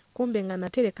nnyo kumbe nga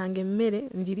naterekanga emmere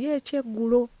njiri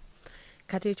ekyeggulo.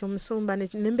 Kati ekyo Musumba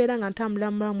nembeera nga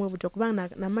ntambula mulamu butyo kubanga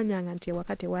namanyanga nti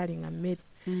ewaka tewaalinga mmere.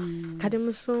 Kati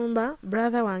Musumba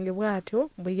brother wange bw'atyo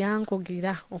bwe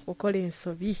yankugira okukola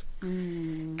ensobi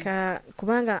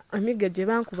kubanga amigga gye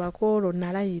bankubako olwo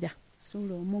nalayira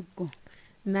suula omuggo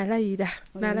nalayira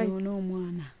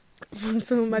n'omwana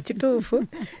Musumba kituufu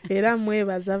era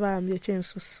mwebaza bambi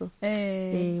ekyensusso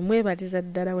mwebaliza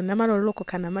ddala we namala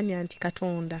olulokoka namanya nti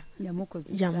Katonda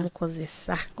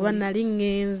yamukozesa kuba nali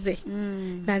ŋŋenze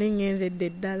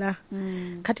ddala.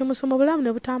 Kati Musumba obulamu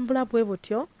ne butambula bwe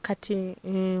butyo kati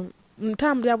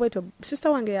ntambula bwetyo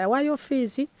sister wange yawaayo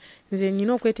fees nze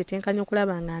nyina okwetetenkanya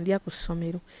okulaba nga ndya ku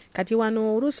ssomero. Kati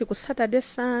wano oluusi ku Saturday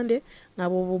Sunday nga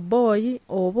bw'obuboyi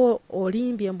oba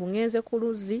olimbye mbu ŋŋenze ku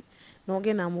luzzi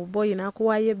n'ogenda mu boyi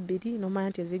n'akuwaayo 2 n'omanya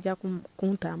nti ezijja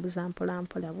kuntambuza mpola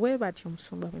bwe batyo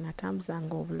Musumba bwe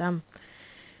natambuzanga obulamu.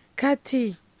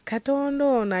 kati Katonda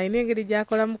ono alina engeri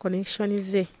gy'akolamu connection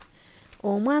ze.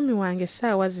 Omwami wange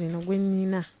essaawa zino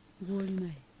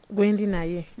gwendi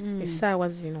naye essaawa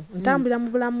zino ntambula mu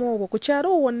bulamu obwo ku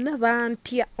kyalo wonna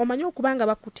bantya omanyi okubanga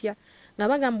bakutya nga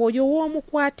bagamba oyo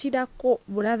w'omukwatirako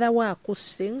buladha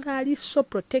waakusse ng'ali so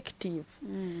protective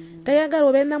tayagala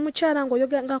obeera na mukyala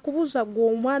ng'akubuuza gwe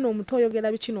omwana omuto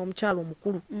oyogera biki n'omukyala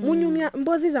omukulu munyumya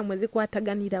mboozi zammwe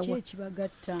zikwataganirawa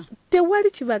tewali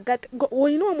kibagatta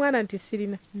olina omwana nti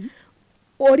sirina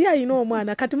oli alina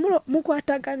omwana kati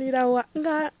mukwataganirawa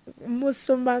nga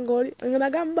musumba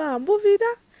nagamba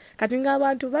mbubira kati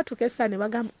ng'abantu batukesa ne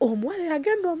bagamba omuwala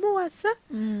yagenda omuwasa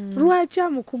lwaki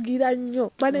amukugira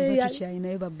nnyo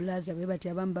tukyalinayo babulaza bwe bati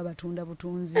abamu babatunda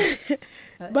butunzi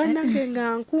bannange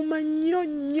nga nkuuma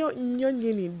nnyo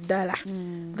nnyini ddala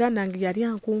ganange yali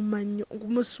ankuuma nnyo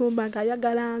musumba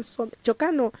ng'ayagala nsome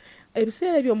kyokka no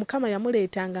ebiseera ebyo Mukama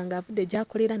yamuleetanga ng'avudde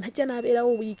gy'akolera najja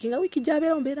n'abeerawo wiiki nga wiiki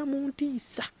gy'abeerawo mbeera mu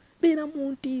ntiisa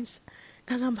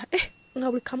ng'agamba nga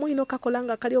buli kamu olina okakola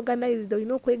nga kali organized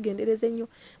olina okwegendereza ennyo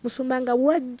musumba nga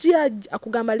wajja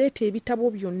akugamba leeta ebitabo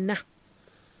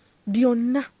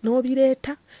byonna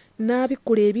n'obireeta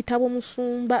n'abikula ebitabo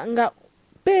musumba nga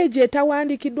peegi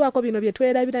etawandiikiddwako bino bye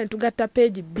twerabira ne tugatta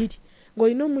peegi 2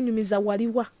 ng'olina omunyumiza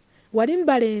wali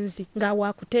mbalenzi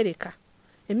ng'awaakutereka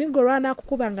emigo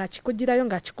lwanakukuba ng'akikugirayo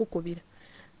ng'akikukubira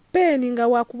peeni nga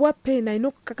waakubwa peeni alina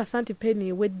okukakasa nti peeni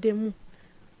eweddemu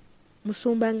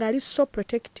musumba nga ali so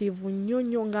protective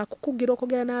nnyo ng'akukugira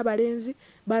okugera n'abalenzi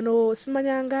bano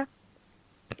simanyanga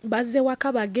bazze waka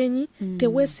bagenyi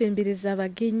teweesembereza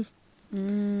bagenyi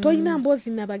toyina mboozi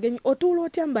na bagenyi otuula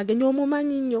otya mu bagenyi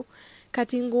omumanyi nnyo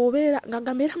kati ng'obeera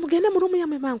ng'agamba era mugende mu lumu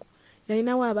yammwe mangu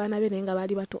yalinawo abaana be naye nga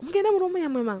baali bato mugende mu lumu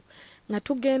yammwe mangu nga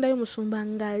tugendayo musumba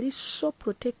ng'ali so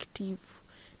protective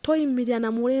toyimirira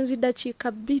na mulenzi ddakiika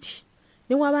 2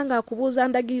 ne waba ng'akubuuza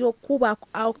ndagirira okuba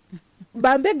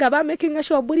bambega bamakinga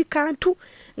sure buli kantu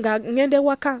nga ngende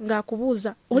waka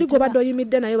ng'akubuuza oli gwe badde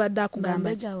oyimidde naye badde akugamba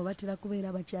bambega abo batera kubeera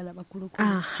abakyala bakulu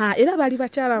era bali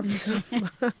bakyala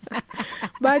musumba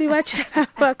bali bakyala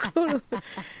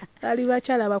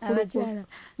bakulu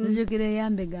nzijukira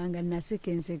eyambeganga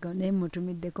naseka enseko naye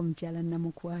mutumiddeko mukyala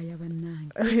namukwaya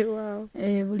bannange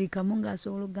buli kamu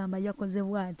ng'asobola okugamba yakoze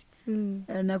bw'ati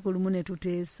olunaku lumu ne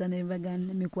tuteesa ne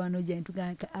bagana mikwano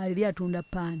gyange ali atunda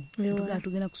paani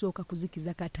tugenda kusooka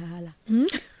kuzikiza kataala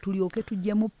tulyoke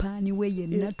tujjemu paani we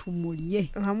yenna tumulye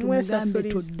tumugambe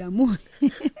toddamu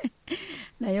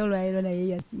naye olwaliro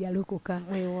naye yalokoka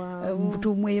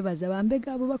tumwebaza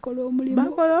bambega abo bakola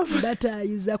omulimu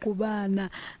bataayiza ku baana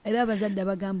era abazadde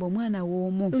bagamba omwana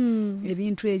w'omu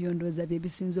ebintu ebyo ndowooza bye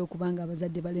bisinza okuba nga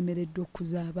abazadde balemereddwa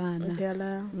okukuza abaana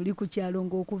oli ku kyalo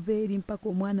ng'okuva eri mpaka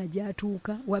omwana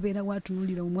gy'atuuka wabeera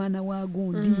watunulira omwana wa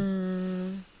gundi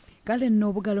kale nno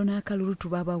obugalo n'akalulu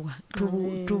tubabawa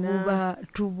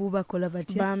tububakola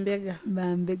batya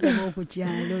bambega b'oku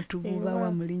kyalo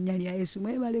tububawa mu linnya lya Yesu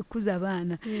mwebale kuza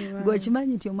abaana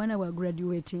ng'okimanyi nti omwana wa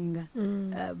graduatinga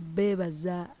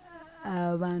beebaza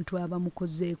abantu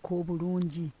abamukozeeko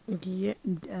obulungi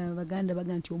baganda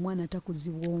baga nti omwana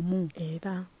takuzibwa omu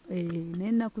era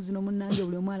n'ennaku zino munnange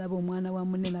buli omu alaba omwana wa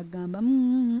munne n'agamba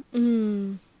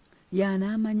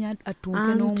y'anaamanya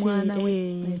atunke n'omwana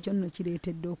we ekyo nno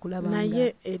kireetedde okulaba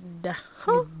naye edda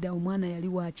omwana yali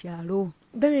wa kyalo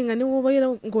dani nga niwobaira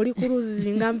ng'oli ku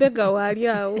luzzi nga mbega waali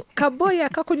awo kaboya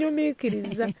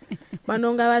kakunyumiikiriza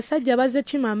bano nga abasajja bazze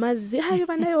kima amazzi ayo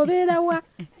banaye obeerawa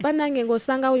bannange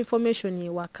ng'osangawo information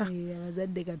ewaka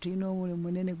abazadde katulina omulimu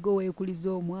munene gwe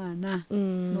weekuliza omwana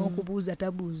n'okubuuza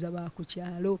tabuuza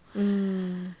bakukyalo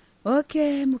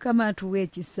Okay, Mukama atuwe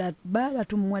ekisa baba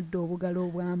tumuwadde obugalo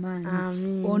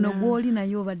obw'amaanyi ono gw'oli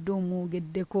naye obadde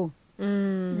omwogeddeko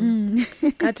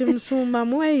kati musumba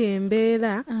mweye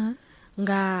embeera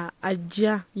nga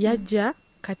yajja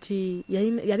kati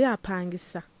yali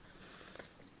apangisa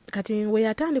kati we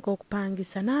yatandika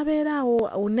okupangisa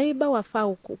n'abeeraawo neighbor waffe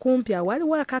awo kumpi awo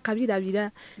waliwo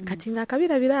akabirabira kati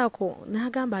ng'akabirabira ako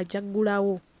n'agamba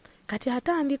ajaggulawo kati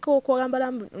atandika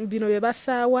okwambala bino bye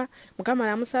basaawa Mukama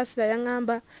alamusaasira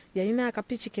yaŋŋamba yalina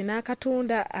akapikiki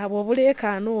n'akatunda abo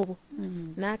obuleekaano obwo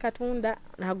n'akatunda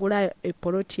n'agula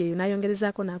epoloti eyo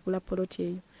n'ayongerezaako n'agula poloti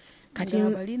eyo kati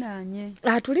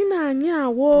atulinaanye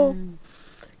awo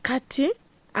kati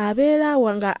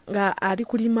abeeraawo nga ali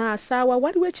kulima asaawa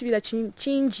waliwo ekibira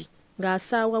kingi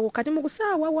ng'asaawawo kati mu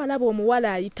kusaawawo alaba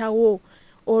omuwala ayitawo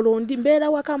olwo ndi mbeera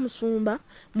waka musumba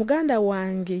muganda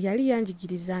wange yali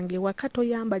yanjigirizanga ewaka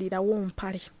toyambalirawo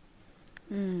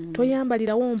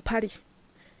mpale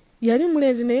yali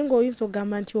mulenzi naye ng'oyinza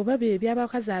ogamba nti oba bye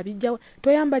by'abakazi abijjawo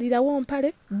toyambalirawo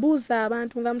mpale buuza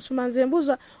abantu nga musuma nze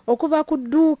mbuuza okuva ku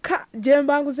dduuka gye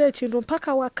mbanguza ekintu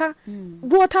mpaka waka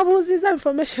bw'otabuuzizza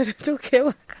information etuuka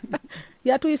ewaka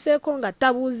yatuyiseeko nga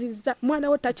tabuuzizza mwana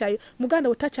we muganda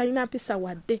we takyalina mpisa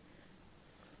wadde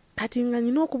kati nga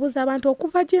nyina okubuuza abantu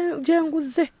okuva gye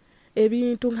nguze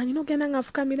ebintu nga nyina ogenda nga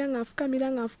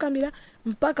nfukamira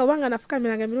mpaka obanga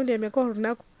nafukamiranga emirundi emeka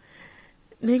olunaku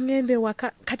nengende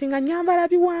waka kati nga nyambala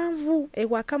biwanvu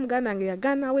ewaka muganda wange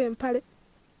yagaanawo empale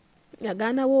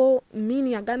yagaanawo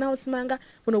mini yagaanawo simanga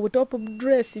buno butopu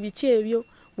dress biki ebyo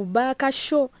bubaaka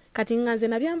show kati nga nze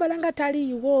nabyambala nga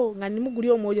taliiwo nga nimuguli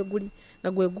omwoyo guli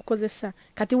nga gwe gukozesa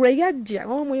kati lwe yajja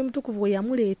omwoyo mutukuvu we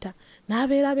yamuleeta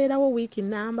n'abeerabeerawo wiiki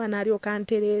namba n'alyoka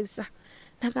ntereeza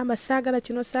nagamba saagala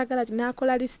kino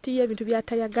n'akola lisiti y'ebintu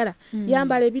by'atayagala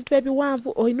yambala ebintu ebiwanvu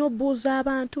olina obuuza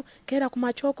abantu keera ku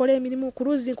makya okola emirimu ku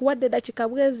luzi nkuwadde dakika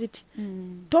bweziti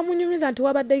tomunyumiza nti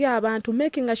wabaddeyo abantu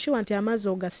making sure nti amazzi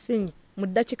ogasinye mu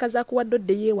ddakika zakuwadde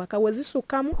oddeyo ewaka we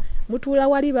zisukkamu mutuula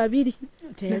wali babiri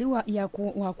teyali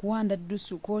wakuwanda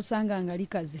ddusu kosanga nga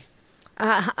likaze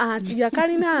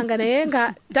yakalinanga naye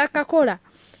nga takakola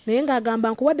naye ng'agamba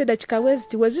nkuwadde dakika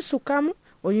bweziti we zisukkamu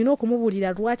olina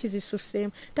okumubuulira lwaki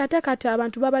zisuseemu taate kati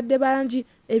abantu babadde bangi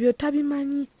ebyo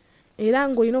tabimanyi era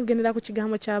ng'olina okugendera ku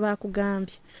kigambo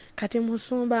ky'abaakugambye kati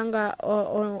musumba nga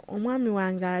omwami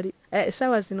wange ali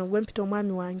essaawa zino gwempita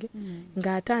omwami wange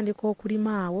ng'atandika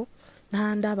okulima awo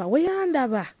n'andaba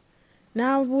weyandaba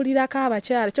n'abuulirako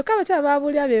abakyala kyokka abakyala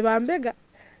babuulira be bambega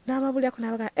n'ababuulirako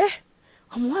n'abaga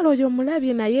omuwala oyo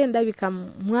omulabye naye ndabika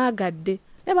mwagadde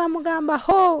ne bamugamba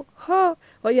ho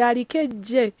oyo aliko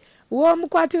ejje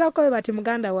w'omukwatirako bati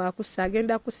muganda waakussa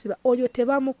agenda kusiba oyo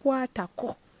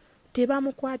tebamukwatako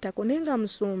naye nga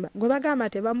musumba gwe bagamba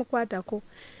tebamukwatako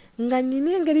nga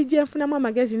nnina engeri gye nfunamu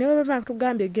amagezi ne bwe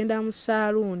batugambye egenda mu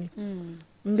saaluuni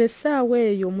ng'essaawa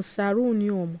eyo mu saaluuni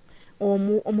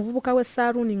omwo omuvubuka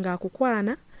w'essaaluuni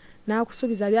ng'akukwana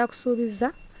n'akusuubiza byakusuubiza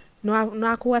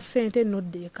n'akuwa ssente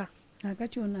n'oddeeka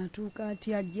akati ono atuuka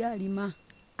ati ajja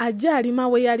alima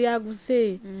we yali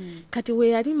aguze kati we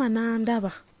yalima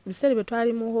n'andaba biseera bwe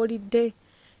twali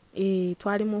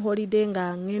mu holiday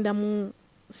nga ngenda mu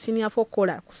senior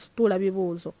fokola kusitula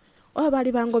bibuuzo oba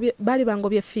bali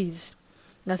bangobye fees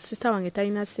nga sister wange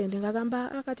talina ssente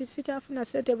ngagamba akati sikyafuna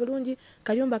ssente bulungi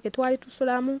kayumba ke twali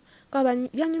tusulamu kaba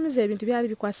yanyumiza ebintu byali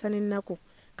bikwasa n'ennaku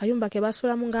kayumba ke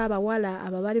basulamu ng'abawala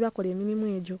ababali bakola emirimu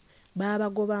egyo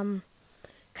baabagobamu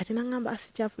kati nangamba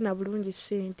sikyafuna bulungi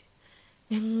ssente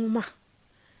eŋŋuma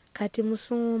kati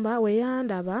musumba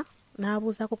weyandaba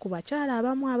n'abuuzako ku bakyala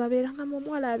abamu ababeeranga mu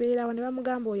omuwala abeerawo ne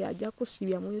bamugamba oyo ajja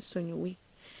kusibya mwesonyiwe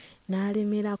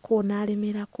n'alemerako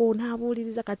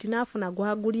n'abuuliriza kati n'afuna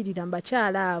gwagulirira mu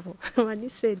bakyala abo manyi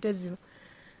ssente zino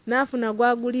n'afuna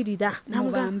gwagulirira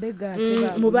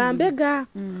mu bambega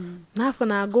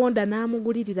n'afuna agonda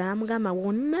n'amugulirira n'amugamba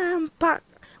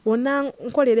wonna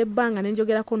nkolera ebbanga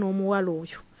nenjogerako n'omuwala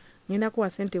oyo ngenda kuwa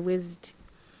ssente bweziti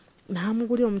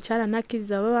n'amugulira omukyala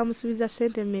nakkiriza baba bamusuubiza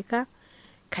ssente mmeka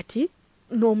kati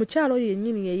n'omukyalo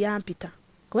yennyini yeyampita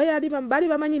kuba bali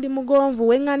bamanyi ndi mugonvu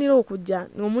weŋŋanira okujja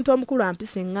omuntu omukulu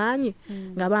ampisa eŋŋaanye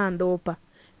nga bandoopa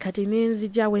kati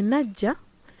nenzija wenajja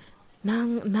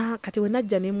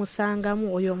nemusangamu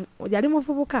oyo yali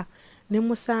muvubuka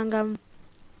nemusangamu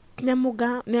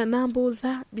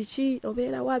nambuuza biki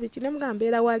obeera wa biki nemugamba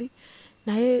mbeera wali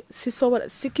naye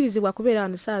sikirizibwa kubeera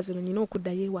wano saa zino nyina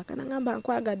okuddayo ewaka nagamba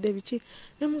nkwagadde biki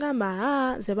nemugamba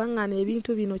nze baŋŋaana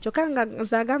ebintu bino kyokka nga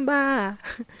nzagamba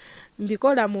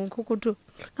mbikola mu nkukutu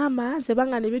gamba nze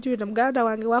baŋŋaana ebintu bino muganda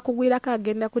wange wakugwirako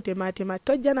agenda kutematema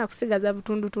tojja nakusigaza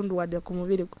butundutundu wadde ku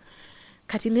mubiri gwo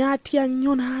kati n'atya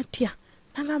nnyo n'atya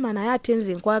nagamba naye ate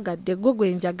nze nkwagadde gwe gwe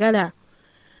njagala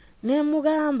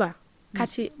nemugamba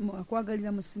kati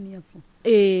akwagalira mu siniafu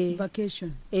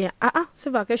vacation si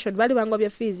vacation bali bangobye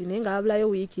fees naye nga babulayo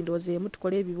wiiki ndoozi emu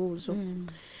tukole ebibuuzo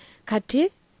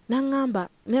kati nangamba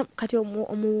kati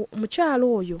omukyalo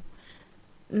oyo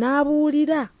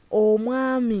n'abuulira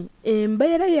omwami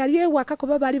embeera yali ewaka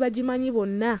kuba baali bagimanyi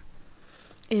bonna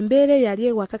embeera yali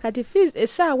ewaka kati fees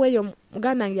essaawa eyo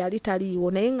muganda wange yali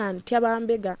taliiwo naye nga ntya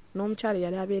bambega n'omukyalo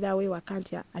yali abeerawo ewaka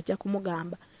nti ajja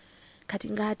kumugamba kati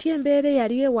ng'ati embeera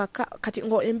yali ewaka kati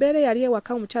embeera yali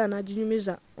ewaka omukyala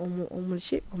n'aginyumiza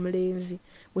omulenzi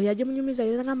bwe yagimunyumiza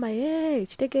yagamba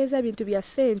kitegeeza ebintu bya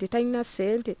ssente talina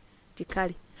ssente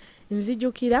tikale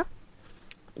nzijukira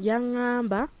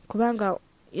yaŋŋamba kubanga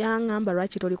yaŋŋamba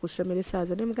lwaki toli ku ssomero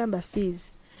essaazo nemugamba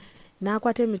fees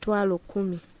n'akwata emitwalo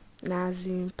 10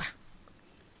 n'azimpa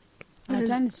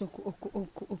atandise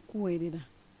okuweerera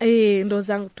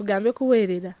ndooza tugambe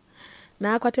kuweerera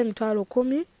n'akwata emitwalo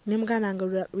 10 ne muganda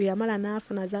wange yamala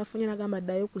n'afuna zaafunye n'agamba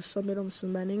addayo ku ssomero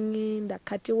Musumba ne ngenda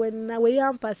kati we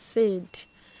yampa ssente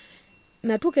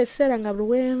natuuka ekiseera nga buli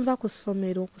wenva ku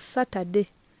ssomero ku Saturday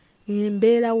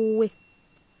mbeera wuwe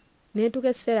neetuuka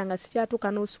ekiseera nga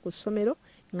sikyatuuka n'olusi ku ssomero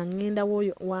nga ngenda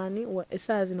woyo wani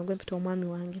essaawa zino gwe mpita omwami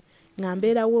wange nga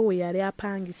mbeera we yali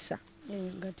apangisa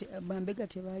bambega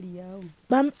tebaali yawo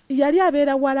yali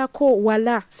abeera wala ku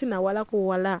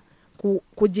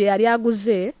gye yali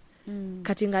aguze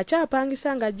kati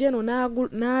ng'akyapangisa nga jeno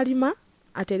n'alima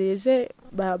atereeze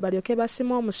balyoke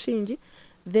basima omusingi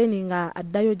then nga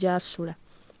addayo gy'asula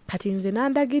kati nze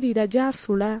nandagirira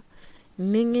gy'asula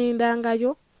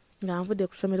neŋŋendangayo nga nvudde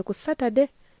ku ssomero ku Saturday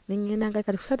neŋŋendangayo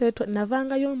kati ku Saturday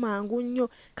navangayo mangu nnyo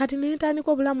kati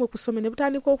nentandika obulamu ku ssomero ne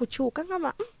butandika okukyuka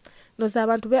ngamba noza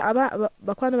abantu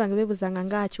bakwano bange beebuzanga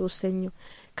ng'akyuse nnyo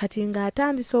kati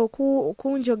ng'atandise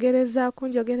kunjogereza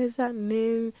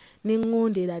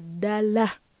neŋŋondera ddala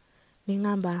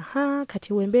neŋŋamba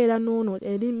kati wembeera noono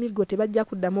eri migo tebajja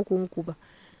kuddamu kunkuba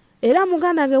era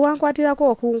muganda wange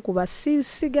wankwatirako okunkuba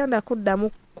sigenda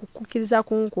kuddamu kukkiriza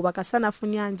kunkuba kasana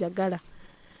afunye anjagala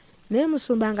naye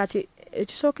Musumba nga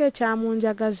ekisooka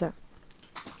ekyamunjagaza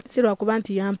si lwakuba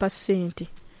nti yampa ssente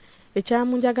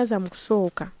ekyamunjagaza mu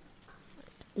kusooka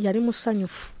yali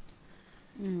musanyufu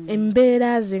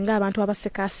embeera ze ng'abantu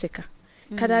abasekaaseka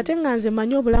kati ate nga nze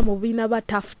manyi obulamu bulina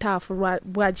bataafu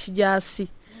bwa kijaasi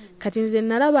kati nze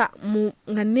nalaba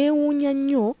nga neewuunya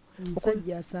nnyo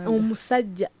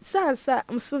omusajja saasa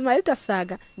Musumba yali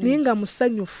tasaaga naye nga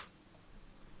musanyufu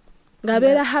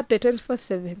ng'abeera happy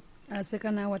 24/7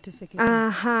 aseka naawe ateseke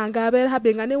ng'abeera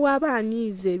happy nga ne waaba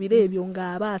anyiize ebiro ebyo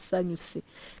ng'aba asanyuse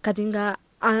kati nga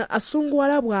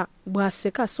asunguwala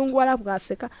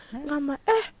bw'aseka ngamba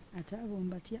ate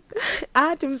abombatya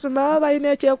ati Musumba baba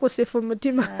balina ekyekusifu mu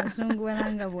mutima asunguwala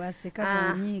nga bw'aseka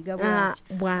bw'onyiiga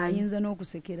bw'ayinza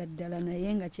n'okusekera ddala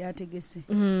naye nga kyategese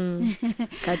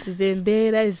kati ze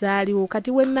mbeera ezaaliwo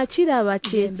kati we nakiraba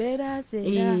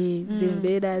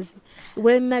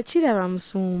we nakiraba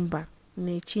Musumba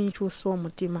nekinkyusa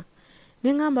omutima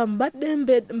neŋŋamba mbadde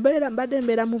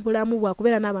mbeera mu bulamu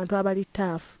bwakubeera n'abantu abali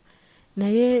taafu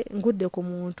naye ngudde ku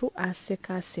muntu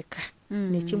aseka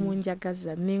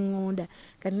nekimunjagaza neŋŋonda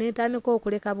kati netandika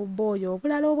okuleka bubooyi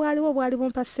obulala obwaliwo bwali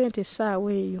bumpa ssente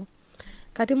essaawa eyo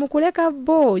kati mu kuleka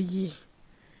booyi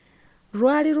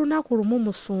lwali lunaku lumu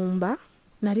Musumba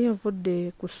nali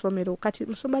nvudde ku ssomero kati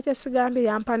Musumba kyesigambye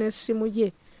yampa n'essimu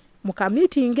ye mu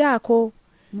kamiitingi ako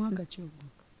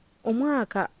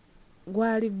omwaka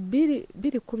gwali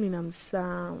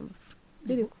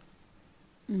 2017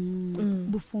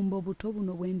 bufumbo buto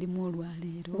buno bwendimu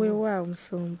olwaleero weewaawo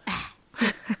Musumba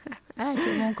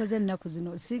kyebonkoze ennaku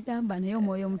zino sigamba naye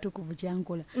omwoyo omutukuvu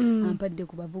kyankola ampadde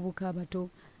ku bavubuka abato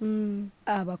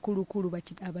abakulukulu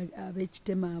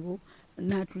ab'ekitema abo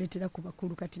n'atuleetera ku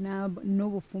bakulu kati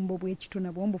n'obufumbo bw'ekito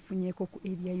nabwo mbufunyeeko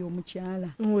ebyayo omukyala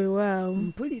weewaawo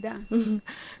mpulira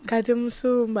kati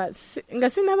Musumba nga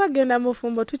sinabagenda mu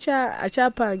bufumbo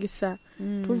akyapangisa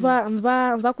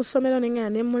nva ku ssomero nengenda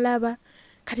nemulaba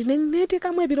kati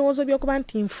neteekamu ebirowoozo by'okuba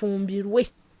nti nfumbirwe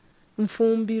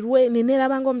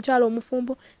neneraba ng'omukyalo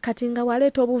omufumbo kati nga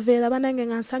waleeta obuveera banange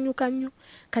nga nsanyuka nnyo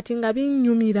kati nga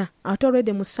binnyumira ate olwedde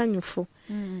musanyufu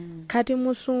kati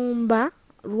Musumba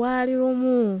lwali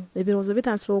lumu ebirowoozo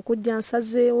bitandise okujja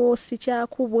nsazeewo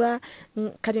sikyakubwa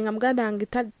kati nga muganda wange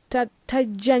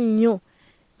tajja nnyo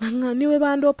nga niwe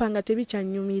bandoopa nga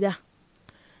tebikyannyumira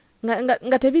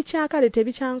nga tebikyakale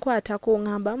tebikyankwatako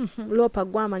ngamba loopa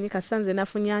gwamanyi kasanze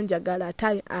nafunye anjagala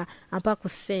ate ampa ku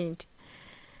ssente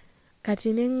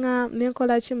kati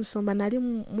nenkola ki Musumba nali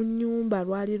mu nnyumba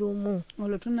lwali lumu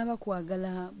olwo tonnaba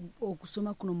kwagala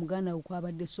okusoma kuno muganda we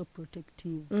kwabadde so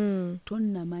protective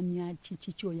tonnamanya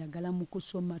kiki kyoyagala mu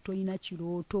kusoma tolina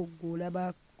kirooto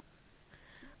gwolaba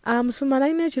Musumba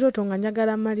nalina ekirooto nga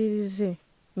njagala malirize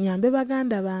nyambe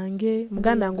baganda bange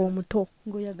muganda nga omuto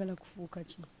ng'oyagala kufuuka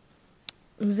ki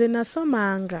nze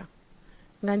nasomanga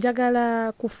nga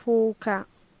njagala kufuuka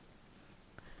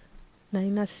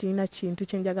nalina siina kintu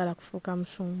kyenjagala kufuuka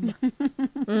Musumba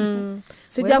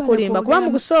sijja kulimba kuba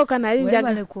mu kusooka nali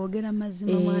njagala kwogera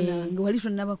mazima mwana wange wali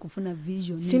tonnaba kufuna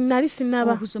vision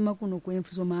sinaba okusoma kuno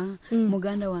kwensoma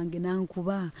muganda wange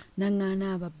nankuba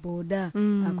naŋŋaana ababooda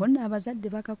akonna abazadde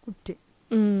bakakutte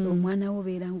omwana wo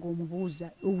beera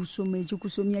ng'omubuuza okusoma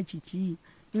ekikusomya kiki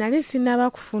nali sinaba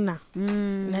kufuna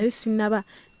nali sinaba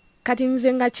kati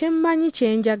nze nga kyemmanyi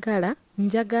kyenjagala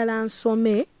njagala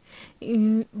nsome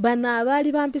bano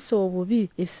abaali bampisa obubi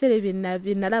ebiseera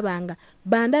bye nalabanga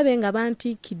bandabe nga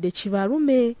bantiikidde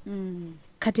kibalume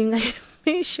kati nga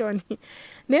mission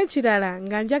n'ekirala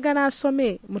nga njagala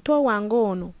asome muto wange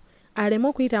ono aleme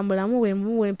okuyita mulamu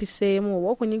bwe mpiseemu oba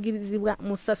okunyigirizibwa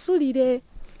musasulire.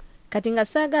 Kati nga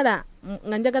saagala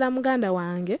nga njagala muganda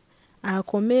wange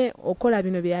akome okola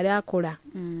bino bye yali akola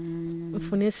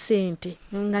nfune ssente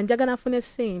nga njagala nfune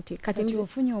ssente. Kati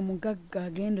ofunye omugagga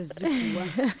agenda ozikuwa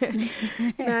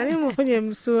nali mufunye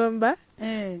musumba.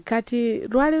 Kati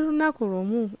lwali lunaku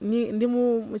lumu ndi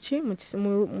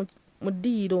mu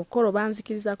ddiiro kolo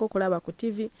banzikirizako okulaba ku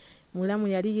TV. Mulamu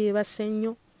yali yeebase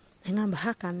nnyo ngamba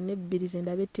haka nebbirize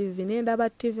ndabe TV nendaba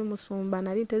TV musumba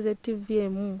nali nteze TV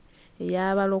emu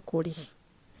ey'abalokole.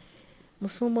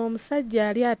 Musumba omusajja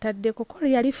yali ataddeko kolo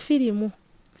yali firimu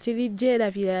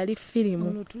sirijjeerabira yali firimu.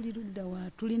 Ono tuli ludda wa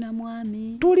tulina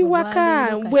mwami tuli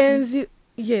waka bwenzi.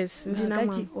 Yes ndina mwami.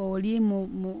 Kati oli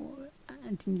mu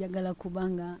anti njagala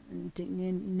kubanga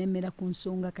nemera ku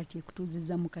nsonga kati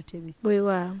ekutuuziza mu katebe.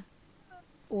 Wewa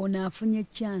ono afunye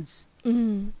chance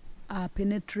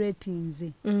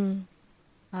penetratinze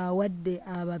awadde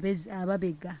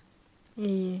ababega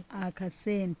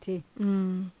akasente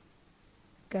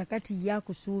kakati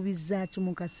yakusuubiza ki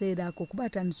mu kaseera ako kuba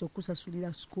atandise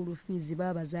okusasulira school fees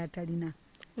baba zaatalina.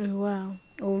 Wow.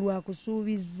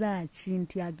 Olwakusuubiza ki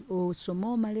nti osome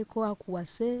omaleko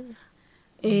akuwase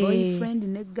boyfriend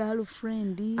ne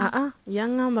girlfriend?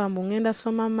 Yaŋŋamba mbu ŋŋenda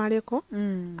soma maleko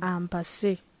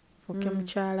ampase fuke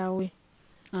mukyala we.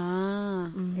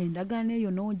 Endagaano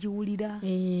eyo n'ogiwulira.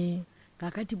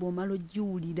 Kakati bw'omala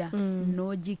ogiwulira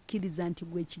n'ogikkiriza nti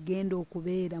gwe kigenda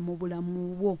okubeera mu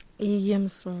bulamu bwo. Ye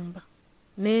musumba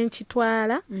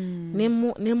nenkitwala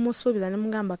nemusuubiza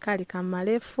nemugamba kali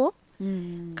kamalefo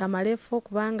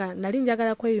kubanga nali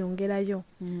njagala kweyongerayo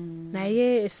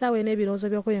naye essaawa n'ebirowoozo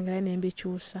by'okweyongerayo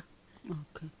nembikyusa.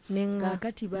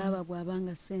 Kakati baaba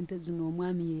bw'abanga ssente zino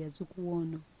omwami ye yazikuwa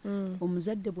ono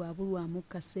omuzadde bw'abulwamu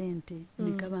kasente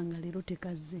ne kabanga leero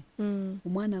tekazze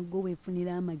omwana gwe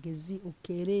weefunira amagezi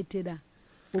okeereetera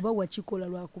oba wakikola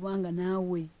lwakubanga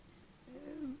naawe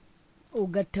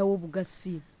ogattawo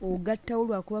bugasi ogattawo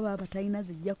lwakuba baba talina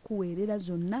zijja kuweerera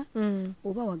zonna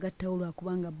oba wagattawo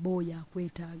lwakubanga booya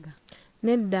akwetaaga.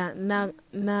 Nedda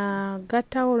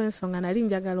nagattawo olw'ensonga nali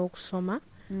njagala okusoma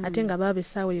ate nga baba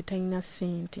essaawa eyo talina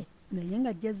ssente naye nga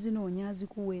ajja zinoonya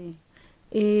azikuwe.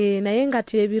 Naye nga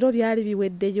ebiro byali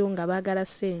biweddeyo nga baagala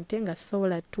ssente nga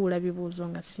sobola tuula bibuuzo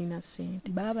nga sina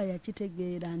ssente. Baaba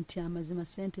yakitegeera nti amazima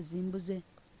ssente zimbuze.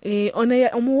 Ono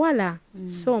omuwala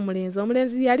so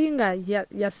omulenzi yali nga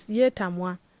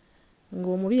yeetamwa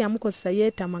ng'omubi yamukozesa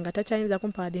yeetamwa nga takyayinza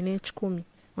kumpaadi n'ekikumi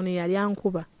ono yali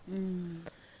ankuba.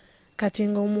 Kati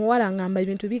ng'omuwala ngamba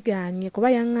ebintu bigaanye kuba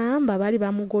yaŋŋamba baali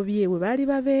bamugobye we baali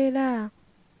babeera.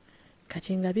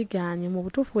 Kati nga bigaanye mu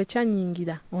butuufu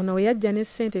wekyanyingira ono we yajja ne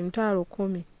ssente emitwalo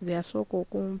 10 ze yasooka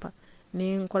okumpa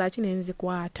nenkola ki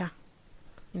nenzikwata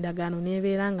endagaano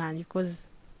neebeera nga ngikoze.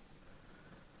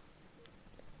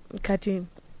 Kati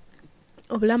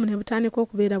obulamu ne butandika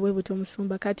okubeera bwe buto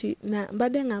musumba. Kati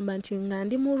mbadde ngamba nti nga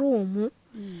ndi mu ruumu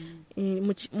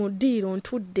mu ddiiro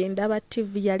ntudde ndaba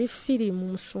TV yali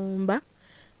firimu musumba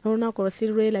n'olunaku olwo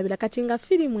sirwelabira. Kati nga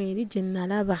firimu eri gye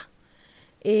nalaba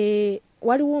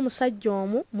waliwo omusajja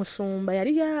omu musumba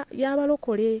yali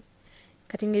yabalokole.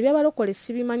 Kati nga ebyabalokole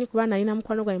sibimanyi kuba nalina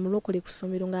mukwano gwange mulokole ku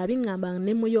ssomero nga abiŋŋamba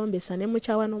ne muyombesa ne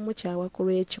mukyawa n'omukyawa ku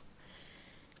lwekyo.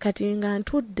 Kati nga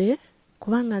ntudde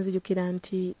kubanga nzijukira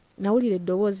nti nawulira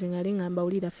eddoboozi nga liŋŋamba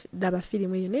wulira laba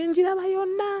firimu eyo nenjiraba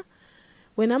yonna.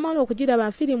 Bwe namala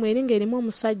okugiraba firimu eri ng'erimu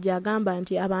omusajja agamba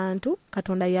nti abantu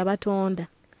Katonda yabatonda.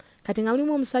 Kati nga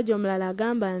mulimu omusajja omulala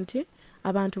agamba nti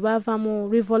abantu baava mu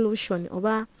revolution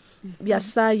oba bya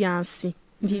science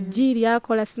nti jiri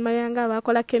akola simayanga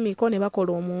bakola chemical ne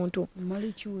bakola omuntu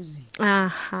molecules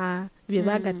bye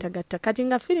bagattagatta. Kati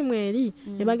nga firimu eri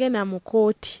ne bagenda mu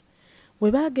kooti.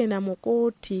 Bwe bagenda mu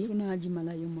kooti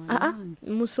tunagimalayo mwana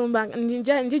musumba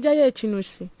njijayo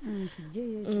ekinusi.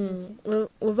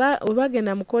 Bwe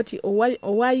bagenda mu kooti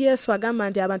owa Yesu agamba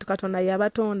nti abantu Katonda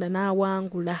yabatonda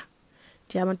n'awangula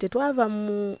nti abantu tetwava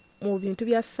mu bintu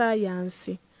bya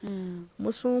sayansi.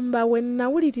 Musumba we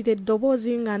nawulirira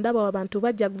eddoboozi nga ndaba abantu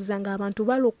bajaguza nga abantu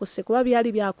balokose kuba byali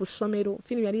bya ku ssomero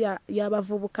firimu yali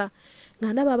y'abavubuka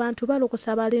nga ndaba abantu balokose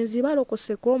abalenzi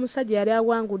balokose kuba omusajja yali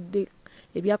awangudde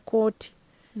ebya kooti.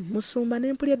 Musumba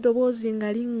nempulya eddoboozi nga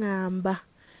liŋŋamba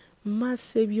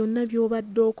maaso byonna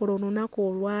by'obadde okola olunaku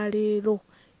olwaleero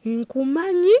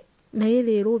nkumanyi naye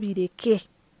leero bireke.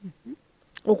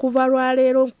 Okuva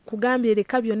lwaleero kugambye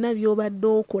leka byonna by'obadde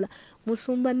okola.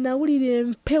 Musumba nawulira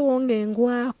empewo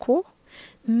ng'engwako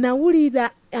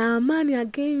nawulira amaanyi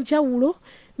ag'enjawulo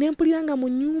nempulira nga mu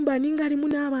nnyumba ningalimu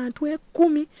n'abantu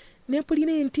 10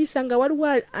 nepulira entiisa nga waliwo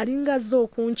alinga zo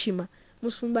okunkima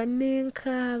musumba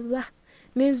nenkaaba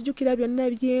nenzijukira byonna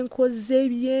byenkoze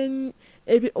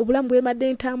obulamu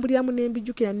bwemadde ntambuliramu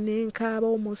nembijukira nenkaaba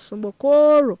omusumba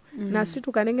kolwo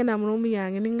nasituka nengenda mulomu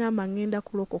yange nengamba ngenda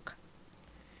kulokoka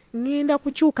ngenda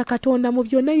kukyuka Katonda mu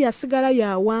byonna yasigala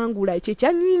yawangula ekyo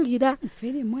kyanyingira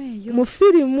mu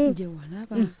firimu gye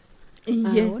walaba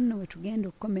awo nno we tugenda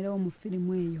okukomerawo mu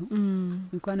firimu eyo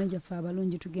mikwano gyaffe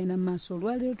abalungi tugenda mu maaso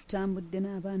olwaleero tutambudde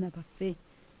n'abaana baffe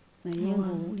naye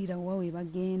ng'owulira wa we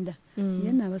bagenda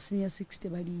yenna abasiniya 60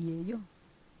 baliyo eyo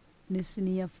ne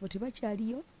siniya 40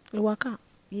 bakyaliyo ewaka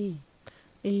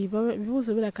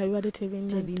bibuuzo biraka bibadde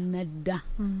tebinadda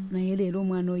naye leero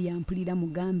omwana oyo yampulira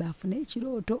mugambe afune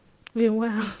ekirooto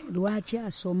lwaki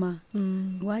asoma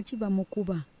lwaki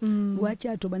bamukuba lwaki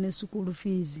atoba ne school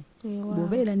fees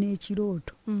bw'obeera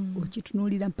n'ekirooto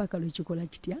okitunuulira mpaka lwekikola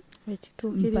kitya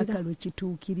mpaka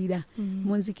lwekituukirira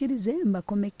munzikirize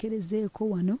mbakomekkerezeeko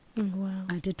wano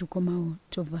ate tukomawo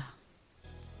tova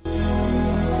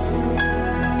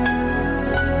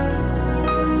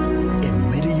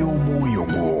emmere y'omwoyo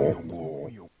gwo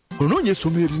onoonya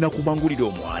essomero linakubangulira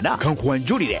omwana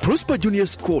kankuwanjulire Prosper Junior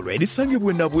School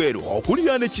erisangibwa Nabweru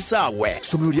okulira n'ekisaawe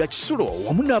essomero lya Kisulo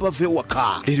wamu n'abava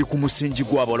ewaka liri ku musingi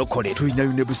gw'abalokole tulina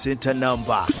UNEB center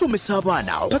namba tusomesa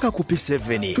abaana paka ku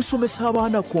P7 tusomesa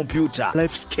abaana computer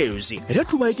life skills era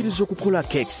tubayigiriza okukola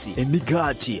cakes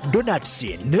emigaati donuts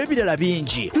n'ebirala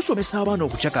bingi tusomesa abaana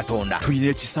okutya Katonda tulina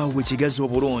ekisaawe kigazi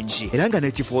obulungi era nga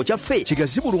n'ekifo kyaffe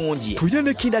kigazi bulungi tulina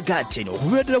ne kindergarten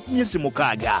okuva ddala ku myezi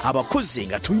 6 abakozi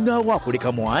nga tulina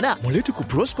wakuleka mwana mulete ku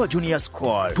Prosper Junior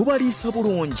School tubaliisa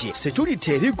bulungi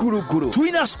security eri gulugulu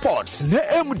tulina sports ne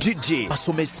MDD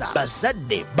basomesa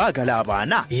bazadde bagala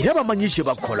abaana era bamanyi kye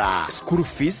bakola school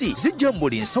fees zijja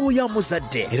buli nsawo ya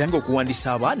muzadde era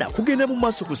ng'okuwandiisa abaana kugenda mu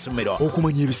maaso ku ssomero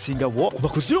okumanya ebisingawo kuba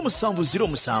ku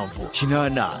 0707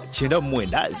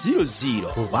 89900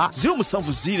 oba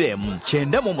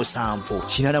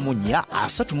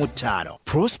 0707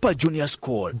 Prosper Junior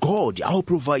School God our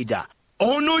provider.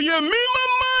 Ono ye Mima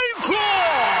Michael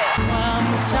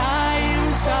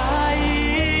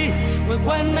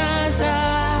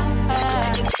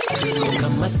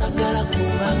kamasagala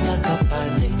kubanga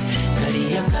kapande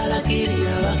kaliya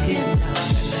kalagirira bagenda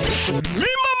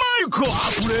Mima Michael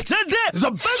akuletedde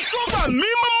the best of the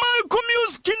Mima Michael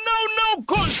Music Now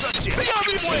concert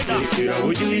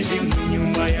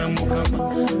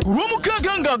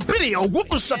Kulw'omukaaga nga 2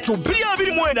 Ogwokusatu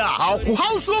 2024 awo ku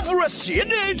House of Rest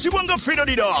eyitibwa nga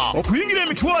Finalira okuyingira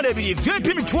emitwalo 2 VIP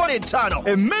emitwalo 5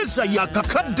 emmeza ya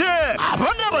kakadde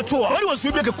abaana abato abali wansi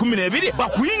w'emyaka 12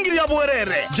 bakuyingirira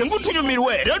bwerere jengu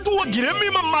tunyumirwe era tuwagire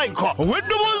Mima Michael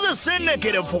ow'eddoboozi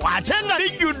esseennekerevu ate nga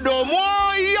lijjudde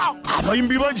omwoyo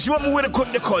abayimbi bangi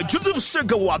bamuwerekoddeko Joseph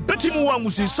Segawa Betty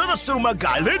Muwanguzi Sara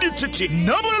Serumaga Lady Titi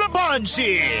n'abalala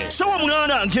bangi sawa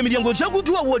mwana ng'emiryango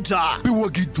gyaguddwa wodda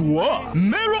biwagiddwa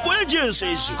Merob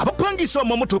Agencies abapangisa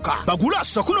amamotoka bagula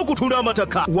sako n'okutunda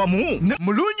amataka wamu ne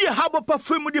Mulungi Harbour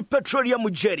Perfumed Petroleum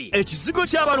Jelly ekizigo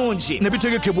ky'abalungi ne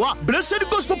bitegekebwa Blessed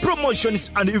Gospel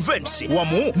Promotions and Events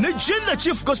wamu ne Gender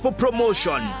Chief Gospel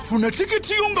Promotion funa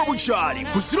tiketi yo nga bukyali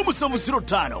ku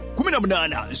 0705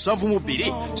 18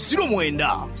 72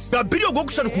 09 Sabiri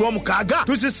ogwokusatu ku Lwomukaaga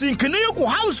tuzisinkeneyo ku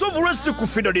House of Rest ku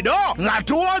Finalira nga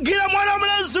tuwagira mwana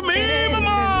mulezi Mima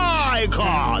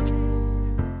Michael.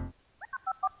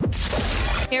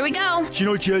 Here we go.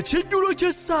 Kino kyekijjulo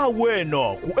ky'essaawa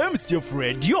eno ku MCF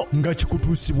Radio nga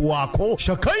kikutuusibwako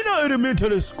Shakaina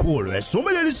Elementary School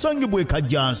essomero erisangibwa e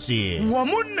Kajjansi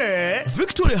wamu ne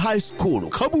Victory High School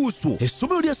Kabuusu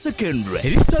essomero lya secondary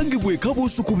erisangibwa e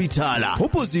Kabuusu ku Bitaala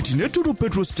opposite ne Tulu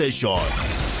Petrol Station.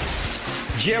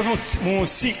 mu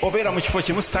nsi obeera mu kifo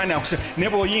kimu sitaani akuse ne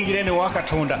bw'oyingira ene wa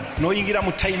Katonda n'oyingira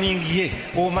mu tayimingi ye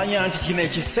omanya nti kino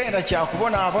ekiseera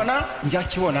kyakubonaabona nja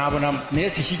kukibonaabonamu naye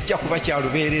tekijja kuba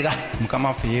kyalubeerera. Mukama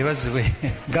waffe yeebazibwe.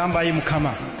 Gambayi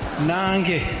Mukama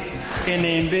nange eno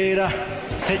embeera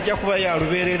tejja kuba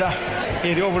yalubeerera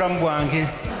eri obulamu bwange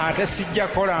ate sijja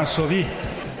kukola nsobi.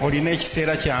 Olina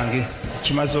ekiseera kyange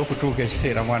kimaze okutuuka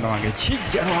ekiseera mwana wange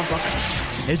kijja n'ampaka.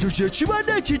 Ekyo kye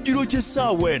kibadde ekijjulo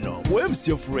ky'essaawa eno ku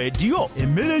MCF Radio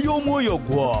emmere y'omwoyo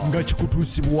gwo nga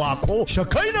kikutuusibwako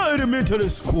Shakaina Elementary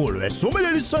School essomero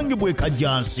erisangibwa e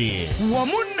Kajjansi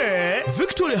wamu ne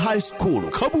Victory High School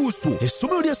Kabuusu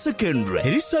essomero lya secondary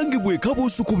erisangibwa e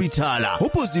Kabuusu ku Bitaala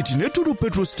opposite ne Tulu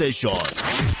Petrol Station.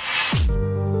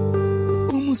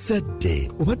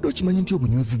 Omuzadde obadde okimanyi nti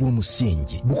obunywevu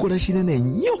bw'omusingi bukola kinene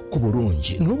nnyo ku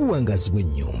bulungi n'obuwangazi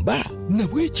bw'ennyumba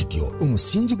nabwe kityo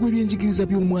omusingi gw'ebyenjigiriza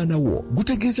by'omwana wo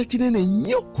gutegeeza kinene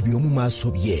nnyo ku by'omu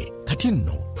maaso bye. Kati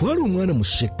nno twala omwana mu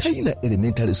Shekaina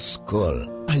Elementary School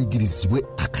ayigirizibwe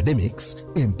academics,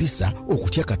 empisa,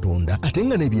 okutya Katonda ate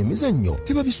nga n'ebyemizannyo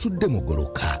tebabisudde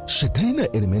mugoloka.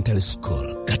 Shekaina Elementary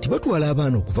School kati batwala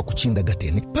abaana okuva ku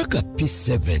Kindagateni paka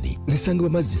P7 lisangibwa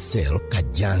Mazzi Cell,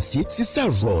 Kajjansi, Sisa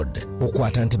Road,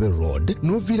 okwata Ntebe Road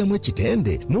n'oviiramu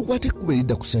Ekitende n'okwata ekkubo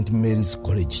eridda ku St. Mary's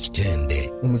College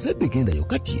Kitende. Omuzadde gendayo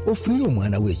kati ofunire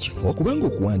omwana we ekifo kubanga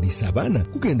okuwandiisa abaana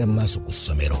kugenda mu maaso ku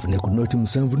ssomero. Fune ku nooti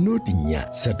 7 nooti 4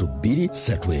 32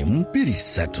 31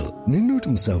 23 ne nooti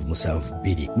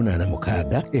 772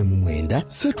 89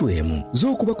 31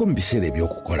 z'okubako mu biseera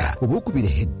eby'okukola. Oba okubira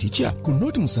head teacher ku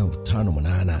nooti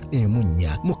 758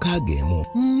 4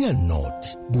 4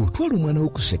 note. Bw'otwala omwana wo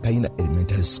ku Shekaina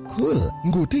Elementary School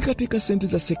ng'oteekateeka ssente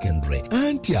za secondary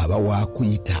anti aba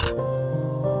waakuyita.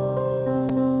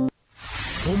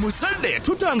 Omuzadde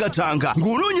tutangatanga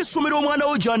ng'onoonya essomero omwana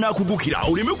wo gy'anaakugukira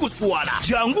oleme kuswala.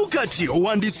 Jangu kati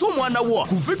owandiise omwana wo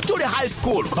ku Victoria High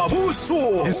School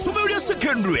Kabuusu. Essomero lya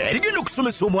secondary erigenda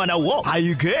okusomesa omwana wo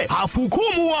ayige afuuke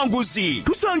omuwanguzi.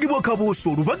 Tusangibwa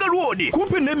Kabuusu Lubaga Road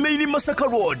kumpi ne Main Masaka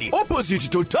Road opposite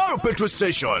Total Petrol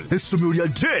Station. Essomero lya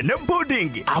day ne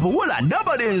boarding abawala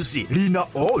n'abalenzi lina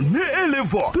O ne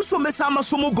A-level. Tusomesa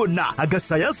amasomo gonna aga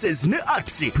sciences ne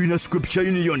arts. Tulina scripture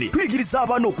union tuyigiriza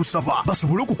abaana okusaba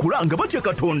basobole okukulanga batya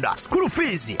Katonda. School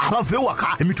fees abava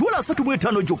ewaka emitwalo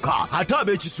 35 gyokka ate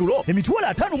ab'ekisulo emitwalo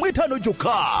 55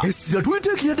 gyokka. Essira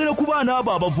tuliteekera ddala ku baana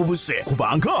abo abavubuse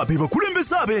kubanga be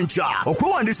bakulembeze ab'enkya.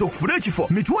 Okwewandiisa okufuna ekifo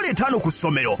mitwalo 5 ku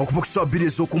ssomero okuva ku saa 2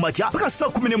 ez'okumakya paka saa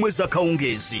 11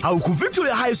 ez'akawungeezi. Awo ku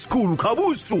Victoria High School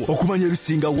Kabuusu. Okumanya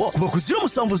ebisingawo kuba ku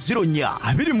 0704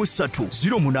 23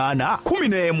 08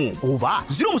 11 oba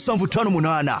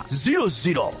 0758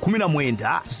 00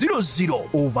 19 00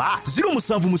 oba 0771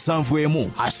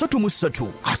 33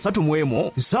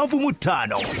 31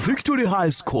 75. Victory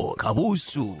High School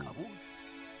Kabuusu.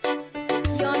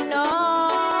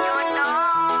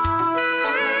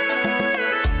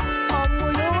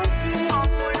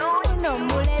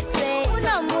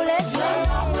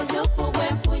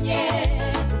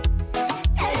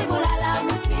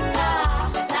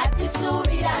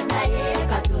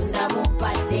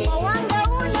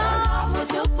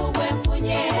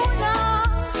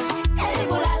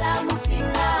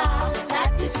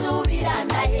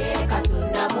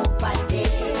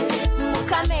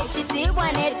 Ekitiibwa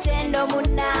n'ettendo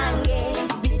munnange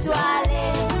bitwale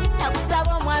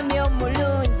nakusaba omwami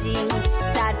omulungi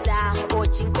tata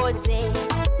okikoze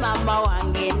mama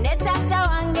wange ne tata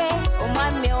wange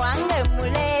omwami wange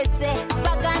muleese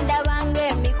baganda bange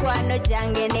emikwano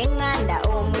gyange n'eŋŋanda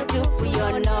omutuufu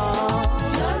yono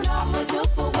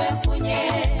omutuufu gwenfunye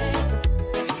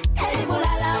eri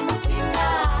mulala musinga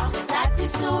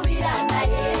saakisuubira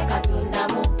naye Katonda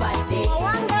mupate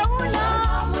owange uno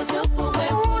omutuufu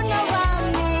gwenfunye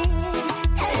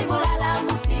eri mulala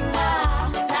musinga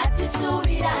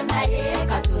saakisuubira naye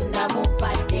Katonda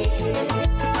mupate.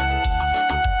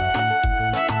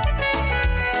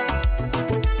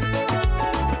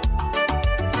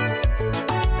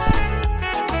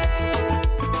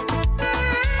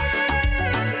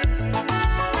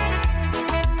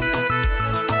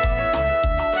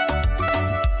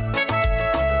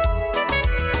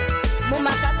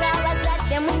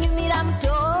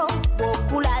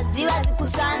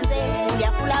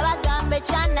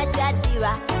 Kyana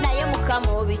kyaddiba naye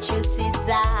mukama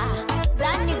obikyusiza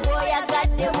zani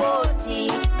gwoyagadde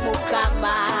bwoti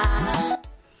mukama.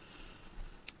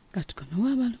 Katukono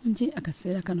wabalungi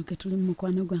akaseera kano ketuli mu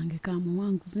mukwano gwange ka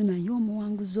muwanguzi naye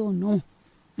omuwanguzi ono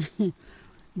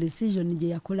decision gye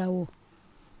yakolawo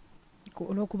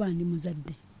olw'okuba ndi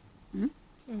muzadde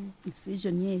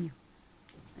decision eyo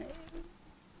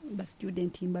ba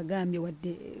student mbagambye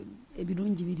wadde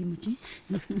ebirungi biri muki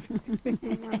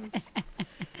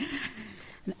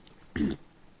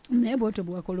naye bw'otyo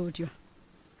bwakola otyo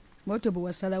bw'otyo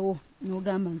bwasalawo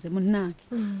n'ogamba nze munnange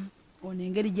ono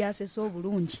engeri gyasesa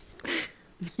obulungi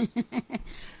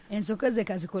ensoko ze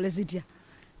kazikole zitya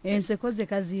enseko ze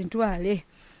kazintwale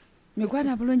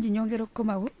mikwana bulungi nyongera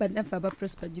okukomawo bannaffe aba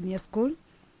Prosper Junior School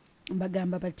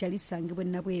mbagamba batya lisangibwe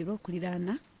nabwero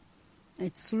okuliraana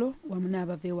ekisulo wamu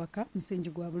n'abava ewaka musingi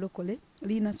gwa bulokole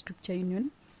liina scripture union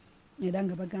era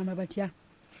nga bagamba batya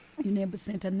UNEB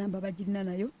center namba bagirina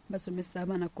nayo basomesa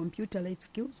abaana computer life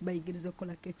skills bayigiriza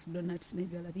okukola cakes donuts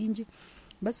n'ebirala bingi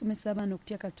basomesa abaana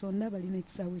okutya Katonda balina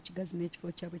ekisaawe ekigazi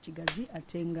n'ekifo kyabwe kigazi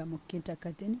ate nga mu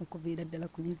Kintagateni okuviira ddala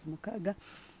ku myezi 6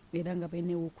 era nga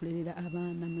balina okulerera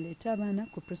abaana muleeta abaana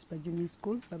ku Prosper Junior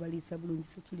School babaliisa bulungi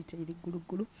security eri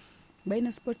gguluggulu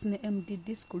balina sports ne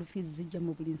MDD school fees zijja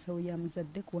mu buli nsawo ya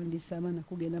muzadde kuwandiisa abaana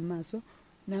kugenda mu maaso.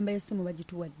 Namba y'essimu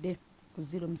bagituwadde ku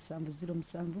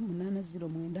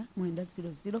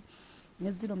 0708099000 ne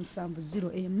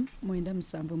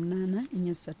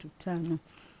 0709784435.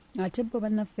 Ate bo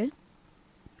bannaffe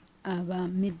aba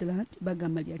Midland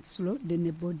bagamba lya Kisulo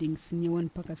ne boarding senior 1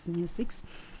 mpaka senior 6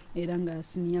 era nga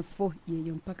senior 4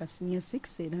 yeyo mpaka senior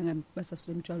 6 era nga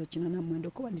basasula emitwalo 4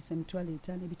 ko bandise emitwalo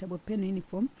 5 ebitabo pen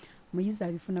uniform muyiza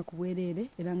abifuna ku bwereere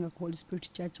era nga Holy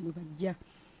Spirit Church mwe bajja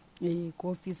ku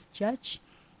office church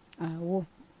awo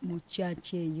mu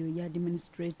church eyo ya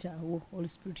administrator awo Holy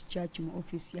Spirit Church mu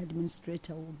office ya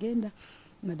administrator ogenda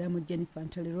Madam Jennifer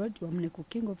Ntale Road wamune ku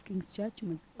King of Kings Church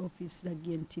mu office ya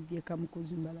GNTV ya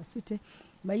Kamukuzi Mbala City.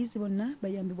 Bayizi bonna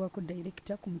bayambibwako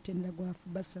director ku mutendera gwa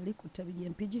Basali ku tabiri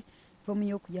empiji. Fomu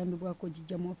y'okuyambibwako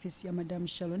gijja mu office ya Madam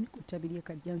Sharon ku tabiri ya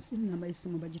Kajansi. Namba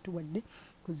y'essimu bagituwadde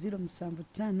ku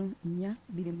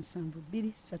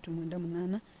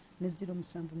 0752722398 ne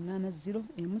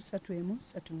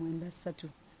 0780M3M393.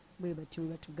 Bwe batyo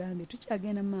batugambe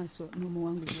tukyagenda maaso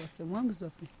n'omuwanguzi waffe. Muwanguzi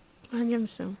waffe anje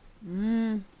musawo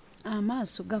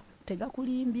amaaso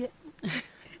tegakulimbye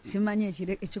simanye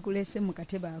ekikulese mu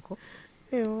katebe ako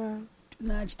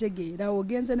tunakitegeera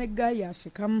ogenze ne gayi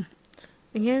asekamu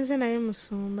ngenze naye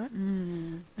musumba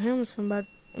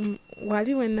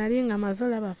wali we nali nga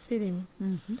mazola ba firimu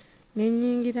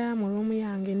nenyingira mu rumu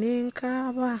yange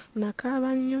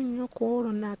nakaaba nnyo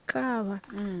kwolwo nakaaba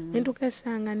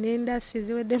nentukesanga nendasi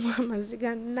ziweddemu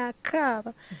amaziga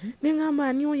nakaaba neŋŋamba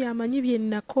ani oyo amanyi bye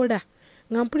nakola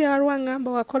nga mpulira waliwo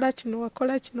ngamba wakola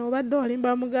kino obadde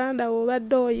olimba muganda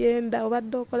obadde oyenda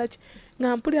obadde okola ki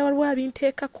nga mpulira waliwo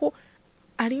abinteekako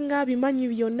alinga abimanyi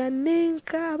byonna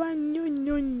nenkaaba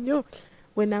nnyo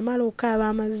we namala okaaba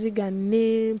amaziga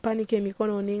nempanika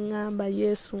emikono neŋŋamba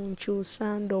Yesu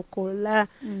nkyusa ndokola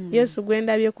Yesu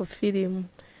gwendabye ku firimu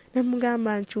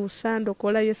nemugamba nkyusa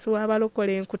ndokola Yesu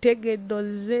w'abalokole nkutegedde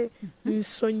ozze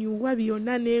nsonyiwa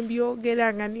byonna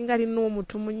nembyogera nga ninga lina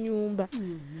omuntu mu nnyumba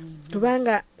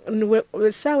kubanga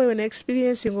essaawa eyo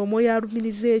experience ng'omwoyo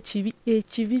alumiriza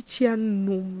ekibi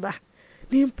kyannumba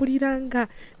nempulira nga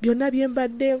byonna bye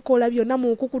mbadde nkola byonna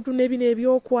mu nkukutu n'ebino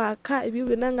ebyokwaka ebyo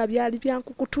byonna nga byali bya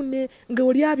nkukutu nga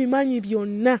oli abimanyi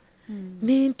byonna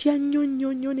nentya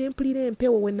nnyo nempulira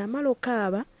empewo we namala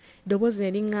okaaba eddoboozi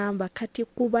eriŋŋamba kati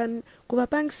ku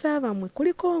bapangisa bamwe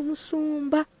kuliko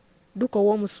omusumba duka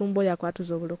ow'omusumba oyo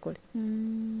akwatuza obulokole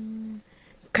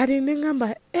kati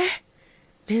neŋŋamba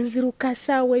nenziruka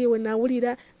saawa eyo we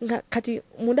nawulira nga kati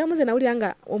mundamu ze nawulira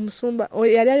nga omusumba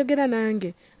yali ayogera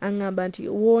nange aŋŋamba nti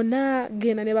wona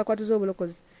genda ne bakwatuza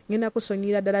obulokozi ngenda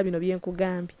kusonyira ddala bino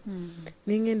byenkugambye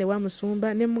nengende wa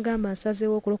musumba nemugamba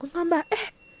nsazeewo okuloka ŋŋamba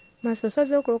maaso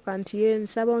osazeewo okuloka nti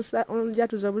nsaba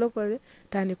onjatuza obulokole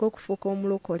tandika okufuuka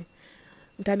omulokole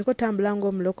ntandika otambula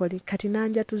ng'omulokole kati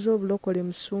nanjatuza obulokole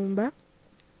musumba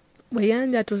bwe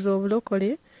yanjatuza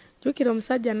obulokole jjukira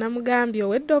omusajja namugambye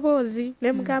ow'eddoboozi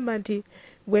nemugamba nti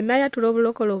bwe nayatula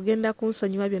obulokole ogenda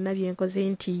kunsonyiwa byonna byenkoze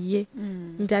nti ye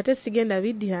nti ate sigenda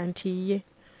biddira nti ye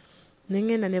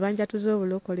nengenda ne banjatuza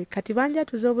obulokole kati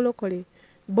banjatuza obulokole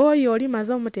booyo oli maze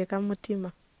omuteeka mu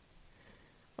mutima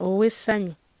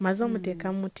ow'essanyu maze omuteeka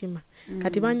mu mutima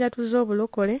kati banjatuza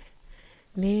obulokole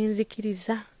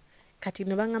nenzikiriza kati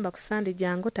ne baŋŋamba ku sande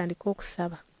jangu otandika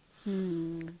okusaba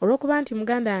olw'okuba nti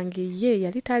muganda wange ye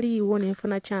yali taliiwo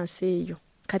nenfuna chance eyo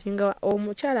kati nga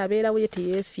omukyala abeerawo ye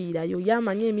teyeefiirayo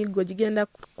yamanyi emiggo gigenda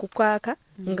kukwaka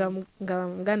nga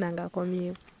muganda nga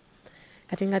akomyewo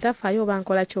kati nga tafaayo oba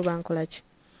nkola ki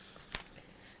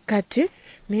kati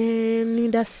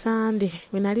neninda sande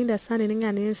we nalinda sande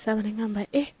nenga nensaba nengamba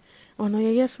ono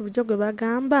ye Yesu bujo gwe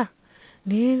bagamba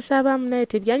nensaba munaye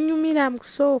tebyanyumira mu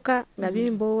kusooka nga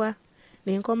bimbowa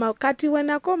nenkoma kati we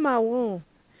nakomawo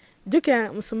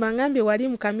jjukira musumba ngambye wali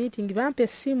mu kamiting bampa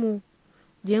essimu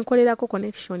gyenkolerako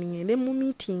connection ngende mu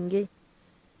meeting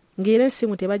ng'era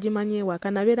essimu tebagimanyi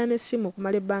ewaka nabeera n'essimu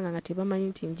okumala ebbanga nga tebamanyi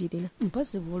nti njirina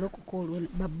impossible okukoolwa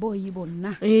babboyi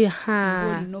bonna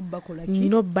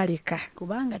nobbaleka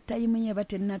kubanga tayimu ye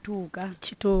batennatuuka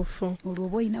kituufu olwo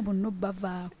oba oyina bonna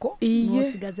obbavaako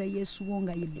n'osigaza Yesu wo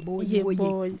nga ye bboyi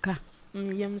yekka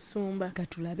ye musumba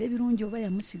katulabe ebirungi oba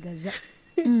yamusigaza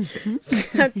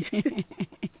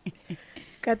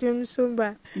kati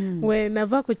omusumba we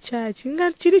nava ku church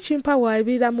nga kiri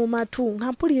kimpawaabira mu matu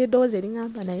nga mpulira eddoboozi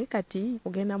eriŋŋamba naye kati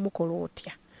ogenda mukola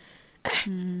otya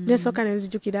nesooka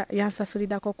nenzijukira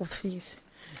yansasulirako ku fiisi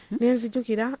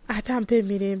nenzijukira ate ampa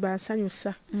emirembe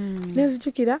ansanyusa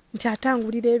nenzijukira nti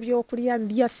atangulira ebyokulya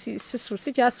ndya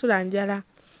sikyasula njala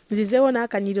nzizeewo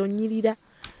n'akanyiro nnyirira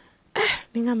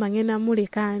neŋŋamba ngenda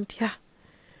muleka ntya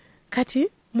kati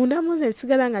mundamuze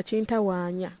sigala nga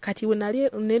kintawaanya kati wenali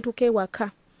netuke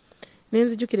waka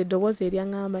nenzijukira eddoboozi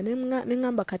eryaŋŋamba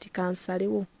neŋŋamba kati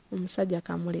kansalewo omusajja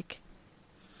kamuleke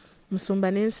musumba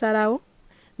nensalawo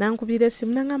nankubira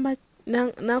esimu naŋŋamba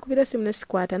nankubira esimu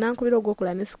nesikwata nankubira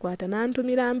ogwokula nesikwata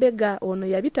nantumira mbega ono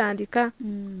yabitandika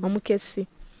omukesi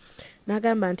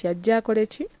nagamba nti ajja akole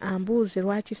ki ambuuze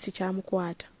lwaki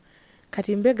sikyamukwata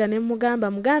kati mbega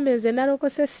nemugamba mugambe nze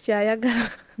nalokose sikyayagala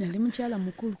yali mukyala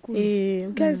mukulukulu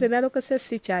mugenze nalokose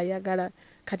sikyayagala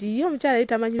kati ye omukyala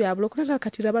yitamanyi byabula okulanga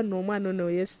kati raba n'omwana ono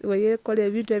weyekola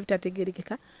ebintu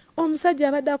ebitategerekeka omusajja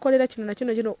abadde akolera kino na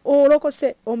kino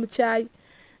olokose omukyayi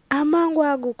amangu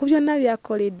ago ku byonna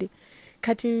byakoledde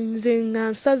kati nze nga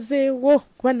nsazeewo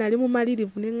kuba nali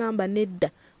mumalirivu neŋŋamba nedda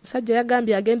omusajja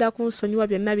yagambye agenda kunsonyiwa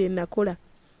byonna bye nakola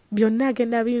byonna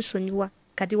agenda binsonyiwa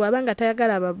kati wabanga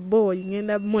tayagala ababoyi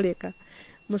ngenda muleka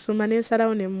musuma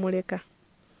nensalawo nemuleka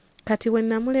kati we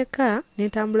namuleka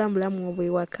nentambula mulamu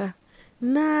obwewaka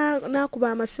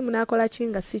nakuba amasimu nakola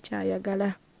kinga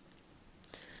sikyayagala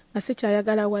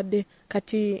wadde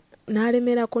kati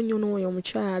nalemerako nnyo n'oyo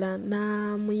omukyala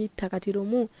namuyita kati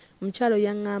lumu omukyala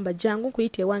yaŋŋamba jangu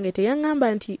kuyita ewange teyaŋŋamba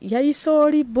nti yayise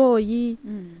oli boyi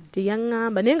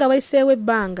teyaŋŋamba naye nga wayiseewo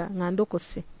ebbanga nga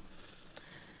ndokose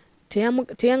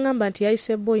teyaŋŋamba nti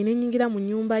yayise boyi nenyingira mu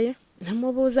nnyumba ye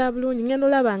namubuuza bulungi ngenda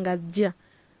olaba nga ajja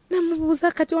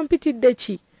namubuuza kati wampitidde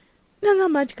ki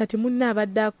naŋŋamba nti kati munne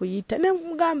abadde akuyita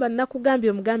nemugamba nakugambye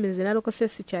omugambe nze nalokose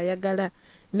sikyayagala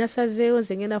nasazeewo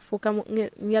nze ngenda fuuka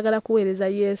njagala kuweereza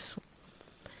Yesu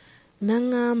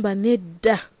naŋŋamba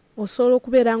nedda osobola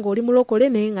okubeera nga oli mulokole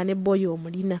naye nga ne boyi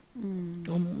omulina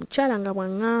omukyala nga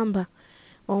bwaŋŋamba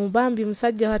omubambi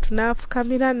musajja watu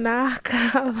nafukamira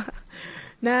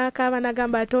nakaaba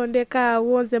nagamba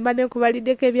atondekaawo nze mba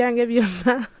nekubaliddeko ebyange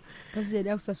byonna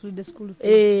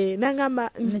nagamba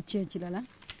ekirala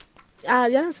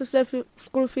yansasula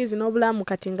school fees n'obulamu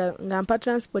kati nga mpa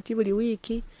transport buli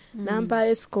wiiki nampa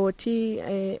escort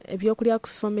ebyokulya ku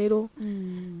ssomero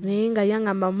naye nga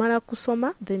yaŋŋamba mala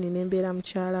kusoma then nembeera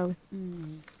mukyala we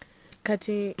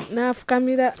kati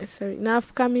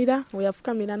nafukamira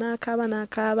weyafukamira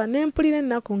nakaaba nempulira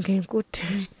ennaku ng'enkutte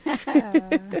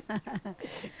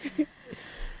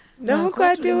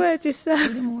namukwatiwo ekisa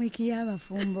tuli mu wiiki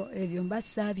y'abafumbo ebyo mba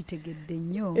saabitegedde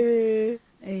nnyo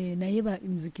naye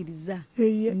banzikiriza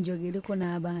njogereko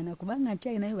n'abaana kubanga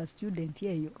nkyalinayo ba student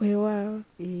eyo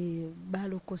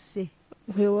balokose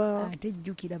ate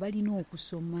jjukira balina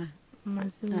okusoma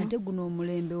ate guno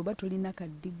omulembe oba tolina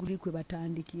kadiguli kwe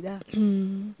batandikira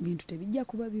bintu tebijja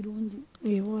kuba birungi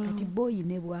kati boyi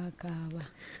ne bwakaaba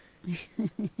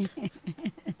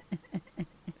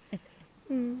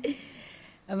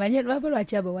amanye lwaba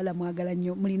lwaki abawala mwagala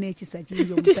nnyo mulina ekisa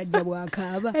kingi omusajja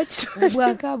bwakaaba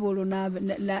obwakaaba olwo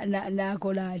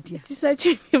nakola atya ekisa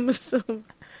kingi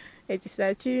musumba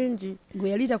ekisa kingi gwe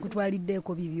yali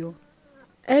takutwaliddeeko bibyo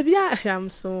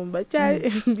ebyamusumba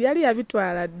byali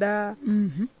yabitwala dda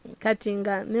kati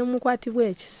nga nemukwatibwa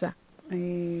ekisa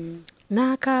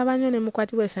nakaaba nnyo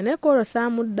nemukwatibwa ekisa naye koolwo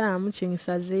saamuddaamu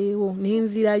kinsazeewo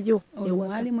nenzirayo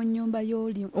wali mu nnyumba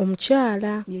y'oli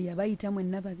omukyala ye yabayita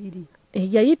mwenna babiri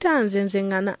yayita nze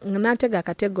nga natega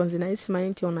akatego nze naye simanyi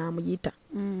nti ono amuyita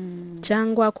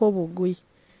kyangwako obugwi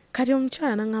kati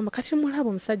omukyala naŋŋamba kati mulaba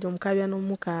omusajja omukaabya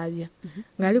n'omukaabya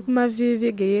ng'ali ku maviivi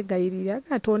ge yeegayirira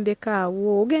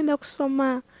atondekaawo ogenda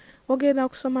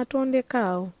kusoma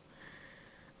tondekaawo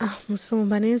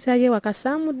musumba nensaye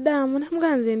wakasaamudaamu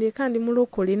namugaa nze ndeka ndi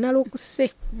mulokole nalokuse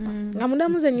nga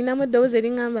mundamuze nyinamu eddoboozi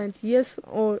eriŋŋamba nti Yesu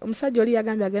omusajja oli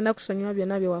yagambye agenda kusonyiwa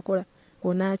byonna bye wakola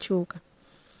onaakyuka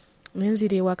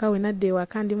nenzira ewaka we nadda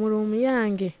ewaka ndi mu ruumu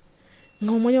yange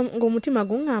ng'omutima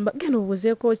guŋŋamba genda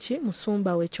obuuzeeko ki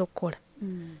musumba we ekyokukola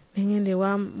nengende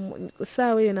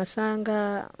saawa eyo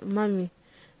nasanga mami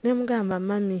nemugamba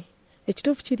mami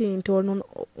ekituufu kiri nti ono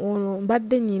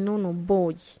mbadde nnyina ono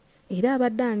boyi era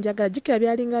abadde anjagala jjukira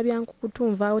byalinga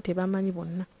byankukutunvaawo tebamanyi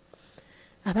bonna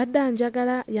abadde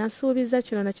anjagala yansuubiza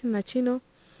kino na kino na kino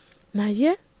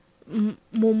naye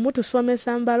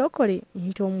mutusomesa mbalokole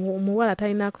nti omuwala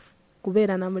talina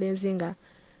kubeera na mulenzi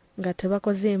nga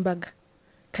tebakoze embaga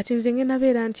kati nze ngenda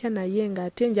beera ntya naye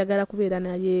ng'ate njagala kubeera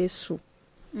na Yesu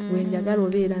wenjagala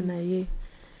obeera naye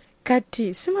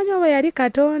kati simanyi oba yali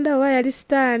Katonda oba yali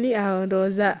sitaani awo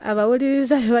ndowooza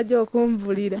abawuliriza be bajja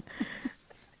okumbulira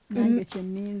nange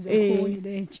kyenninza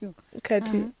okuwulira ekyo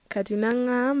kati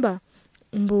naŋŋamba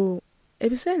mbu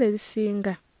ebiseera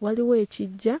ebisinga waliwo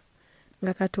ekijja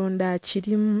nga Katonda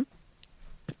akirimu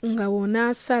nga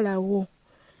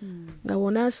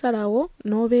wonaasalawo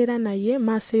n'obeera naye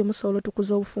maaso eyo musobola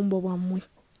otukuza obufumbo bwammwe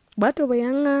bw'atyo bwe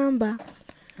yaŋŋamba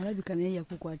alabika naye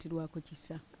yakukwatirwako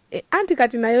kisa anti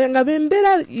kati nayo nga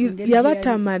bembera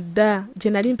yabatamada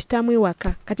gye nali mpitamu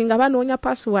ewaka kati nga banoonya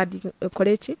password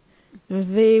koleki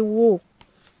nveewo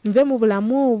nve mu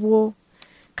bulamu obwo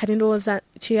kati ndowooza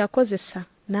kyeyakozesa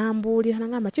nambuulira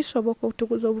nangamba kisoboka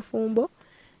okutukuza obufumbo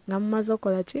nga mumaze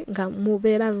okola ki nga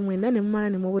mubeera mwena ne mumala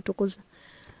ne mubutukuza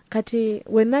kati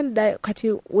wenna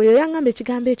kati weyo yangamba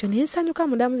ekigambo ekyo nensanyuka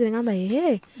mundamu ze ngamba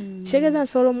kitegeeza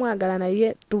nsobola omwagala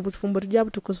naye tubufumbo tujja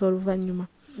butukuza oluvannyuma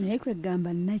naye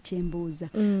kwegamba nnakyembuuza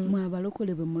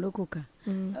mwabalokole bwe mulokoka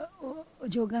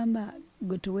kyogamba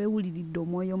gwe teweewuliridde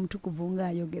omwoyo omutukuvu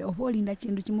ng'ayogera oba olinda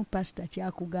kintu kimu pasita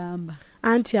kyakugamba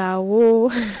anti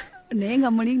awo naye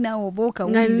nga muli naawe oba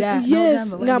okawulira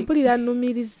nga mpulira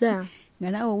nnumiriza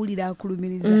nga naawe owulira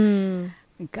akulumiriza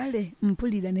kale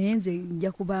mpulira naye nze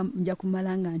nja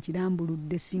kumala nga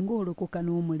nkirambuludde singa olokoka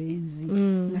n'omulenzi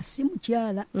nga si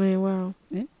mukyala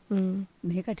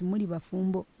naye kati muli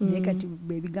bafumbo naye kati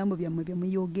ebigambo byammwe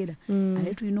byemuyogera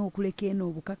ale tulina okuleka eno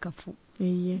obukakafu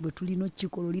bwe tulina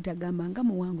okukikola litagamba nga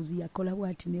muwanguzi yakola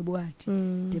bwati ne bwati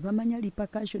tebamanya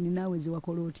repercussion naawe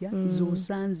zewakola otya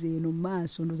zosanze eno mu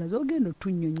maaso ndoza zogenda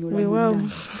otunnyonnyola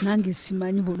nange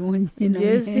simanyi bulungi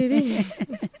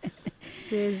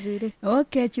yezire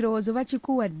okay ekirowoozo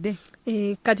bakikuwadde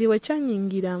kati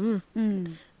wekyanyingiramu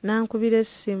nankubira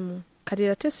essimu kati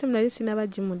ate essimu nali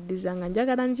sinabagimuddiza nga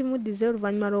njagala ngimuddize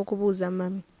oluvannyuma lw'okubuuza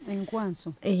mami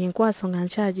enkwaso nga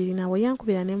nkyagirina we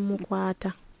yankubira ne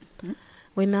mmukwata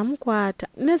we namukwata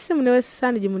n'essimu newe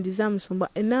sisaani gimuddiza musumba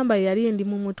enamba yali endi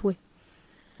mu mutwe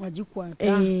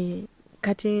wagikwata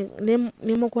kati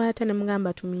ne mukwata ne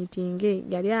mugamba tumiitinge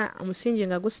yali omusingi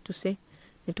nga gusituse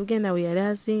ne tugenda we yali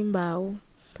azimbaawo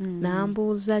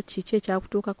nambuuza kiki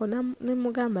ekyakutuukako ne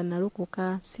mugamba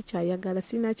nalokoka sikyayagala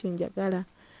sirina kyenjagala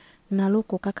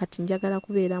nalokoka kati njagala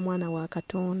kubeera mwana wa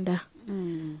Katonda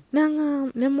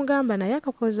ne mugamba naye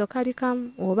akakozo kali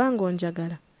kamu oba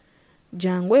ng'onjagala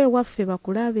jangu ewaffe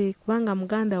bakulabe kubanga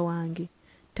muganda wange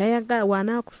tayagala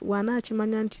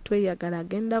wanaakimanya nti tweyagala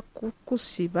agenda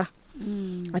kusiba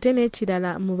ate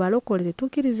n'ekirala mu balokole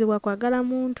tetukkirizibwa kwagala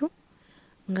muntu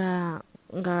nga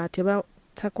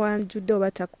takwanjudde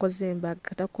oba takukoze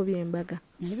embaga takubye embaga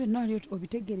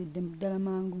obitegeredde ddala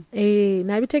mangu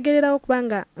nabitegererawo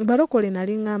kubanga balokole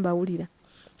nali ngamba wulira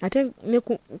ate ne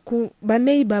ku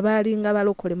baneiba balinga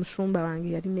balokole musumba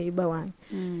wange yali neiba wange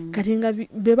kati nga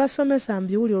be basomesa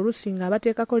mbiwuli olusi nga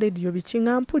abateekako lediyo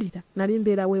bikinga mpulira nali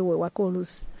mbeera wewe wako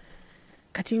olusi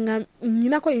kati nga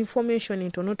nyinako information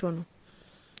entonotono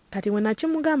kati we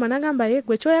nakimugamba nagamba ye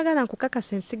gwe kyoyagala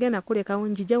nkukakasa ensigena kulekawo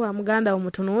njije wa muganda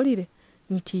omutunuulire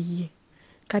nti ye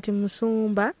kati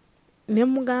musumba ne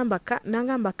mugamba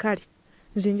nagamba kale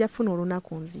nze nja funa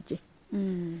olunaku nzije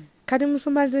kati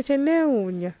musumba nze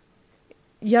kyenneewuunya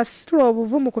yasitula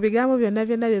obuvumu ku bigambo byonna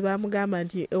bye bamugamba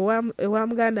nti ewa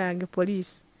muganda wange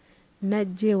poliisi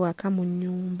najja ewaka mu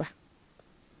nnyumba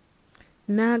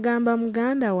n'agamba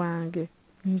muganda wange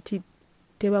nti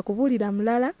tebakubuulira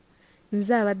mulala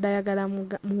nze abadde ayagala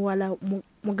muwala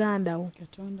muganda wo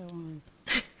Katonda wange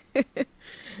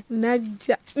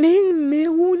najja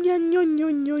newuunya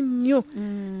nnyo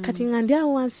kati nga ndi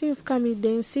awo wansi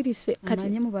nfukamidde ensirise kati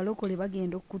manye mu balokole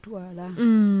bagenda okutwala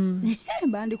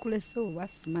bandikulese oba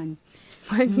simanyi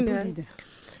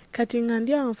kati nga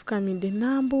ndi awo nfukamidde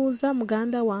nambuuza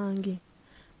muganda wange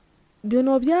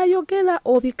byono byayogera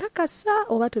obikakasa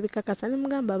oba tobikakasa ne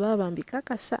mugamba baba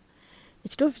mbikakasa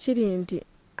ekituufu kiri nti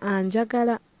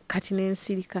anjagala kati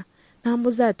nensirika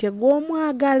nambuuza ati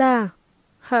gw'omwagala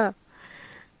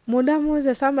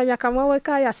mundamuze samanya kamwawe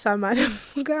kayasama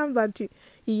mugamba nti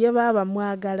iye baba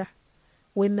mwagala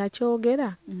we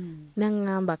nakyogera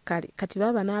nangamba kale kati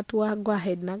baba n'atuwagwa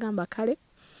ahead nagamba kale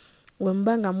we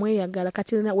mbanga mweyagala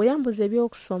kati we yambuza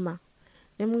ebyokusoma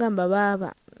ne mugamba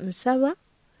baba nsaba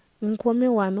nkome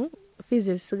wano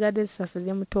fize sigadde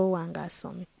sasule muto wange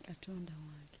asome Katonda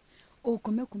wange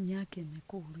okome ku myaka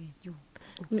emeka olw'ejo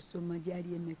okusoma gyali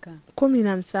emeka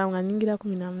 17 nga nyingira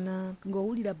 18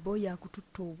 ng'owulira boya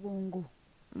akututta obwongo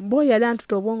boya yali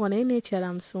antutta obwongo naye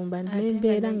n'ekyala musumba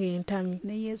nembeera ng'entami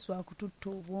ne Yesu akututta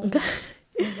obwongo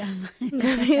nga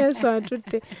Yesu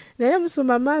atutte naye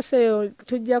musumba maaso eyo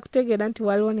tujja kutegeera nti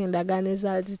waliwo n'endagaano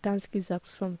ezaali zitansikiza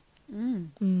kusoma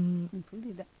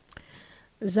mpulira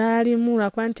zaalimu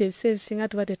lwakuba nti ebiseera ebisinga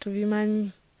tuba tetubimanyi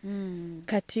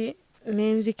kati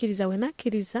nenzikiriza we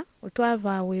nakkiriza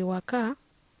twava awo ewaka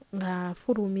nga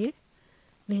fulumye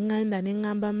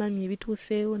neŋŋamba mami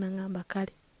ebituuseewo nangamba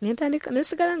kale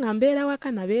nesigala nga mbeera waka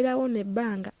nabeerawo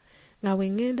nebbanga nga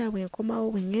bwengenda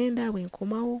bwenkomawo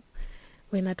bwenkomawo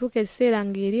we natuuka ekiseera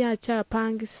ng'eri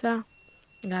akyapangisa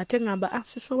ng'ate ngamba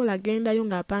sisobola gendayo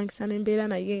ng'apangisa n'embeera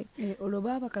naye olwo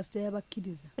baba kasita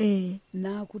yabakkiriza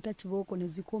n'akuta kibooko ne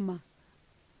zikoma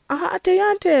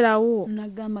teyanteerawo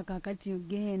nagamba kakati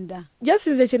genda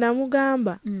jasinze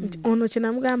kyenamugamba nti ono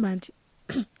kyenamugamba nti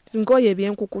ngoye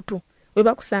ebyenkukutu we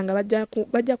bakusanga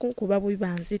bajja kunkuba bubi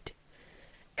banzite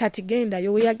kati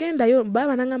gendayo we yagendayo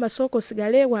baba nangamba sooka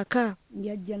osigale ewaka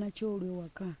yajja nakyo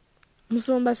olw'ewaka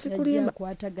musumba sikulimba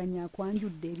kwataganya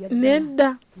akwanjudde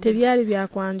nedda tebyali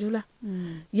byakwanjula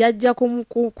yajja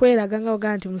kweraga nga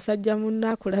ogaa nti musajja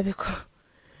munna akulabeko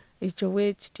ekyo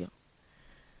bwekityo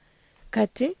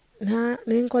kati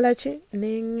nenkola ki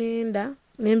nengenda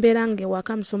nembeera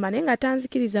ng'ewaka musumba naye nga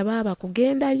tanzikiriza baaba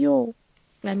kugendayo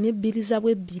nga nebbiriza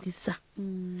bwebbiriza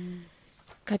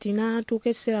kati natuuka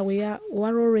ekiseera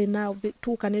warolwe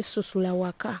natuuka nesusula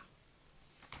waka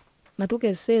natuuka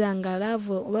ekiseera nga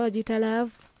laavu oba bagita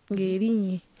laavu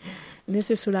ng'erinnye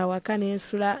nesusula waka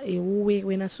nensula ewuwe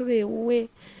wenasula ewuwe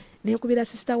nekubira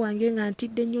sisita wange nga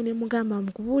ntidde nnyo nemugamba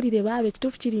mukubuulire baaba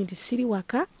ekituufu kiri nti siri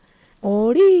waka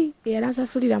oli era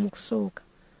nsasulira mu kusooka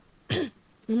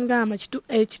mugamba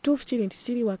ekituufu kiri nti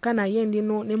siri waka naye ndi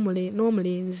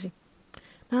n'omulenzi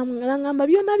nangamba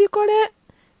byonna bikole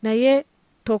naye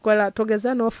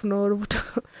togeza n'ofuna olubuto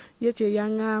ye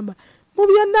kyeyaŋŋamba mu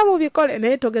byonna mubikole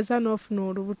naye togeza n'ofuna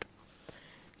olubuto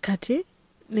kati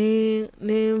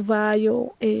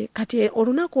nenvaayo kati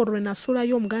olunaku olwo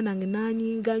nasulayo omuganda wange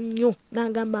nanyinga nnyo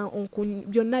nagamba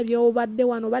byonna byobadde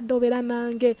wano obadde obeera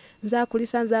nange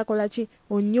nzakulisa nzakola ki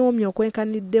onyoomye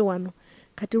okwenkanidde wano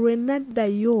kati lwe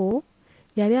naddayo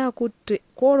yali akutte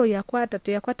kwolwo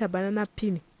teyakwata banana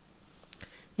pini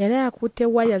yali akutte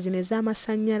waya zino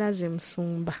ez'amasannyalaze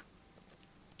musumba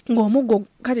ng'omuggo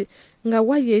kati nga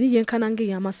waya eri yenkana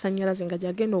ng'ey'amasannyalaze nga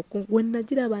gyagenda we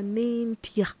nagiraba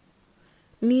nintya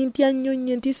nnyo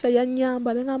nnyo entiisa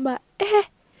yannyamba neŋŋamba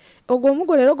ogwo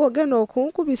omuggo leero gogenda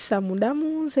okunkubisa munda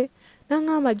munze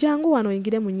naŋŋamba jangu wano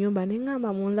oyingire mu nnyumba neŋŋamba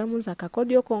munda munze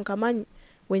akakodyo ko nkamanyi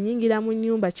wenyingira mu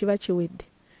nnyumba kiba kiwedde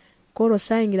kolo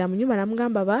saayingira mu nnyumba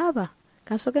namugamba baaba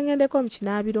kansooke ngendeko mu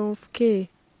kinaabiro nfuke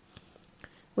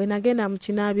we nagenda mu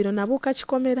kinaabiro nabuuka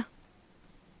kikomera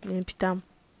nempitamu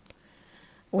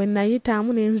we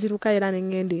nayitaamu nenziruka era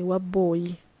nengenda ewa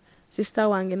booyi sisita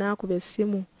wange n'akuba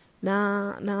essimu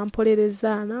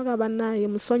nampolereza nagamba naye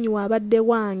musonyiwa abadde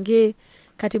wange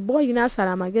kati booyi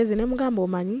n'asala amagezi nemugamba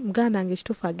omanyi muganda wange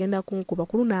ekituufu agenda kunkuba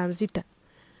kuluna nzita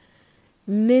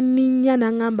neninya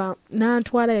nangamba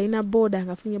nantwala yalina booda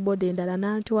ngafunye booda endala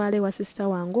nantwala ewa sisita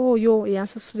wange oyo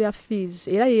eyansasulira fees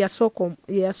era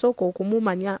yeyasooka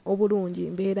okumumanya obulungi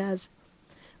mbeera ze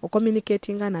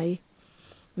ocommunicatinga naye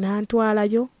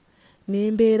nantwalayo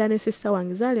nembeera ne sisita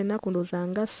wange zaali ennaku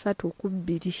ndozanga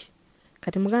 3-2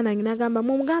 kati muganda wange nagamba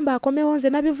mumugamba akomewo nze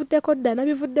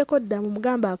nabivuddeko dda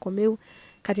mumugamba akomewo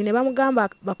kati ne bamugamba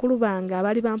bakulu bange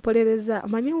abali bampolereza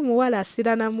amanyi omuwala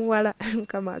asira na muwala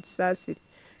kama atusaasire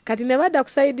kati ne badda ku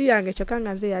saidi yange kyokka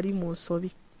nga nze yali mu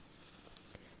nsobi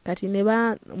kati ne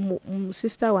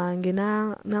sisita wange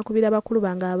nakubira bakulu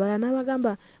bange abalala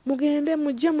n'abagamba mugende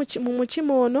mujje mu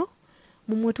mukima ono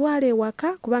mumutwale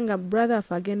ewaka kubanga brother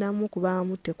afe agendamu kuba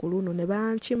mutte ku luno ne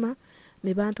bankima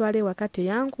ne bantwala ewaka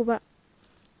teyankuba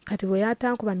kati bwe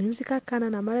yatankuba nenzikakkana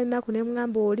namala ennaku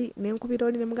nemugamba oli nenkubira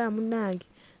oli nemugamba munnange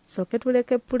soke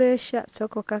tuleke puresha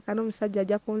soko kakkana omusajja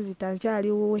ajja kunzita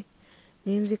nkyali wuwe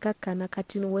nenzikakkana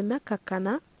kati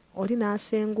wenakkakkana oli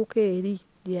n'asenguka eri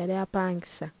gye yali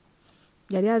apangisa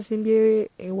yali azimbye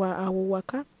awo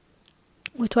waka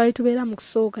we twali tubeera mu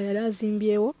kusooka yali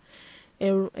azimbyewo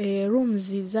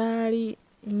rooms zaali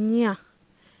 4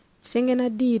 kisenge na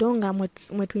ddiiro nga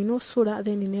mwe tulina osula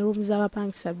then ne rooms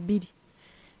z'abapangisa 2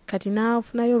 kati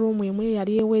n'afunayo roomu emu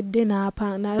yali ewedde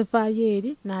n'avaayo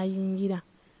eri n'ayingira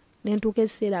nentuuka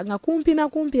ekiseera nga kumpi na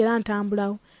kumpi era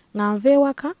ntambulawo nga nva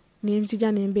ewaka nenzija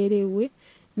nembeera ewe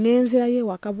nenzirayo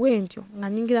ewaka bwentyo nga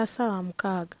nyingira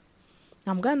 6:00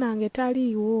 nga muganda wange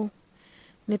taliiwo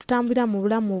ne tutambulira mu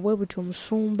bulamu obwe butyo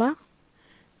musumba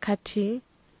kati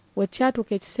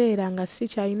wekyatuuka ekiseera nga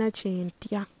sikyalina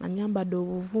kyentya nga nyambadde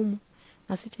obuvumu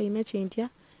nga sikyalina kyentya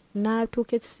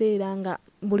natuuka ekiseera nga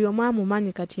buli omu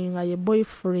amumanyi kati nga ye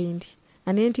boyfriend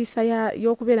nga nentiisa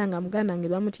y'okubeera nga muganda wange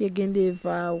bamutya egenda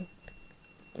evaawo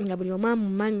nga buli omu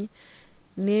amumanyi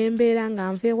nembeera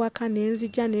nga nva ewaka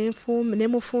nenzija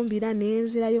nemufumbira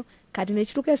nenzirayo kati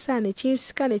nekituuka essaawa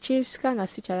nekinsika nga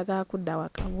sikyayagala kudda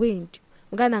waka bwentyo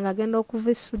muganda nga agenda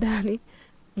okuva e Sudaani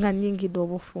nga nnyingidde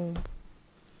obufumbo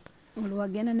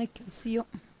olwagenda nekisiyo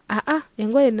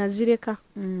engoye nazireka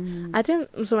ate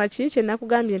nsoma kiri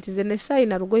kyenakugambye nti ze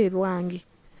nesaayina lugoye lwange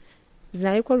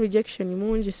zinayiko rejection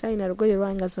mungi saayina lugoye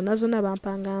lwange zonna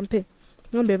bampanga mpe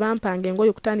ngombe bampanga engoye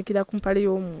okutandikira ku mpale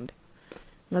y'omunda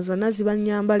nga zonna ziba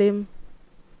nnyambalemu.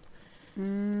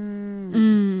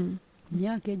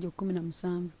 Myaka egyo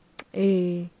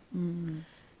 17.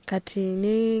 Kati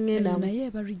nengenda naye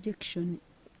eba rejection.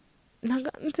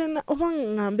 Ntena oba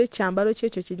ngambe ekyambalo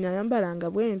kyekyo kinyayambalanga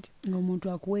bwenti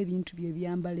ng'omuntu akuwa ebintu bye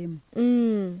byambalemu.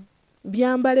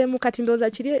 Byambalemu kati ndoza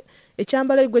kiri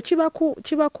ekyambalo gwe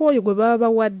kibako oyo gwe baba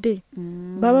bawadde.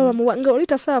 Baba bamuwa nga oli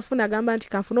tasaafuna agamba nti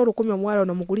kanfuna 10 omuwala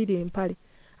ono mugulire empale.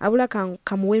 Abula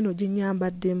kamuweno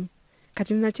ginyambaddemu.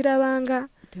 Kati nakirabanga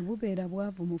tebubeera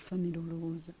bwavu mu family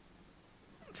olowooza.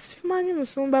 Simanyi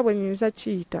musumba bwe nyinza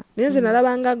kiyita. Nenze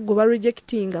nalabanga go ba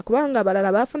rejectinga kubanga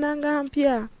abalala bafunanga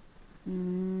mpya.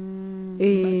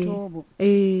 Batobo.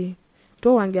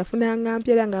 To wange afunanga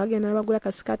mpya nga bagenda bagula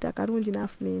kasikati akalungi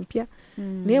n'afuna empya.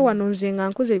 Naye wano nze nga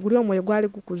nkuze guli omwoyo gwali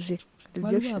gukuze.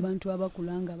 Waliwo abantu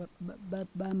abakulanga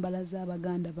bambala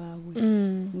z'abaganda baabwe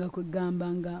nga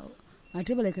kwegamba nga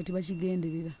ate baleka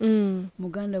tebakigenderera.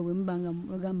 Muganda we mbanga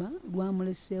mugamba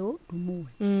lwamuleseewo lumuwe.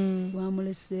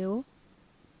 Lwamuleseewo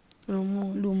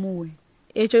lumuwe.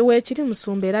 Ekyo weekiri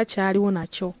musumba era kyaliwo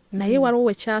nakyo naye waliwo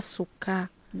wekyasukka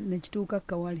nekituuka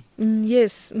kawale.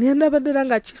 Yes nendabadde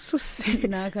nga kisusse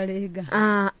n'akaleega.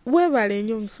 Webale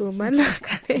nnyo musumba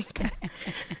n'akaleega.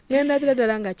 Nendabadde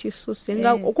ddala nga kisusse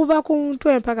nga okuva ku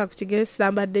ntwe mpaka ku kigere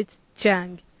sambadde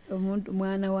kyange. Omuntu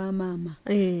mwana wa maama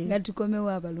nga tukomewo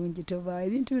abalungi tovaawo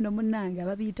ebintu bino munnange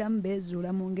ababiyitamu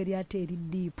beezuula mu ngeri ate eri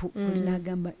ddiipu.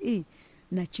 Olinagamba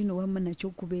na kino wamma nakyo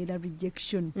kubeera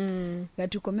rejection. Nga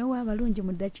tukomewo abalungi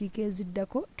mu ddakiika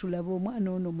eziddako tulabe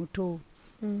omwana ono muto.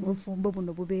 Obufumbo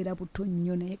buno bubeera buto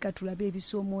nnyo naye katulabe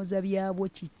ebisoomooza byabwo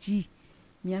kiki.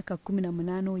 Myaka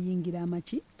 18 oyingira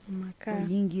amaki?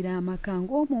 Oyingira amaka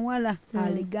ng'omuwala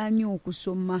aleganye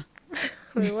okusoma.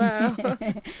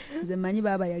 Nze manyi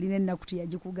baaba yalina ennaku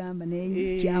teyagikugamba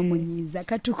naye kyamunyiiza.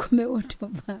 Katukomewo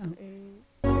tovaawo.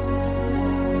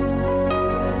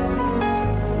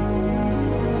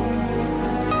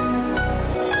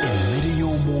 Emmere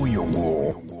y'omwoyo gwo.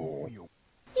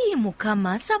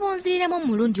 Mukama nsaba onziriremu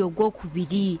omulundi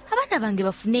ogwokubiri abaana bange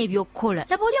bafune ebyokukola.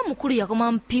 Laba oli omukulu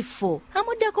yakoma mu P4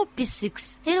 amuddeko P6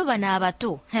 leero bano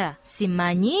abato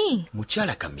simanyi.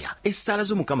 Mukyala Kamya essaala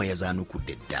z'omukama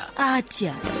yazaanukudde dda.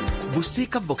 Atya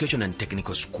Busiika Vocational and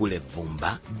Technical School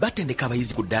Evumba batendeka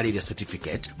abayizi ku ddaala erya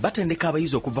certificate, batendeka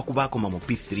abayizi okuva ku baakoma mu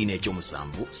P3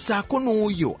 n'ekyomusanvu saako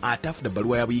n'oyo atafuna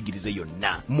bbaluwa y'abuyigirize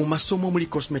yonna mu masomo omuli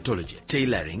cosmetology,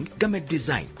 tailoring, garment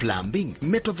design, plumbing,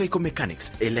 motor vehicle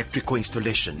mechanics, electrical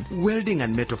installation, welding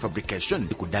and metal fabrication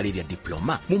ku ddaala erya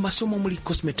diploma mu masomo omuli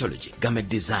cosmetology, garment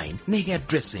design ne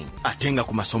hairdressing. Ate nga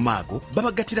ku masomo ago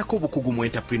babagatirako obukugu mu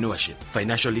entrepreneurship,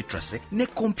 financial literacy ne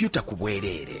computer ku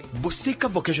bwereere. Busiika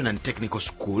Vocational and Technical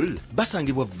School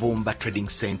basangibwa Vumba Trading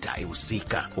Center e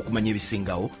Busiika. Okumanya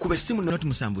ebisingawo kuba essimu noti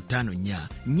 754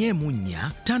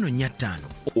 4 545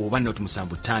 oba noti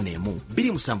 751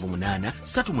 278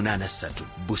 383.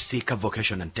 Busiika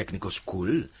Vocational and Technical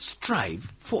School,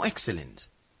 strive for excellence.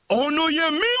 Ono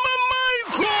ye Mima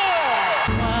Michael.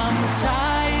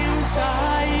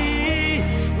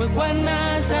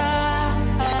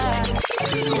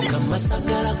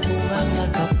 Kamasagala kubanga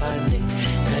kapande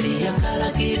kaliya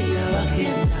kalagirira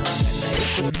bagenda.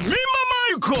 Mima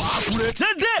Michael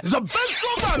akuletedde the best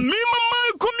of the Mima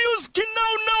Michael Music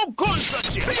Now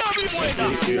concert.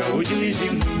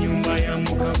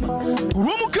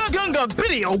 Kulwomukaaga nga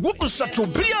 2 Ogw'okusatu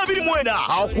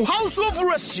 2024 ku House of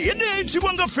Rest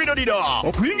eyitibwa nga Finalira.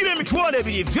 Okuyingira emitwalo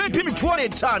 2 VIP emitwalo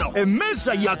 5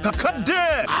 emmeza ya kakadde.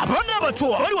 Abaana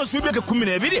abato abali wansi w'emyaka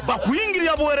 12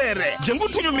 bakuyingirira bwereere. Gye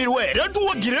ngutunyumirwe era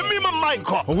tuwagire Mima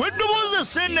Michael ow'eddoboozi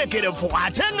esseennekerevu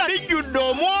ate nga lijjudde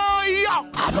omwoyo.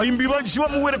 Abayimbi bangi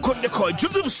bamuwerekoddeko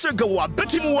Joseph Segawa,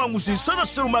 Betty Muwanguzi, Sara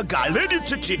Serumaga, Lady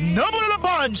Titi n'abalala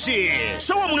bangi.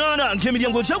 Sawa mwana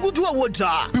ng'emiryango gyaguddwa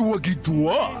wodda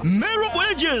biwagiddwa Merobo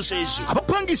Agencies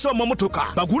abapangisa amamotoka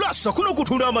bagula sako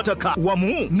n'okutunda amataka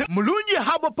wamu ne Mulungi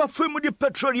Habo Perfumed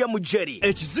Petroleum Jelly.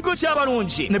 Ekizigo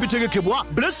ky'abalungi ne bitegekebwa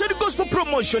Blessed Gospel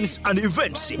Promotions and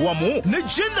Events wamu ne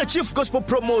Gender Chief Gospel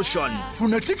Promotion.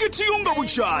 Funa tiketi yo nga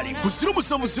bukyali ku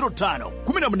 0705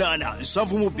 18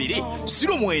 72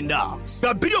 09.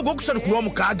 Babiri ogwokusatu ku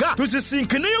Lwomukaaga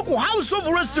tuzisinkeneyo ku House of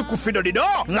Rest ku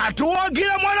Finalira nga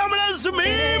tuwagira mwana mulezi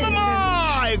Mima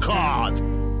Michael.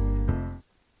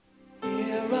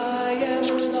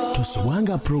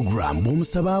 Tusobwanga program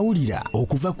bw'omusaba awulira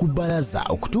okuva ku bbalaza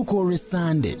okutuuka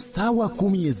olw'Essande ssaawa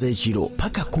 10 ez'ekiro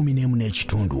paka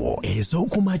 11:30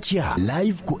 ez'okumakya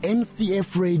live ku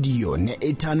MCF Radio ne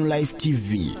Eternal Life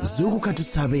TV. Zuukuka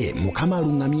tusabe Mukama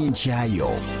alungamye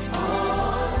enkyayo.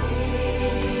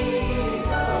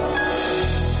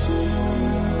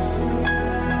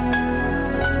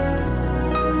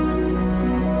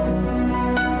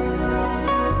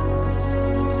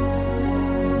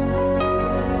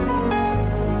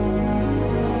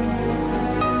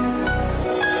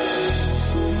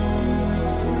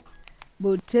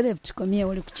 good Teref tukomye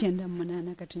wali kuchenda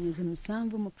munana katonyeze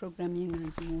musanvu mu program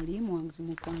y'enganzi muli muwanguzi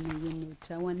mukwano yenno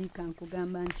Tawanika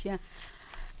nkugamba ntya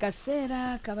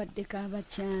kaseera kabadde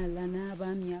kabakyala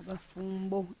n'abaami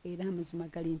abafumbo era amazima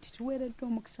gali nti tuweereddwa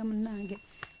omukisa munnange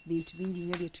bintu bingi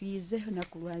nnyo bye tuyize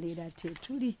olunaku lwaleero ate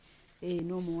tuli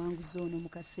n'omuwanguzi ono mu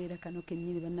kaseera kano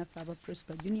kennyini bannaffe aba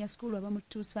Prosper Junior School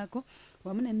abamutuusaako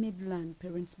wamu ne Midland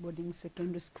Parents Boarding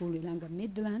Secondary School era nga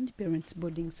Midland Parents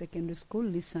Boarding Secondary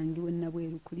School lisangibwa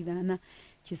Nabweru kuliraana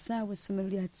kisaawe essomero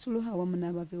lya Kisulo awamu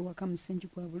n'abava ewaka musingi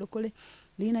gwa bulokole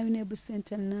lirina Unebu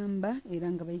Center number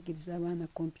era nga bayigiriza abaana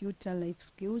computer life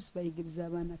skills bayigiriza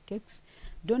abaana cakes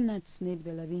donuts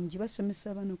n'ebirala bingi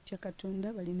basomesa abaana okutya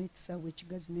Katonda balina ekisaawe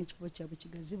ekigazi n'ekifo kyabwe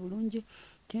kigazi bulungi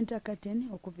Kentakaten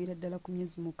okuviira ddala ku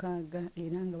myezi 6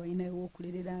 era nga balinayo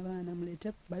okulerera abaana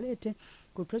baleete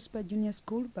ku Prosper Junior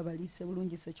School babaliise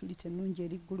bulungi security ennungi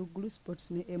eri ggulugulu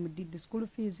sports ne MDD school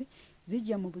fees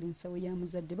zijja mu buli nsawo ya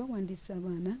muzadde bawandiisa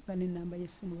abaana nga n'ennamba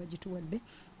y'essimu bagituwadde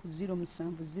ku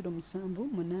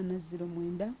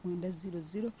 0707809900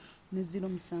 ne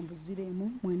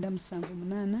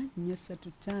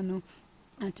 0709789435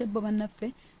 ate bo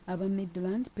bannaffe aba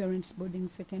Midland Parents Boarding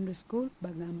Secondary School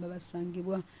bagamba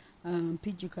basangibwa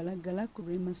Mpigi Kalagala ku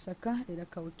MASAKA era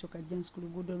Kawuto Kajjansi ku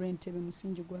luguudo lw'Entebbe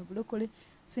musingi gwa bulokole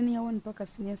senior 1 paka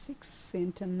senior 6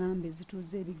 center nambe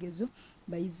zituuze ebigezo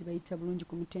bayizi bayita bulungi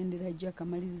ku mitendera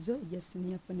egy'akamalirizo egya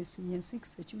senior 4 ne senior 6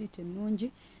 security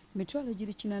ennungi mitwalo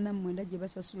giri 89 gye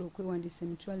basasula okwewandiisa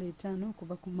emitwalo 5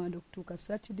 okuva ku Monday okutuuka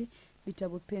Saturday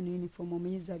bitabo pen uniform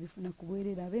omuyizi abifuna ku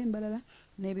bwerere ab'embalala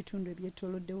n'ebitundu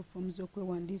ebyetooloddewo foomu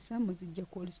z'okwewandiisa muzijja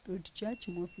ku Holy Spirit Church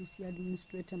mu ofiisi ya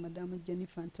administrator Madam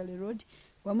Jennifer Ntale Road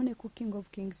wamu ne ku King of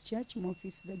Kings Church mu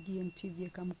ofiisi za GMTV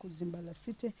Kamukuzi Mbala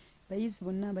City bayizi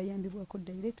bonna abayambibwako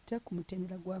director ku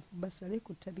mutendera gwa Basale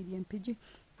ku ttabi ly'Empigi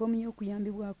foomu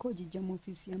y'okuyambibwako gijja mu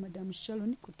ofiisi ya Madam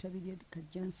Sharon ku ttabi lya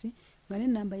Kajjansi nga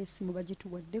n'ennamba y'essimu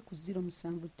bagituwadde ku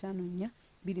 0754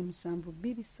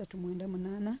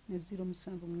 27238 ne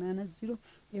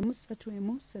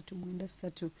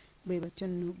 0780 bwe batyo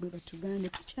nno bwe batugande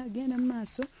tukyagenda mu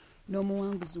maaso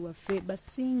n'omuwanguzi waffe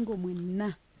basingo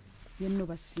mwenna yenno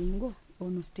basingo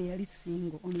ono teyali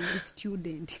singo ono yali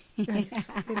student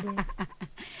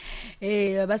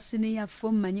abasiniya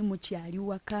 4 manyi mukyali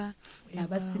waka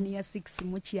abasiniya 6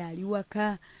 mukyali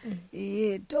waka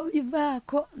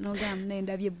tobivaako nogamba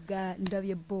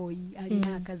ndabye boy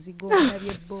alina akazigo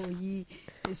ndabye boy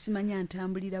simanya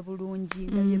ntambulira bulungi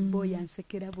ndabye boy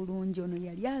ansekera bulungi ono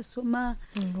yali asoma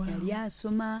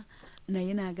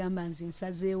naye n'agamba nze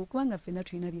nsazeewo kubanga ffenna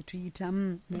tulina bye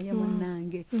tuyitamu naye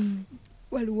munnange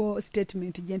waliwo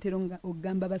statement gentera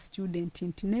ogamba ba student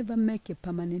nti never make a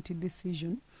permanent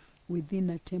decision within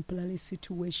a temporary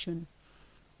situation.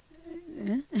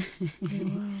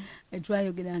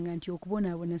 Twayogeranga nti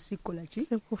okubonaabona sikola ki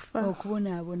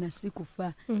okubonaabona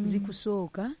sikufa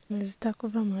zikusooka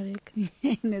nezitakuva mabega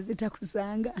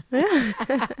nezitakusanga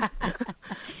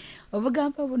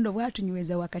obugamba buno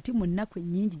bwatunyweza wakati mu nnaku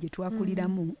ennyingi gye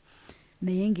twakuliramu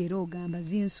naye ng'era ogamba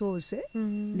zinsoose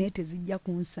naye tezijja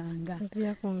kunsanga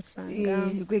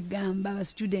kwegamba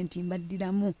abastudenti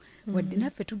mbaddiramu wadde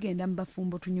naffe tugenda mu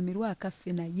bafumbo tunyumirwa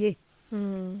akaffe naye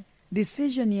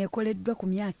decision ekoleddwa ku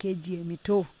myaka egyo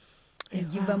emito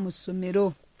egiva mu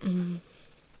ssomero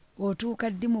otuuka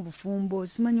ddi mu bufumbo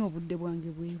simanyi obudde bwange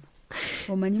bwebu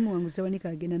omanyi muwanguzi Tawanika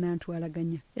agenda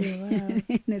n'antwalaganya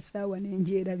n'essaawa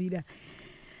n'enjerabira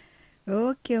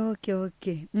okay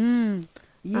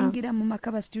yingira mu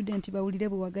maka ba student bawulire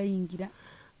bwe wagayingira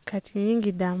kati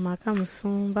nyingidde amaka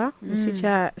musumba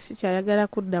sikyayagala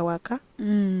kudda waka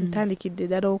ntandikidde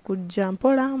ddala okujja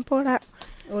mpola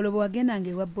olwo bwe wagendanga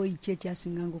ewa boyi ki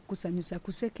ekyasinganga okukusanyusa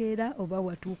kusekeera oba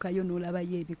watuukayo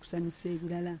n'olabayo ebikusanyusa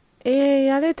ebirala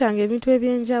yaleetanga ebintu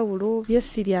ebyenjawulo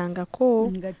byesiryangako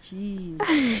nga ki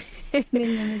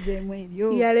n'ennyamizeemu ebyo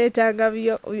yaleetanga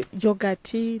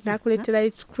yogati nakuleetera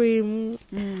ice cream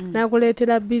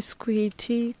nakuleetera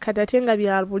biskuiti kati ate nga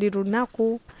bya buli lunaku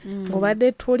ng'obadde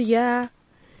tolya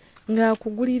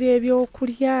ng'akugulira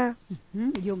ebyokulya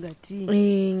yogati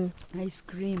ice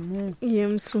cream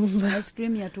yemusumba ice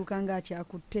cream yatuuka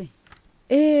ng'akyakutte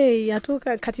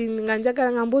yatuuka kati nga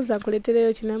njagala nga mbuuza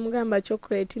kuleetereyo kinamugamba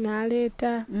chocolate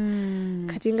n'aleeta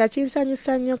kati nga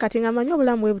kinsanyusa nnyo kati nga manyi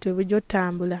obulamu bwe butyo bujja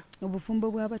otambula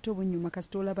obufumbo bw'abato bunyuma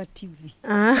kasita olaba TV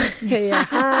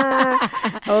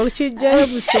okijjayo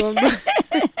busomba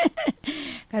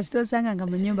kasita osanga nga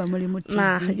mu nnyumba mulimu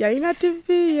TV yalina TV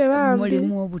ye bambi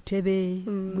mulimu obutebe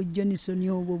bujjonisoni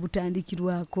obwo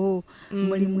butandikirwako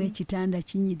mulimu ekitanda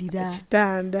kinyirira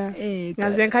ekitanda nga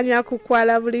nze nkanya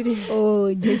kukwala buliri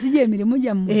gyesi gye emirimu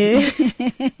gyammwe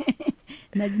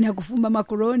najina kufumba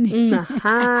makaroni.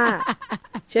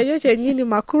 Kyeyo kyennyini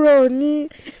makaroni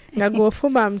nga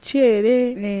gwofumba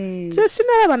mchele. So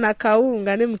sinalaba na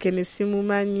kawunga ne mukene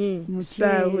simumanyi.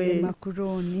 Mchele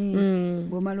makaroni.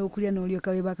 Bwomala okulya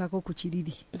n'olyoka webakako ku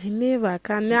kiriri.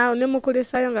 Nebaka nawo ne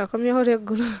mukulesayo nga akomyeho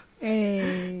leggulu.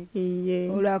 Iye.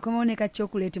 Olwakomoneka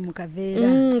chocolate mu kaveera.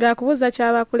 Ngakubuza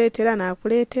kyabakuleetera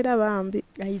n'akuleetera bambi.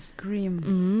 Ice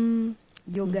cream.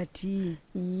 Yogurt.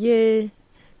 Ye.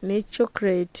 Ne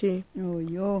chocolate.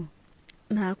 Oyo.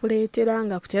 Nakuleetera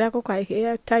nga kuterako kwa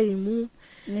airtime.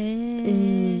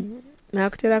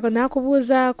 Nakuterako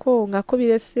nakubuuzaako nga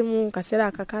kubira essimu kaseera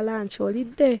akakalanchi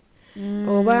olidde.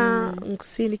 Oba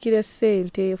nkusindikire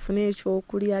ssente fune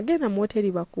ekyokulya agenda mu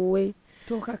hoteri bakuwe.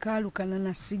 Toka kalukana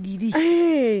na sigiri.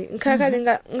 Nkakale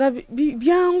nga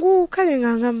byangu kale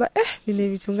nga ngamba bino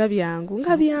ebitunga byangu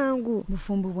nga byangu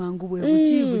bufumbu bwangu bwe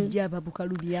buti bujja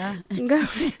babukalubya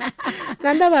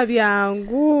nga ndaba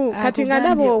byangu kati nga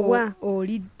ndaba obwa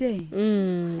olidde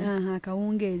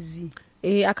akawungezi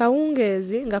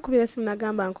akawungezi nga kubira simu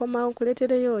nagamba nkomawo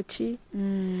nkuleetereyo ki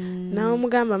nawe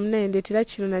mugamba munendetera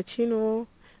kino na kino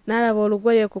nalaba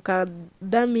olugoye ku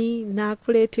kadami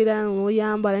nakuleetera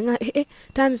n'oyambala nga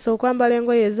tandisa okwambala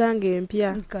engoye zange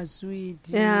empya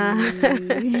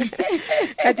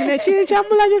kati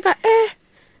nekinkyamulanyika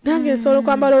nange nsobola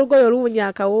okwambala olugoye oluwunya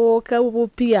akawo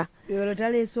kabupya olwo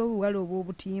taleesa obuwala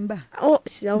obw'obutimba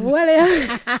obuwala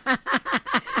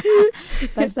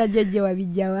pasita jjajja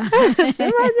wabijjawa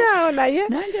simanyawo naye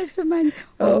nange simanyi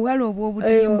obuwala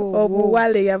obw'obutimba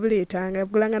obuwala yabuleetanga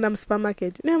bulanga na mu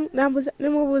supermarket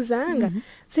nemubuzanga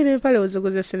sine mpale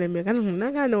oziguze sinemeka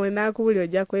nagana we nakubuli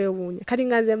ojja kwewuunya kati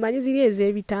nga nze mmanyi ziri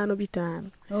ez'ebitaano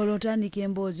olwo otandika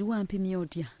emboozi wampimye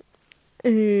otya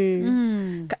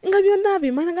nga byonna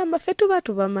bimana gamba ffe tuba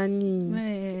tubamanyi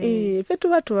ffe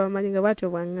tuba tubamanyi nga bwatyo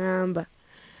bwaŋŋamba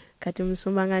kati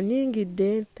musumba nga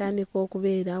nnyingidde tandika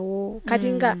okubeerawo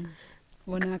kati nga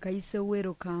wona akayise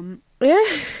welcome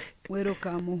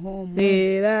home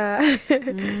era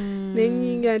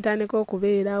nenyingira ntandika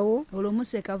okubeerawo olwo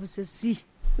museka busesi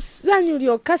sanyu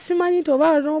lyokka simanyi nti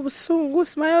oba n'obusungu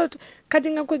simanyi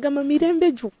kati nga kwegamba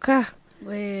mirembe gyokka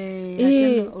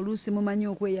oluusi mumanyi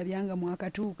okweyabyanga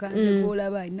mwakatuuka nze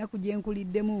golaba ennaku gye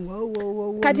nkuliddemu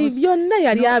kati byonna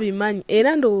yali abimanyi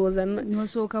era ndowooza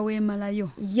nosooka weemalayo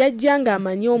yajja nga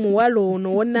amanyi omuwala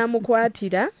ono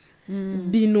wonaamukwatira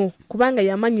bino kubanga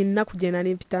yamanyi ennaku gye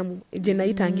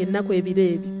nayitanga ennaku ebiro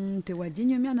ebi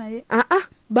tewaginyumya naye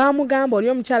bamugamba oli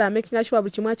omukyala amakinga sure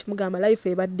buli kimu akimugamba life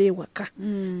ebadde ewaka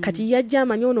kati yajja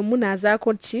amanyi ono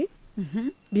munaazaako ki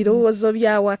birowoozo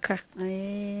byawaka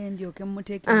ndyoke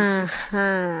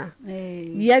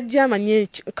yajja amanye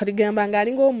kaligamba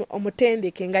ngaalinga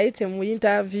omutendeke ngayite mu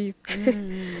interview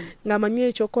ngaamanyi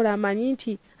ekyokola amanyi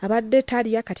nti abadde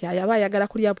talya kati aba ayagala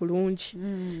kulya bulungi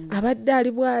abadde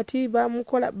ali bwati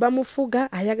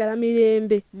bamufuga ayagala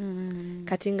mirembe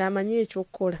kati ngaamanyi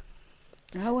ekyokukola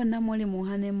awo namuli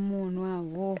muhane mmuno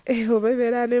abo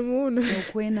obebeera ne muno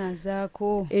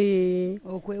okwenaazaako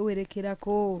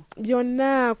okwewerekerako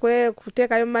byonna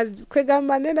kuteekayo mazzi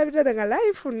kwegamba nenda bitore nga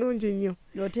life nnungi nnyo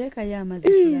oteekayo amazzi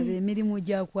tulabe emirimu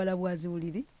gya kwala bwazi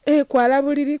buliri kwala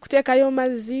buliri kuteekayo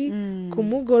mazzi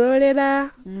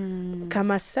kumugololera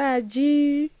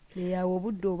kamasaaji awo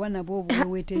obudde oba nabwo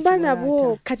obuweweeta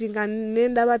banabwo kati nga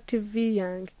nendaba tv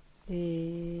yange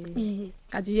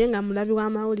kati ye nga mulabi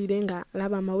w'amawulire nga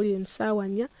alaba amawulire musaawa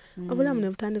 4 obulamu ne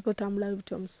butandika otambula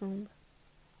butya omusumba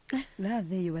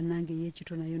laava eyo bannange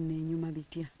y'ekito nayo neenyuma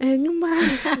bitya enyuma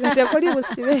nga tekuli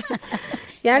busibe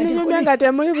yandinyumya nga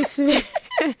temuli busibe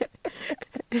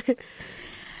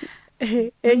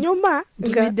enyuma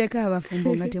ntumiddeko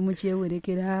abafumbo nga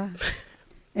temukyewerekera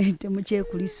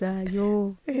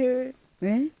temukyekulisaayo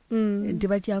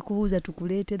tebakyakubuuza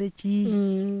tukuleetere ki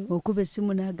okuba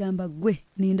essimu n'agamba gwe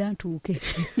ninda ntuuke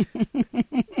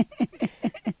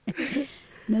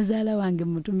nazaala wange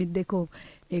mutumiddeko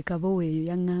ekabowa eyo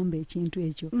yaŋŋamba ekintu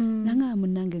ekyo naŋŋamba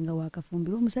munnange nga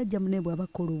wakafumbirwa omusajja mune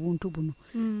bw'abakola obuntu buno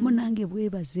munnange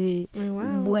bwebaze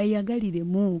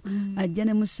bweyagaliremu ajja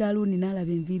ne mu saluuni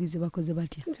n'alaba enviiri ze bakoze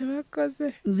batya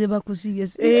ze bakusibye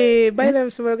bayina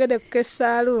musobologede kuka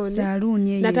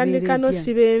saluuni eyo natandika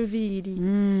n'osiba enviiri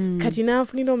kati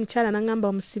n'anfunira omukyala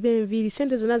naŋŋamba omusiba enviiri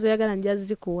sente zonna zoyagala nja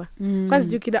zikuwa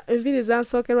kwazijukira enviiri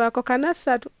zansookerwako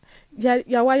kanasatu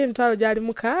yawayo emitwalo gyali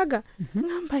 6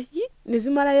 ngamba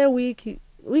nezimalayo wiiki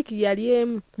yali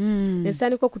emu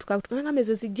nezitandika okutukakutuka ngamba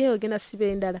ezo zijjeyo genda siba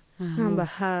endala ngamba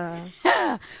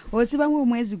osibamu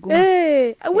omwezi gwo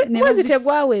mwezi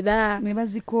tegwawera ne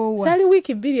bazikoowa sali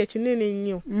wiiki 2 ekinene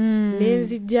nnyo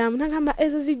nenzijjamu nagamba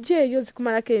ezo zijjeeyo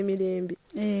zikumalako emirembe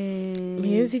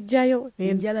nenzijjayo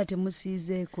enjala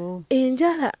temusiizeeko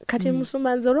enjala kati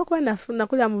musumanza olwokuba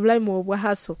nakulira mu bulayimu obwa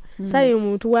haso sayi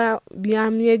muntu wa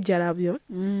byamyejjala byo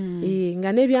nga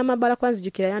n'ebyamabala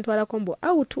kwanzijukira yantwalako mbu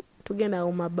autu tugenda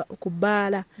ku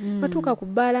bbaala batuuka ku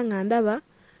bbaala nga ndaba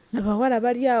abawala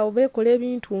bali awo beekola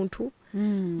ebintuntu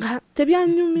nga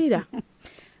tebyanyumira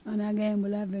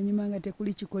onagayembulava enyuma nga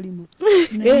tekuli kikolimo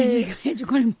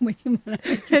ekikolimo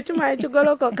ekimala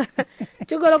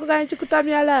kigolokoka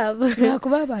nekikutamya laavu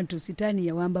akuba abantu sitaani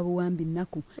yawamba buwambi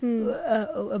nnaku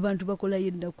abantu bakolayo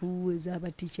ennaku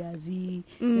ez'abateachers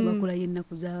ne bakolayo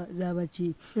ennaku z'abaki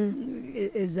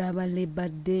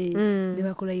ez'abalebadde ne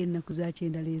bakolayo ennaku za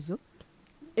kyendala ezo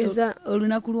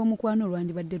olunaku lw'omukwano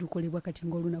olwandibadde lukolebwa kati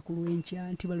ng'olunaku lw'enkya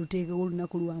nti baluteekewo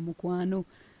olunaku lwa mukwano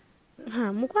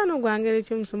mukwano gwangere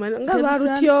kimusoma nga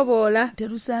balutyoboola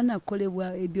terusaana kukolebwa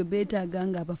ebyo beetaaga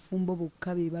nga abafumbo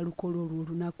bokka be balukola olwo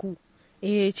olunaku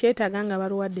kyetaaga nga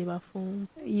baluwadde bafumbo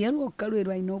ye lwokka lwe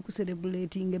lwalina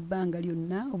okuserebuleetinga ebbanga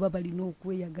lyonna oba balina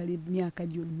okweyagala emyaka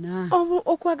gyonna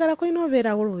okwagala kulina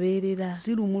obeerawo olubeerera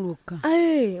si lumu lwokka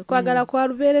okwagala kwa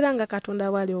lubeerera nga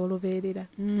katonda bwali olubeerera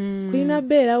kulina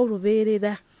beerawo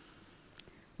lubeerera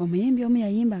omuyimbi omu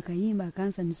yayimba akayimba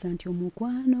akansanyusa nti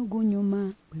omukwano gunyuma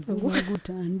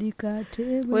bwegutandika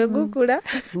bwegukula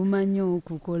bumanya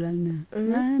okukolana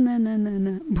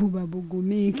nananana buba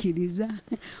bugumiikiriza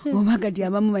oba kati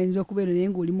abamu bayinza okubeera naye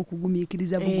ng'oli mu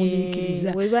kugumiikiriza bugumiikiriza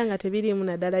webanga tebiriimu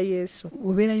naddala yesu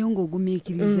obeerayo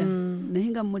ng'ogumiikiriza naye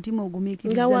nga mu mutima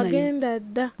ogumiikiriza nga wagenda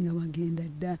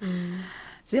dda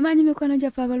simanyi mikwano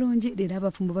gyaffe abalungi leero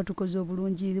abafumbo batukoze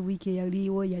obulungi wiiki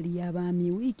eyaliwo yali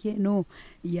y'abaami wiiki eno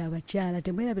y'abakyala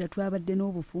temwerabira twabadde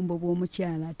n'obufumbo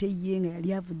bw'omukyala ate ye nga yali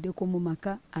avuddeko mu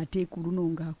maka ate ku luno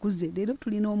ng'akuze leero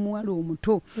tulina omuwala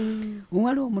omuto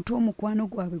omuwala omuto omukwano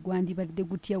gwabwe gwandibadde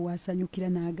gutya wasanyukira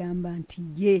n'agamba nti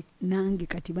ye nange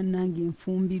kati bannange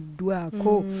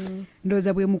nfumbiddwako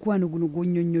ndowooza bwe mukwano guno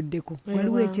gw'onnyonnyoddeko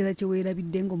waliwo ekirala kye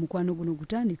weerabidde ng'omukwano guno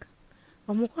gutandika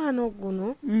omukwano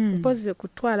guno mpoze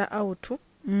kutwala autu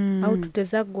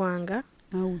tezaggwanga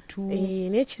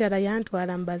n'ekirala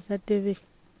yantwala mu bazadde be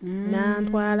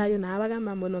nantwalayo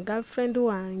n'abagamba mbono girlfriend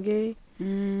wange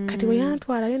kati bwe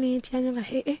yantwalayo nentyanyo nga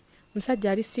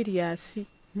omusajja ali siriyasi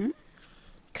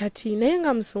kati naye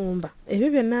nga musumba ebyo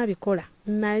byonna abikola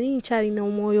nali nkyalina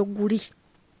omwoyo guli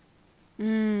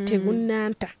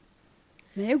tegunnanta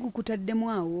naye gukutaddemu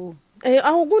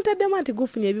awo guntaddemu anti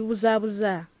gufunye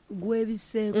ebibuzaabuza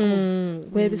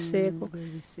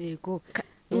gwebiseeko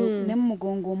ne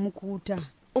mugongo omukuuta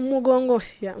omugongo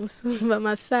ya musumba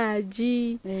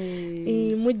masaaji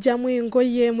mujjamu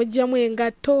engoye mujjamu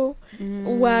engato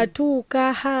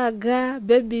watuuka haga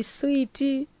baby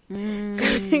sweet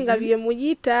nga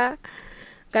byemuyita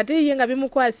kati ye nga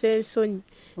bimukwasa ensonyi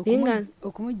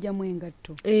okumujjamu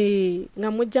engatto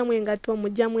nga mujjamu engatto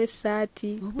mujjamu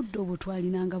essaati obudde obwo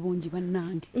twalinanga bungi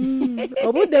bannange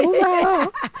obudde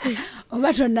bubaawo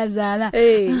oba tonnazaala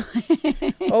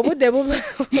obudde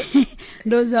bubaawo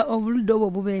ndowooza obudde obwo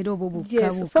bubeera obwo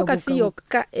fokasi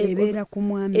yokka ebeera ku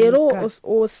mwami era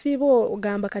osiba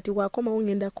ogamba kati wakomawo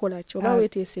ngenda kukola ki oba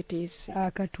weeteeseteese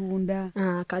akatunda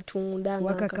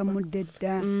wakakamudde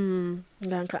dda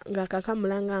nga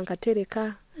kakamula nga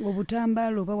nkatereka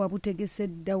obutambaala oba wabutegese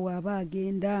dda waaba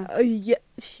agenda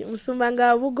musumba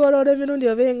nga bugolola emirundi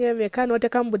obenga emeka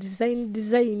n'oteekamu bu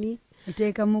design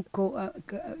oteekamuko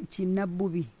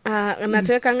kinnabbubi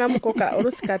nateekangamuko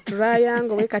olusi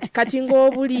katurayanga kati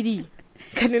ng'obuliri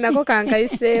kati nako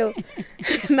kankayiseewo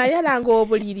naye alanga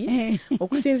obuliri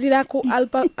okusinziira ku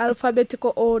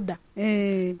alphabetical order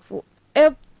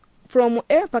from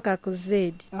A paka ku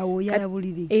Z awo yala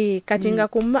buliri kati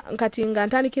nga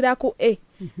ntandikira ku A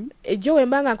ejo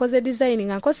wemba nga nkoze design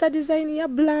nga nkosa design ya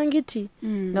blanketi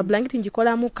nga blanketi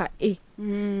njikolamu ka A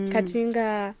kati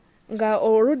nga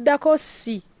oluddako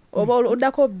C oba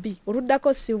oluddako B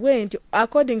oluddako C went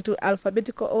according to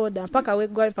alphabetical order mpaka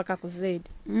weggwa mpaka ku Z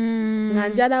nga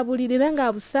njala buliri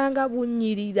nga abusanga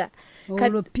bunyirira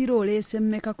olwo piro oleese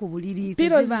mmeka ku buliri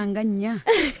tezibanga nnya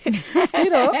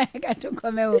piro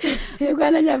katukomewo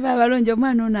ekwana gyava abalungi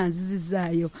omwana ono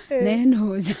anzizizaayo naye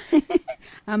ndowooza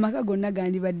amaka gonna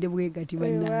gandibadde bwegati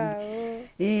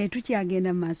bannange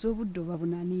tukyagenda mu maaso obudde oba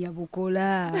bunaani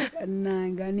yabukola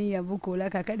nange ani yabukola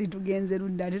kakati tugenze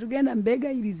ludda ate tugenda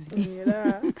mubeegayirizi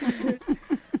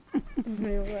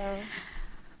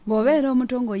bw'obeera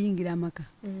omuto ng'oyingira amaka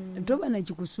toba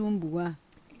nakikusumbuwa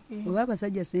oba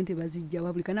abasajja sente bazijja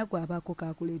wa buli kanaku abaako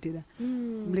kakuleetera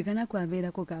buli kanaku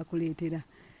abeerako kakuleetera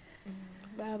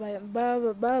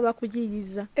baba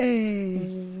bakujiriza.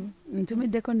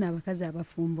 Ntumiddeko n'abakazi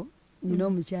abafumbo nina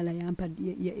omukyala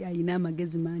yalina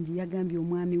amagezi mangi yagambye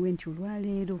omwami we nti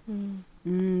olwaleero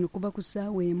okuva ku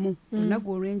ssaawa emu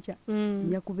olunaku olw'enkya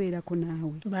nja kubeerako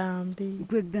naawe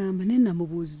kwegamba naye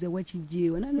namubuuziza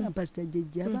wakijjeewa nagamba pasita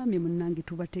jjejja abaami munnange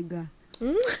tubatega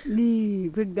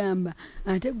kwegamba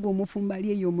ate gwe omufumba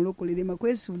ali eyo omulokolerema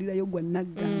kwesuulirayo gwa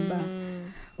naggamba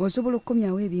osobola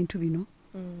okukomyawo ebintu bino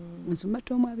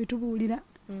nsumata omu abitubuulira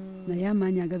naye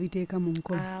amaanyi agabiteeka mu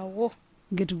nkola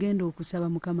nge tugenda okusaba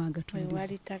mukama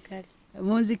agatundize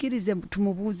munzikirize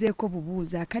tumubuuzeeko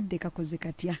bubuuzi akadde kakoze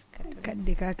katya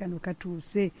kadde kaakano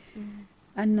katuuse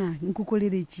anna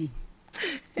nkukolere ki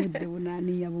edde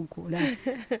bunaani yabukola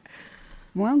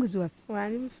muwanguzi waffe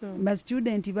ba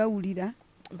student bawulire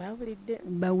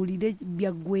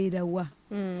byaggwerawa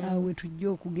awe tujja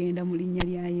okugenda mu linnya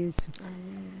lya Yesu.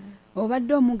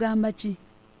 Obadde omugamba ki?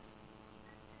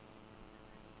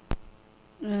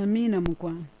 Amiina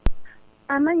mukwano.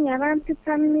 Amanya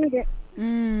bampipamire.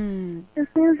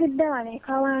 Nsinzidde wala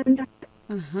ekawanda.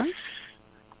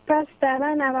 Pasita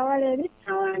abaana abawala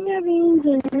ebitawanya bingi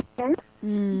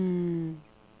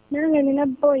nange nina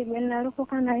boyi gwe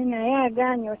nalokoka naye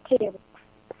agaanye oteebu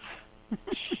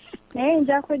naye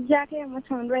nja kujjako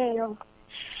emutundwe eyo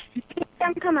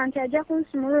mukama nti ajja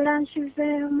kunsumulula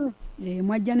nkiveemu.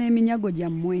 Mwajja n'eminyago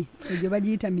gyammwe egyo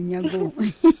bagiyita minyago.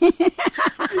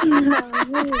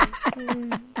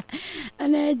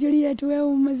 Naye Juliet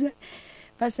weewumuze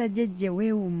pasa jjejje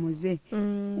weewumuze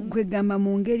kwegamba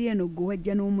mu ngeri eno gwe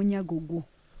wajja n'omunyago gwo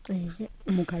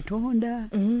mu Katonda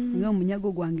nga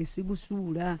omunyago gwange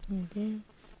sigusuula.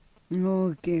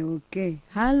 Okay.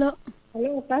 Hello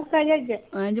pastor jjejje.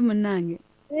 Wangi munnange.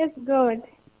 Praise God.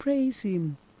 Praise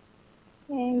him.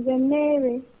 Nze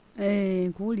Mary.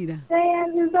 Nkuwulira.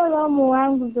 Tweyanziza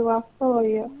olw'omuwanguzi waffe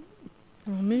oyo.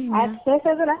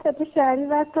 Atuteesezera ffe tukyali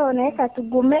bato naye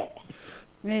katugume.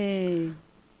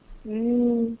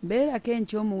 Beerako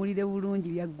enkya omuwulire bulungi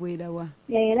byaggwerawa.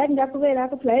 Era nja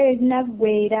kubeerako tulabe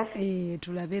ebinaggwera.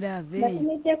 Tulabe lave.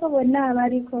 Batumiddeko bonna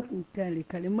abaliko. Kale.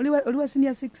 Oli wa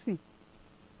senior 6?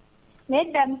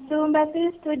 Nedda Musumba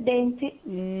si student.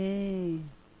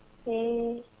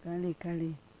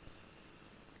 Kale.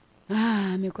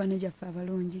 Mikwano gyaffe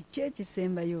abalungi ki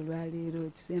ekisembayo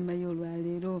olwaleero?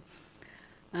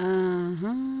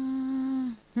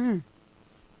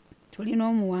 Tulina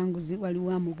omuwanguzi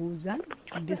waliwo amubuuza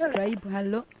to describe.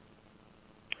 Hello.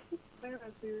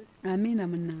 Amiina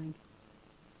munnange.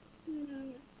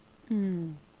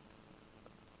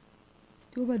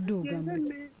 Obadde ogamba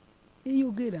ki?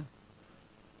 Eyogera.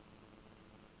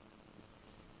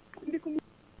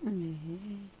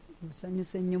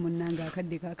 Osanyuse nnyo munnange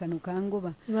akadde kaakano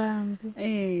kangoba.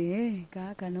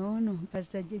 Kaakano ono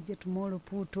pasita jjejje tumolo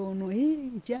puuto ono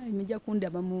nja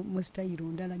kundaba mu sitayiro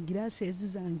ndala giraasi ezi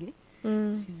zange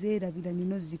sizeerabira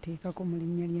nino ziteekako mu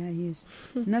linnya lya Yesu.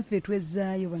 Naffe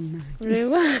twezzaayo bannange.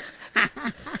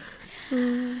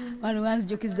 Wano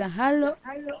wanzijukiza. Hallo.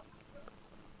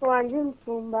 Wangi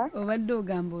Musumba. Obadde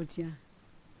ogamba otya?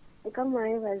 Mukama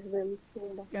yeebazibwe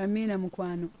Musumba. Amiina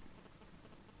mukwano.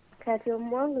 Kati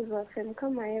omuwanguzi waffe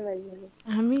Mukama yeebazibwe.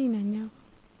 Amiina nnyo.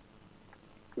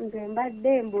 Nze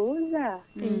mbadde mbuuza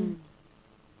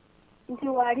nti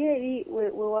wali eri we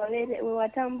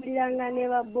watambuliranga ne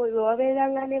babboyi, we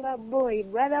wabeeranga ne babboyi,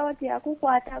 brother wo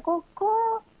teyakukwatako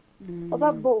ko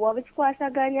oba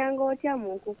wabikikwasaganyanga otya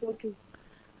mu nkukutu?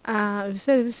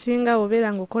 Ebiseera ebisinga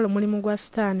obeera ng'okola omulimu gwa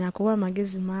sitaani akuwa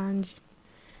amagezi mangi.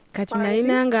 Kati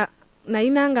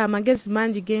nayinanga amagezi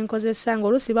mangi genkozesa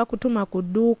ng'oluusi bakutuma ku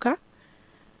dduuka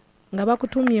nga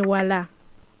bakutumye wala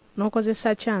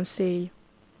n'okozesa chance eyo.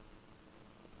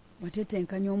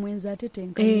 Watetenkanya omwenzi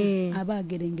atetenkanya aba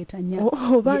agerengetanya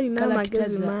oba alina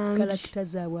amagezi mangi kalakita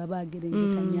zaabwe aba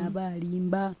agerengetanya aba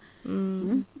alimba.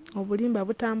 Obulimba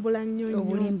butambula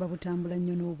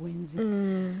nnyo n'obwenzi.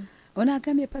 Ono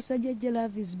agambye pasa jjejje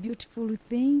love is beautiful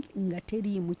thing nga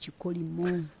teriimu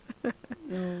kikolimu.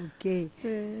 Okay.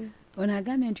 Ono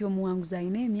agambye nti omuwanguzi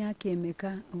alina emyaka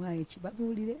emeka waaye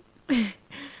kibabuulire?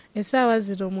 Essaawa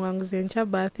zino omuwanguzi enkya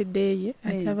birthday ye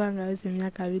atabanga aweza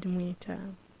emyaka 25.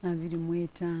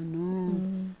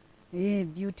 25.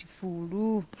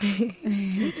 Beautiful.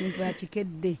 Ekintu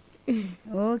akikedde.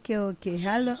 Okay.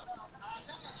 Hello.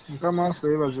 Mukama waffe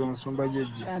yeebazibwe Musumba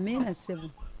jjejje. Amiina ssebo.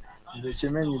 Nze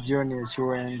Kimenyi John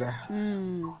Ekiwenda.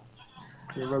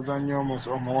 Yeebaza nnyo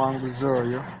omuwanguzi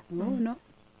oyo. Ono.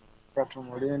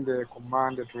 Katumulinde ku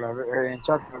Mande tulabe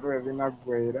enkya tulabe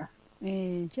ebinaggwera.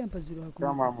 Kyampozi lwakuna.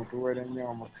 Kama mutuwere nnyo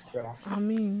omukisa.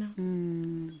 Amina.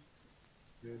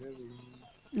 Beere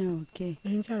bulungi. Okay.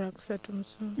 Enkya lwakusatu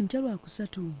musomo. Enkya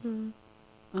lwakusatu.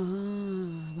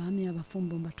 Abaami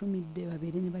abafumbo mbatumidde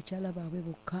babeere ne bakyala baabwe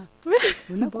bokka.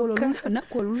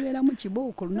 Olunaku olubeeramu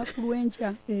kibooko lunaku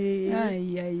lw'enkya.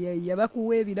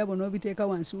 Yabakuwa ebirabo n'obiteeka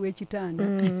wansi w'ekitanda.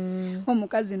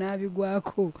 Omukazi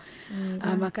n'abigwako.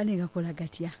 Amaka ne gakola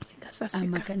gatya?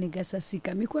 Amaka ne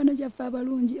gasasika. Mikwano gyaffe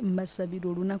abalungi mbasabira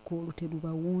olunaku olwo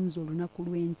terubawunza olunaku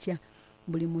lw'enkya.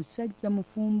 Buli musajja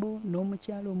mufumbo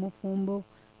n'omukyala omufumbo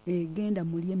genda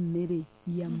mulye emmere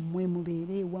yammwe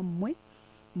mubeere ewammwe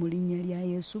mu linnya lya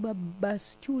Yesu. Baba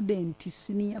student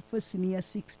senior 4 senior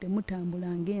 6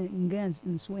 temutambula nga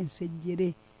nswa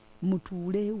ensejjere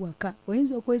mutuule waka.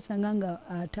 Oyinza okwesanga nga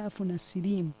ataafuna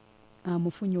siriimu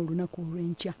amufunye olunaku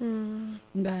olw'enkya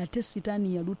ng'ate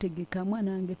sitaani yalutegeka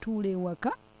mwana wange tuula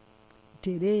ewaka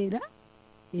tereera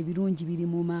ebirungi biri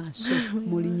mu maaso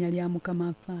mu linnya lya Mukama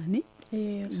afaani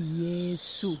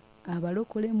Yesu.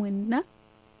 Abalokole mwenna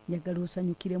njagala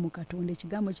osanyukire mu Katonda.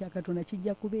 Ekigambo kya Katonda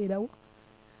kijja kubeerawo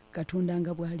Katonda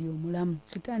nga bw'ali omulamu.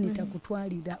 Sitaani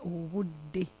takutwalira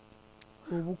obudde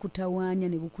obukutawaanya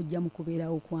ne bukujja mu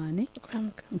kubeerawo kwane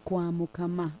kwa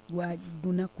Mukama lwa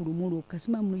lunaku lumu lwokka.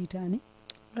 Sima muluyitaani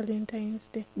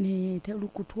Valentine's Day. Ne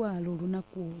talukutwala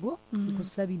olunaku olwo.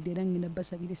 Nkusabidde era ngenda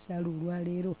basabira essaala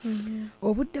olwaleero.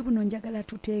 Obudde buno njagala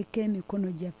tuteeke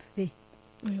emikono gyaffe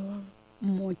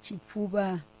mu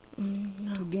kifuba.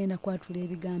 Tugenda kwatula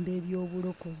ebigambo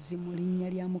eby'obulokozi mu linnya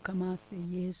lya Mukama waffe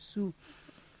Yesu.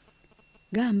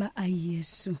 Gamba ayi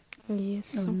Yesu.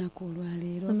 Olunaku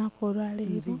olwaleero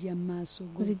nzija mu maaso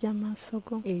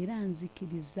go era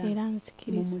nzikiriza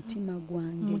mu mutima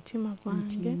gwange nti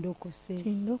ndokose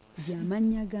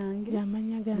gy'amannya gange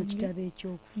mu kitabo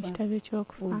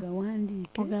ekyokufa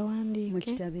ogawandiike mu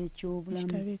kitabo eky'obulamu.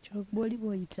 Bw'oli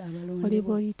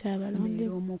bw'oyita abalonde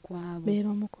omu kwabo.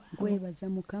 Nkwebaza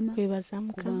Mukama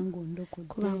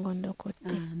kubanga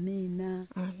ondokodde. Amiina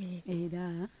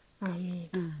era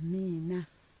amiina.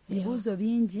 Ebibuuzo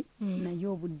bingi naye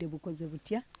obudde bukoze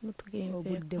butya?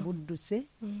 Obudde budduse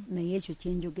naye ekyo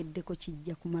kyenjogeddeko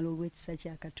kijja kumala olw'ekisa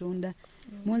kya Katonda.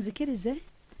 Munzikirize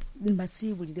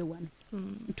mbasiibulire wano.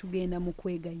 Tugenda mu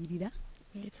kwegayirira.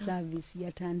 Saavisi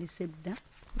yatandise dda.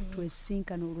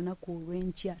 Twesinkana olunaku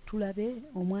olw'enkya tulabe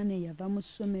omwana eyava mu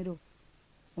ssomero.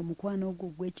 Omukwano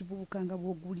ogwo gw'ekivubuka nga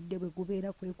bw'ogulidde bwe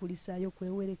gubeera kwekulisaayo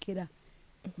kwewerekera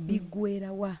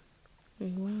biggweerawa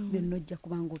byonna ojja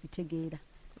kubanga obitegeera.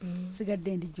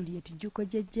 Sigadde ndi Juliet Jjuko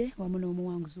jjejje wamu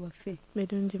n'omuwanguzi waffe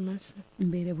Birungi Masa.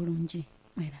 Mbeere bulungi.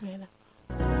 Mwera.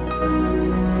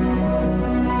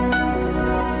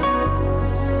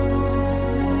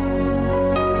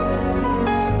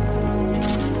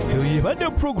 Yebadde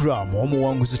programu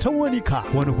Omuwangunzi Tawanika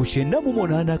wano ku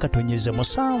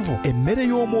 98.7 emmere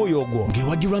y'omwoyo ogwo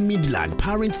ng'ewagirwa Midland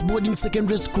Parents Boarding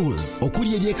Secondary Schools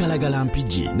okuli ery'ekalagala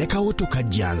Mpigi ne Kawoto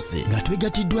Kajjansi nga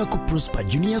twegatiddwa ku Prosper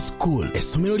Junior School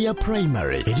essomero lya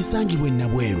primary erisangibwa e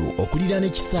Nabweru okuliraana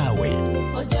ekisaawe.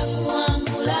 Ojja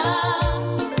kuwangula.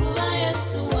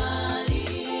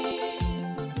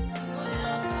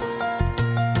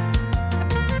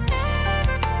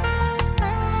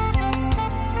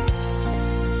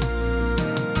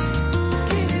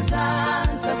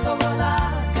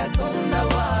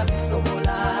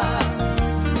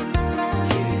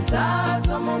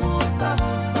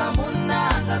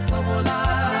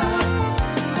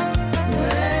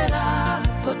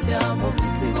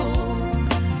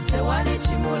 Tewali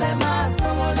kimulema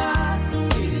sobola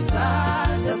iriza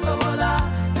tasobola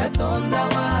Katonda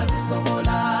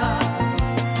wabisobola.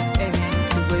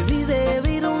 Ebintu bwe bibe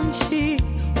birungi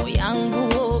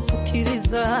oyangu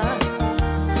okukiriza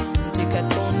nti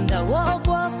Katonda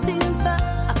wogwasinza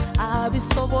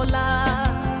abisobola.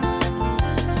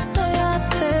 Naye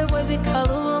ate bwe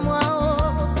bikalumwawo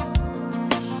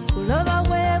kulaba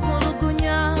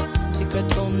webulugunya nti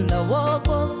Katonda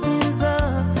wogwasinza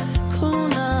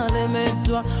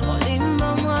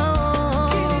olimamwao.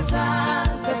 Kiriza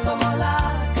tasobola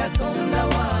Katonda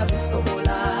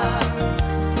wabisobola.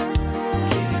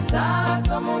 Kiriza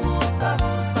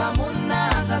tomubuusabuusa munna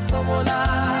agasobola.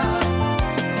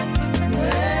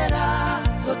 Era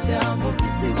totya mu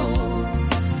bizibu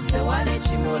tewali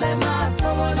kimulema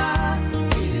asobola.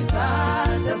 Kiriza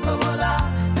tasobola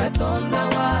Katonda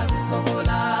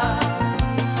wabisobola.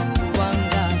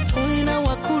 Kubanga tolina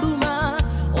wakuluma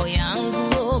oyangu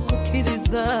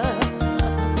okukiriza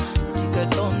nti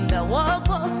Katonda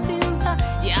wogwosinza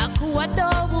yakuwadde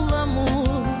obulamu.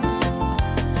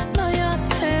 Naye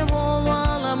ate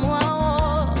bw'olwalamwawo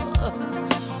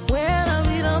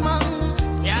weerabira mangu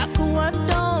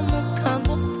yakuwadde omukka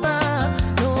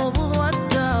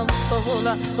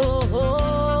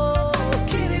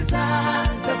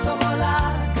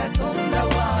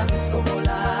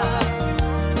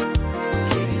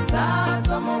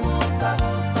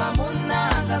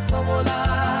sobola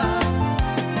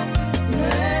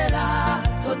nwera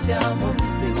totya mu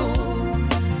bizibu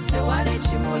tewali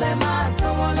kimulema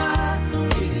sobola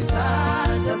iriza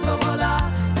tasobola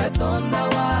katonda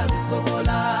wa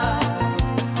bisobola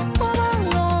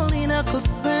obanga olina ku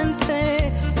ssente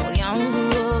oyangu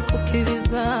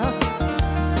okukiriza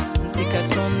nti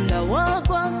katonda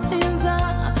wakwasinza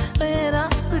leera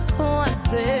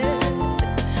sikuwadde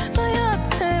naye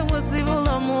ate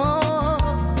bwezibulamu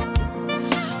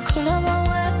kulaba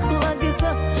wekulagiza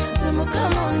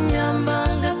zimukama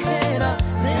onyambanga keera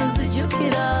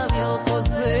nenzijukira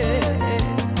byokoze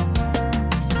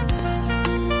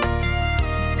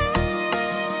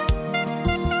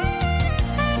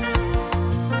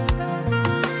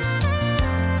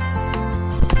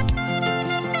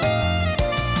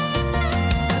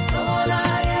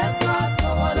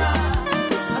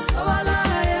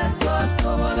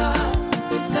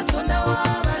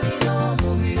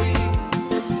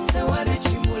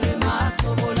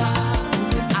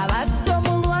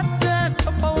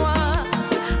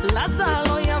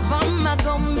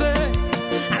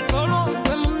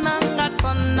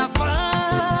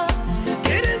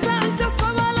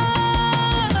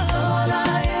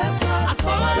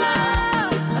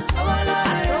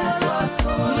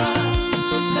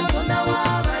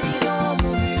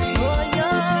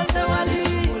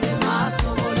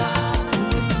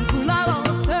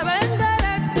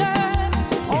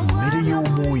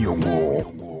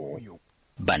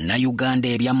Bannayuganda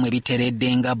ebyammwe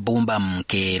biteredde nga bbumba mu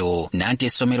nkeero nanti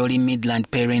essomero li Midland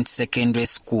Parents Secondary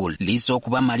School lizza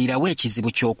okubamalirawo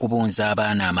ekizibu ky'okubunza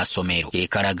abaana amasomero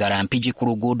ekalagala mpigi ku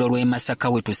luguudo lw'e Masaka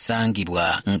we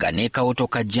tusangibwa nga ne Kawoto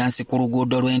Kajjansi ku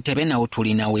luguudo lw'Entebe nawo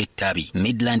tulinawo ettabi.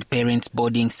 Midland Parents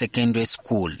Boarding Secondary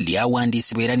School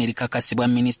lyawandiisibwa era ne likakasibwa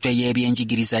Minisitule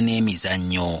y'ebyenjigiriza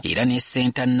n'emizannyo era ne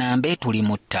Ssenta Nambe tuli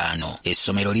mu 5.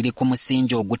 Essomero liri ku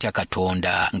musingi ogutya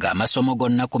Katonda ng'amasomo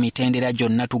gonna ku mitendera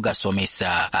gyonna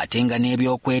tugasomesa ate nga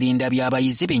n'ebyokwerinda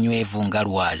by'abayizi binywevu nga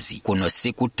lwazi. Kuno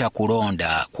si kutta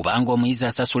kulonda kubanga omuyizi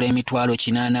asasula emitwalo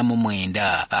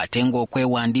 89 ate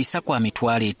ng'okwewandiisa kwa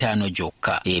mitwalo 5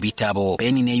 gyokka. Ebitabo,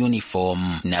 peni ne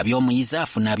uniform nabyo omuyizi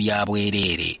afuna bya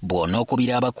bwereere.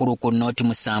 Bw'onookubira abakulu ku nnooti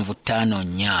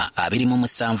 754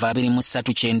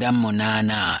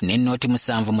 27239 ne nnooti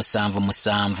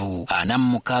 777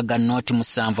 46 nnooti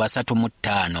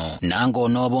 735 nange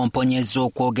onooba omponyezza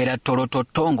okwogera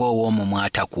tolototo ng'ow'omumwa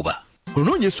atakuba.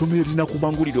 Onoonya essomero erina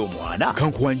kubangulira omwana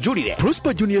kankuwanjulire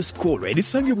Prosper Junior School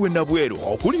erisangibwa Nabweru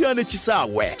okuliraana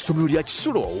ekisaawe. Essomero lya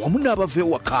Kisulo wamu n'abava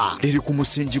ewaka liri ku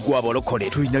musingi gw'abalokole.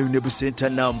 Tulinayo ne busenta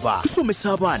namba.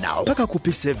 Tusomesa abaana paka ku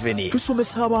P7.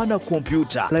 Tusomesa abaana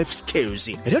computer life skills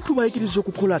era tubayigiriza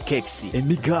okukola cakes,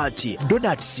 emigaati,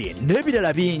 donuts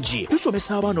n'ebirala bingi.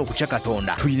 Tusomesa abaana okutya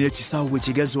Katonda. Tulina ekisaawe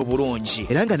ekigazi obulungi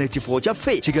era nga n'ekifo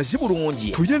kyaffe kigazi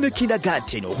bulungi. Tulina ne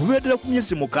kindergarten okuva ddala ku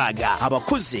myezi 6.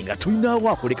 Abakozi nga tulinawo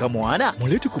akuleka mwana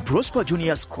mulete ku Prosper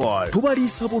Junior School.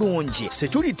 Tubaliisa bulungi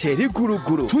security eri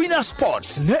gulugulu. Tulina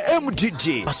sports ne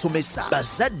MDD. Basomesa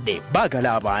bazadde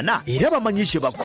baagala abaana era bamanyi kye